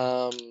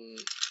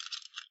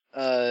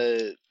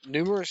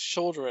 numerous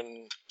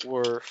children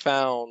were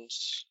found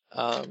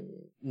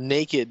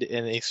naked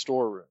in a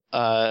storeroom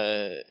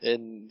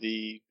in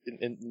the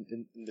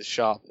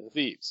shop in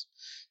Thebes.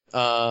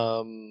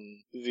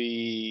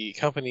 The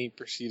company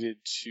proceeded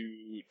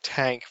to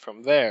tank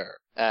from there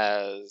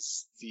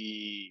as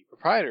the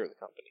proprietor of the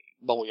company,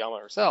 Bubble Yama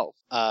herself,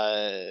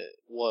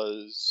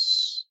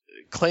 was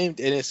claimed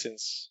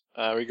innocence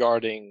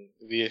regarding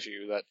the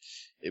issue, that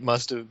it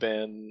must have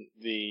been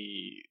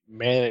the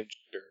manager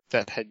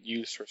that had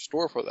used her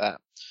store for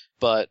that.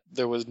 But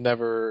there was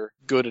never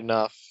good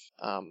enough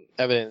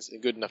evidence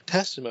and good enough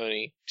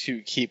testimony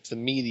to keep the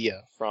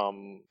media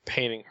from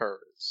painting her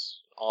as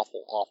an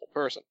awful, awful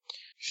person.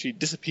 She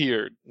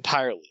disappeared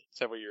entirely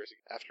several years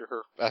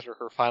ago after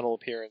her final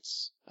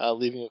appearance,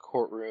 leaving a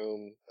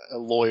courtroom, a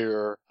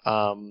lawyer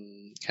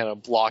kind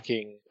of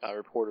blocking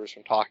reporters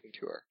from talking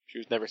to her. She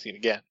was never seen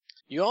again.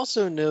 You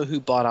also know who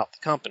bought out the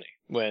company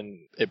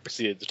when it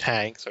proceeded to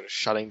tank, sort of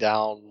shutting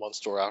down one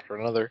store after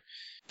another.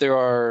 There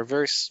are a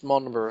very small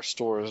number of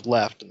stores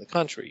left in the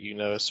country. You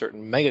know, a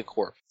certain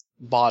megacorp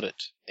bought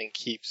it and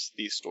keeps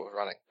these stores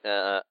running.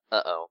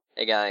 Uh-oh.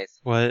 Hey guys,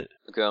 What?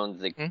 who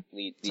owns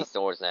these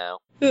stores now?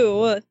 Who?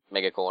 What?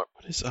 Megacorp.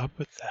 What is up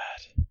with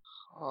that?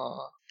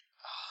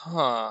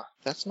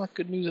 That's not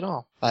good news at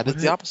all. That is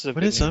the opposite of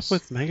What good is news. up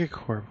with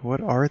Megacorp?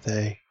 What are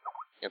they?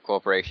 Your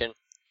corporation.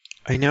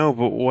 I know,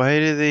 but why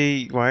are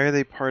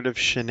they part of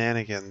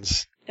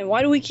shenanigans? And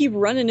why do we keep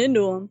running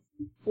into them?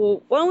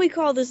 Well, why don't we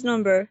call this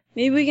number?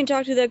 Maybe we can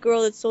talk to that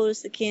girl that sold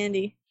us the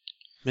candy.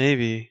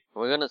 Maybe.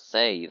 We're gonna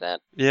say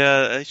that.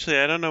 Yeah, actually,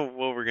 I don't know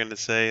what we're gonna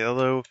say.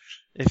 Although,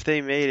 if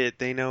they made it,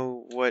 they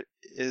know what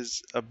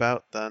is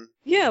about them.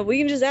 Yeah, we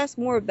can just ask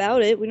more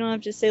about it. We don't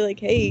have to say like,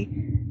 hey,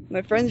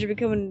 my friends are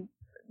becoming...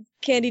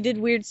 Candy did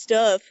weird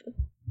stuff.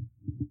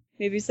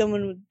 Maybe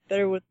someone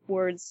better with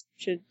words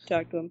should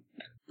talk to him.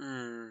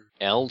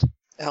 Eld?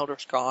 Elder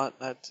Scott,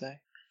 I'd say.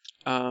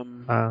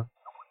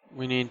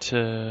 We need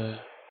to...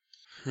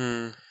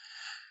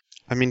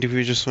 I mean, do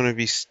we just want to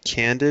be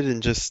candid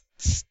and just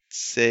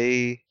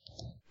say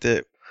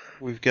that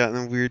we've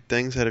gotten weird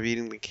things out of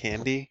eating the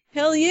candy?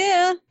 Hell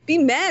yeah! Be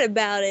mad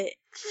about it!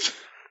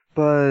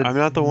 But I'm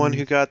not the one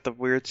who got the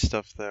weird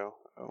stuff, though.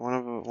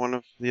 One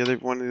of the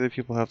other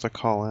people have to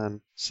call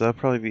in, so that'll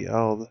probably be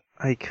Eld.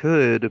 I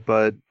could,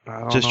 but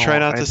I don't Just know. try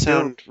not I to feel-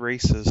 sound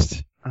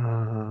racist.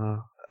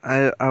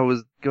 I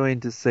was going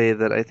to say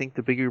that I think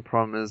the bigger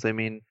problem is, I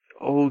mean,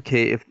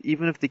 okay,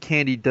 even if the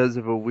candy does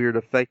have a weird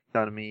effect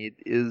on me,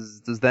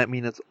 does that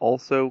mean it's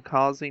also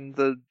causing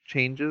the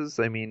changes?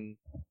 I mean,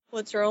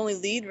 What's our only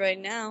lead right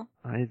now?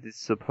 I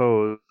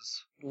suppose.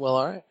 Well,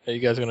 alright. Are you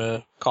guys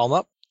gonna call him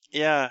up?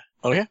 Yeah.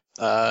 Okay.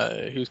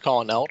 Who's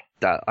calling Eld?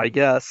 I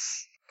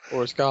guess.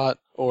 Or Scott?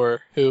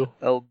 Or who?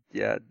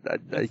 Yeah,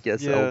 I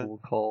guess Yeah. Eld will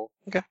call.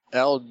 Okay.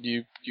 Eld,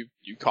 you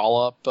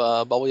call up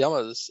Bubble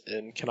Yamas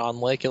in Cannon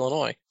Lake,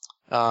 Illinois.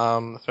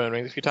 The phone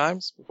rings a few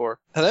times before.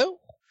 Hello?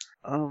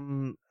 This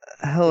is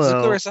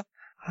Hello. Clarissa.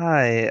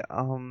 Hi,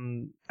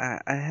 I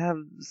have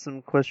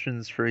some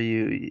questions for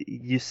you.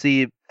 You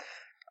see,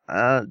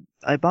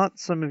 I bought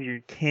some of your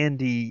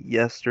candy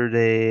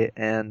yesterday,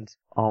 and,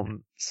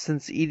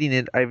 since eating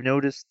it, I've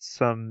noticed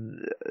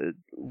some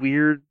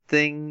weird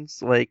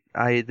things, like,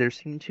 there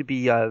seem to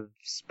be,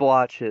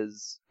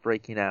 splotches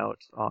breaking out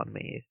on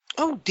me.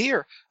 Oh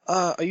dear.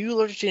 Are you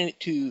allergic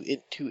to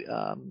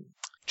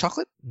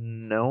chocolate?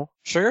 No,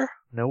 Sugar?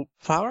 nope,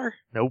 Flour?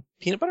 nope,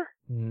 Peanut butter?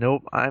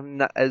 nope, I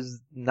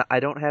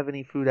don't have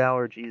any food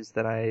allergies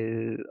that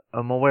I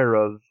am aware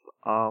of,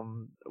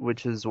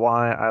 which is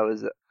why I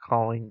was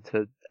calling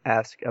to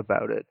ask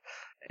about it.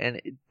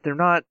 And they're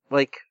not,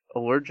 like,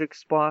 allergic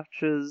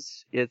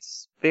splotches.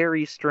 It's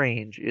very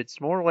strange.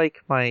 It's more like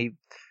my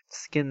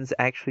skin's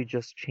actually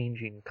just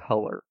changing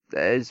color.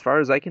 As far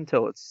as I can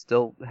tell, it's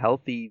still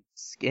healthy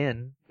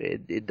skin.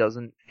 It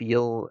doesn't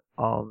feel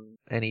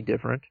any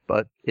different,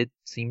 but it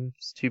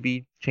seems to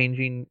be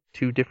changing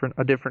to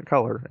a different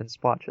color and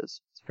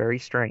splotches. It's very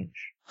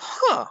strange.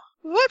 Huh.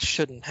 That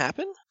shouldn't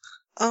happen.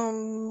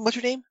 What's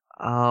your name?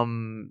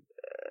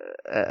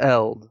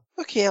 Eld.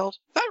 Okay, Eld,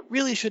 that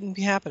really shouldn't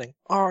be happening.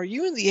 Are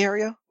you in the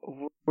area?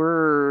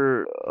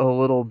 We're a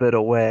little bit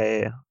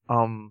away.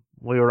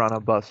 We were on a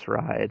bus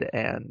ride,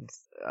 and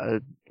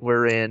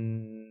we're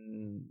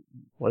in,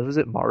 what was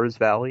it, Mars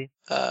Valley?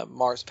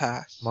 Mars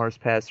Pass. Mars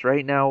Pass.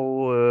 Right now,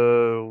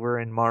 we're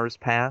in Mars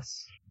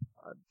Pass.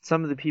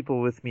 Some of the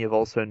people with me have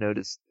also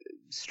noticed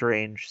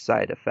strange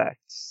side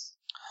effects.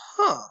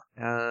 Huh.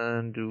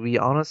 And we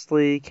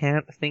honestly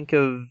can't think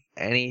of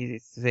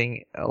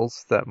anything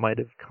else that might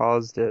have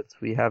caused it.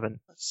 We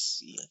haven't.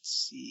 Let's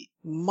see.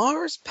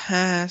 Mars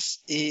Pass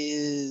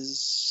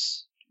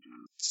is...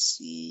 Let's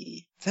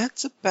see.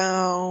 That's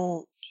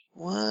about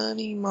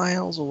 20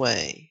 miles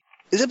away.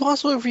 Is it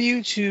possible for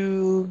you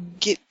to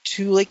get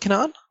to Lake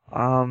Canaan?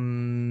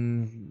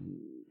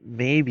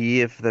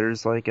 Maybe if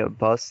there's like a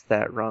bus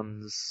that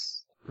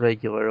runs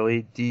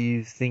regularly. Do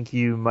you think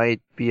you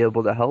might be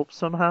able to help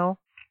somehow?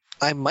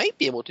 I might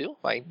be able to,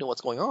 if I know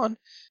what's going on.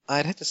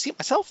 I'd have to see it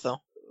myself,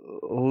 though.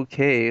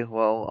 Okay,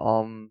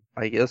 well,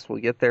 I guess we'll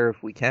get there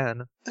if we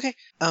can. Okay,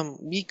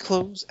 we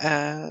close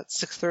at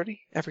 6:30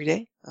 every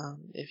day.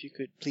 If you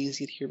could please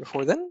get here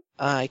before then,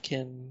 I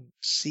can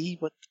see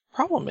what the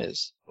problem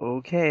is.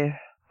 Okay,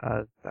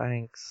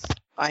 thanks.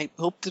 I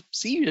hope to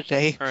see you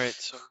today. All right.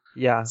 So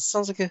Yeah,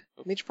 Sounds like a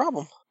major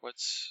problem.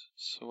 what's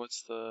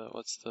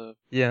the?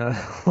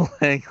 yeah, we'll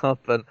hang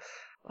up and,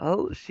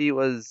 well, she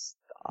was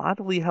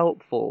oddly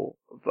helpful,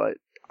 but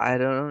I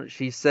don't know,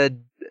 she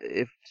said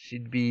if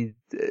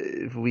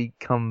we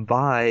come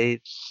by,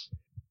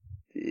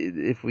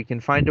 if we can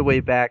find a way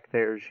back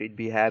there, she'd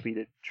be happy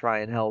to try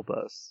and help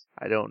us.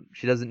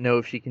 She doesn't know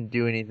if she can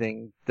do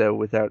anything, though,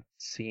 without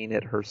seeing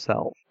it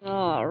herself.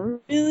 Oh,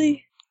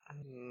 really?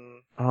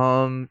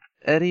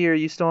 Eddie, are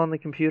you still on the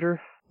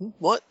computer?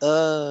 What?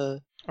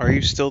 Are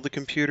you still the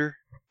computer?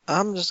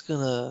 I'm just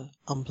gonna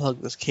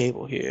unplug this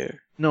cable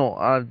here. No,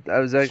 I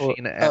was actually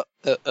gonna ask.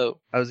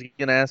 I was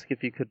gonna ask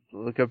if you could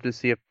look up to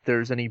see if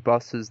there's any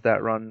buses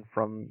that run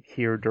from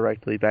here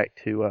directly back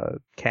to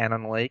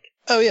Cannon Lake.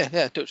 Oh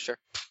yeah, sure.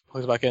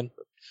 Plugs back in.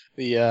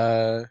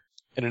 The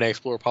Internet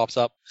Explorer pops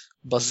up.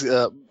 Bus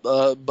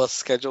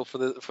schedule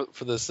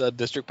for this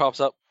district pops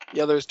up.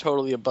 Yeah, there's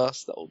totally a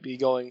bus that will be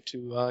going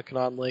to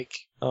Cannon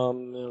Lake.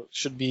 It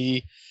should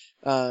be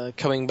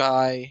coming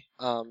by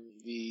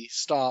the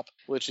stop,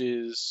 which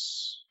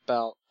is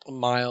about a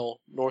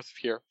mile north of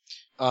here.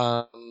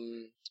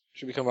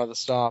 Should be coming by the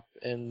stop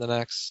in the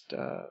next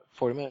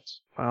 40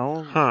 minutes.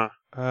 Well, Huh.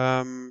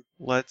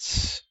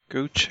 Let's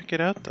go check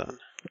it out then.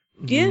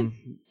 Yeah.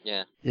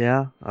 Yeah.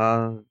 Yeah,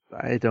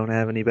 I don't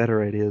have any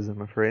better ideas,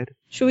 I'm afraid.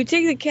 Should we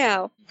take the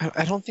cow?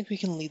 I don't think we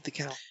can lead the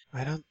cow.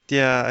 I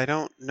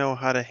don't know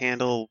how to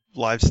handle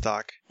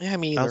livestock. Yeah,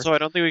 me either. Also, I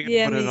don't think we can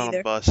Yeah, put it me on either.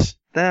 a bus.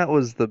 That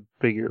was the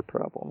bigger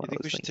problem. You I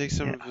think we was should thinking, take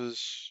some yeah. of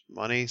his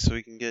money so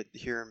we can get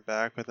here and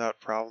back without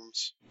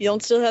problems? You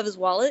don't still have his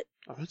wallet?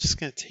 I'm not just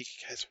gonna take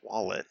a guy's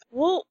wallet.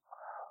 Well,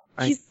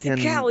 I he's the can-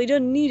 cow. He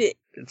doesn't need it.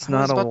 It's I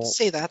was not about to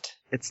say that.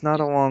 It's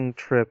not a long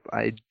trip.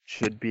 I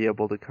should be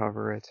able to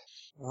cover it.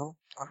 Well,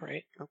 all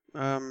right.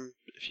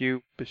 If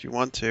you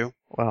want to.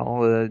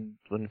 Well, I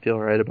wouldn't feel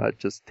right about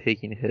just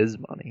taking his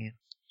money.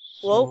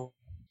 Well,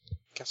 So,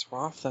 guess we're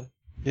off then.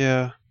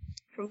 Yeah.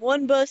 from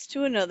one bus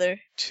to another,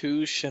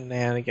 2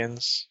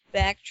 shenanigans.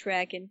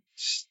 backtracking.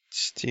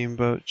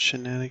 Steamboat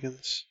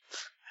shenanigans.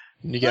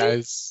 You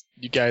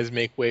guys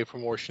make way for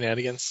more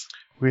shenanigans.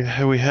 We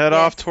head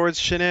off towards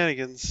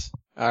shenanigans.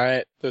 All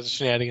right, there's a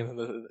shenanigans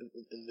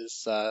in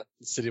this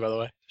city, by the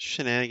way.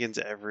 Shenanigans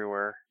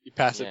everywhere. You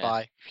pass it Yeah.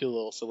 by, you feel a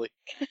little silly.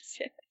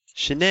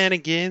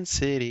 Shenanigan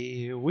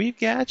City, we've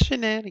got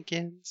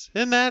shenanigans,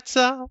 and that's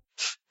all.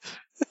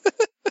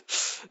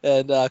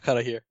 And kind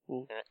of here.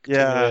 We'll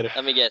continue Yeah. later.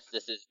 Let me guess.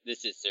 This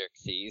is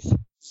Xerxes.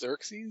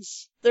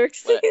 Xerxes.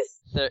 Xerxes?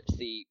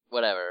 Xerxes,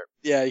 whatever.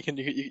 Yeah, you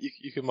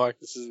can mark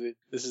this is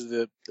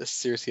the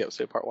Circe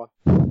episode part 1.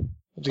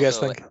 What do you guys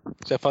Oh, think?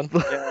 Is that fun?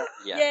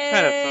 Yeah.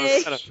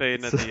 Yay! Kind of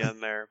fading at the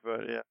end there,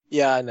 but yeah.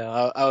 Yeah, I know.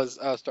 I was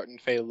starting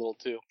to fade a little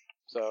too.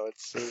 So it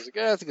was like,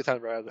 it's a good time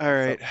to browse it. All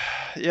right.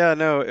 Yeah,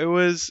 no, it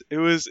was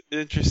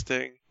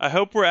interesting. I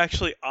hope we're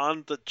actually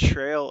on the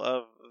trail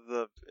of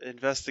the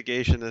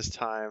investigation this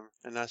time,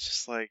 and that's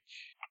just like,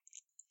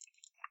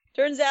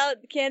 Turns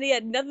out the candy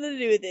had nothing to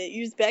do with it.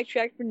 You just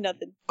backtracked for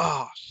nothing.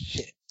 Oh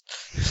shit.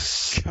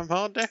 come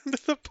on down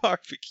to the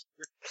barbecue.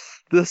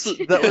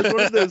 That was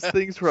one of those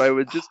things where I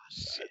would just,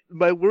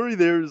 my worry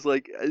there is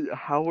like,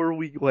 how are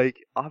we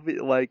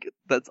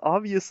that's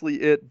obviously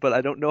it, but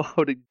I don't know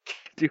how to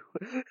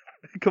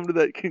come to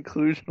that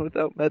conclusion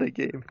without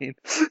metagaming.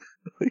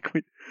 Like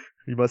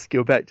we must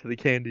go back to the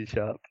candy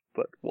shop,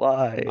 but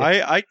why?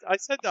 I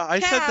said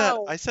that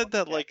Cow.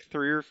 like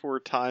 3 or 4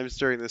 times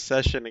during the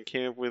session and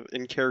came up with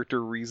in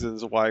character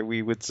reasons why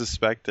we would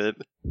suspect it.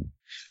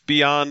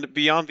 Beyond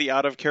the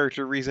out of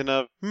character reason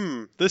of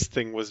this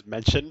thing was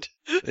mentioned.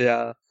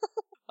 Yeah.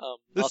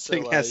 This Also,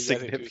 thing has you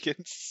guys get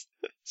significance.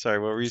 Sorry,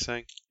 what were you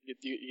saying? You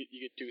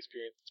get 2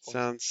 experience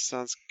points.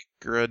 Sounds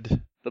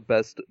good.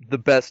 The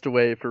best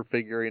way for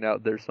figuring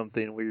out there's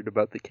something weird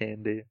about the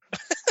candy.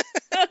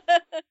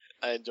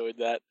 I enjoyed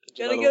that.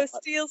 Gotta go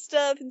steal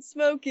stuff and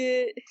smoke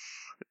it.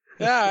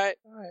 Yeah,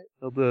 all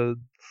right.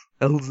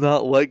 Elle's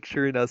not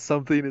lecturing us.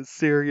 Something is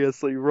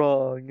seriously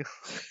wrong.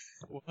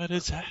 What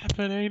is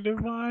happening to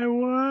my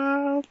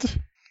world?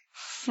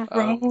 Throw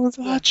yeah,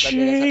 the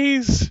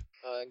cheese.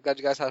 Glad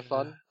you guys had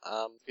fun.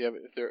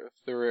 If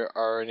there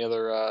are any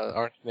other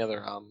aren't any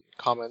other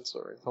comments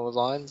or anything along those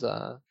lines,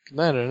 good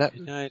night, internet.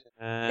 Good night.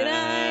 Good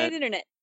night, internet.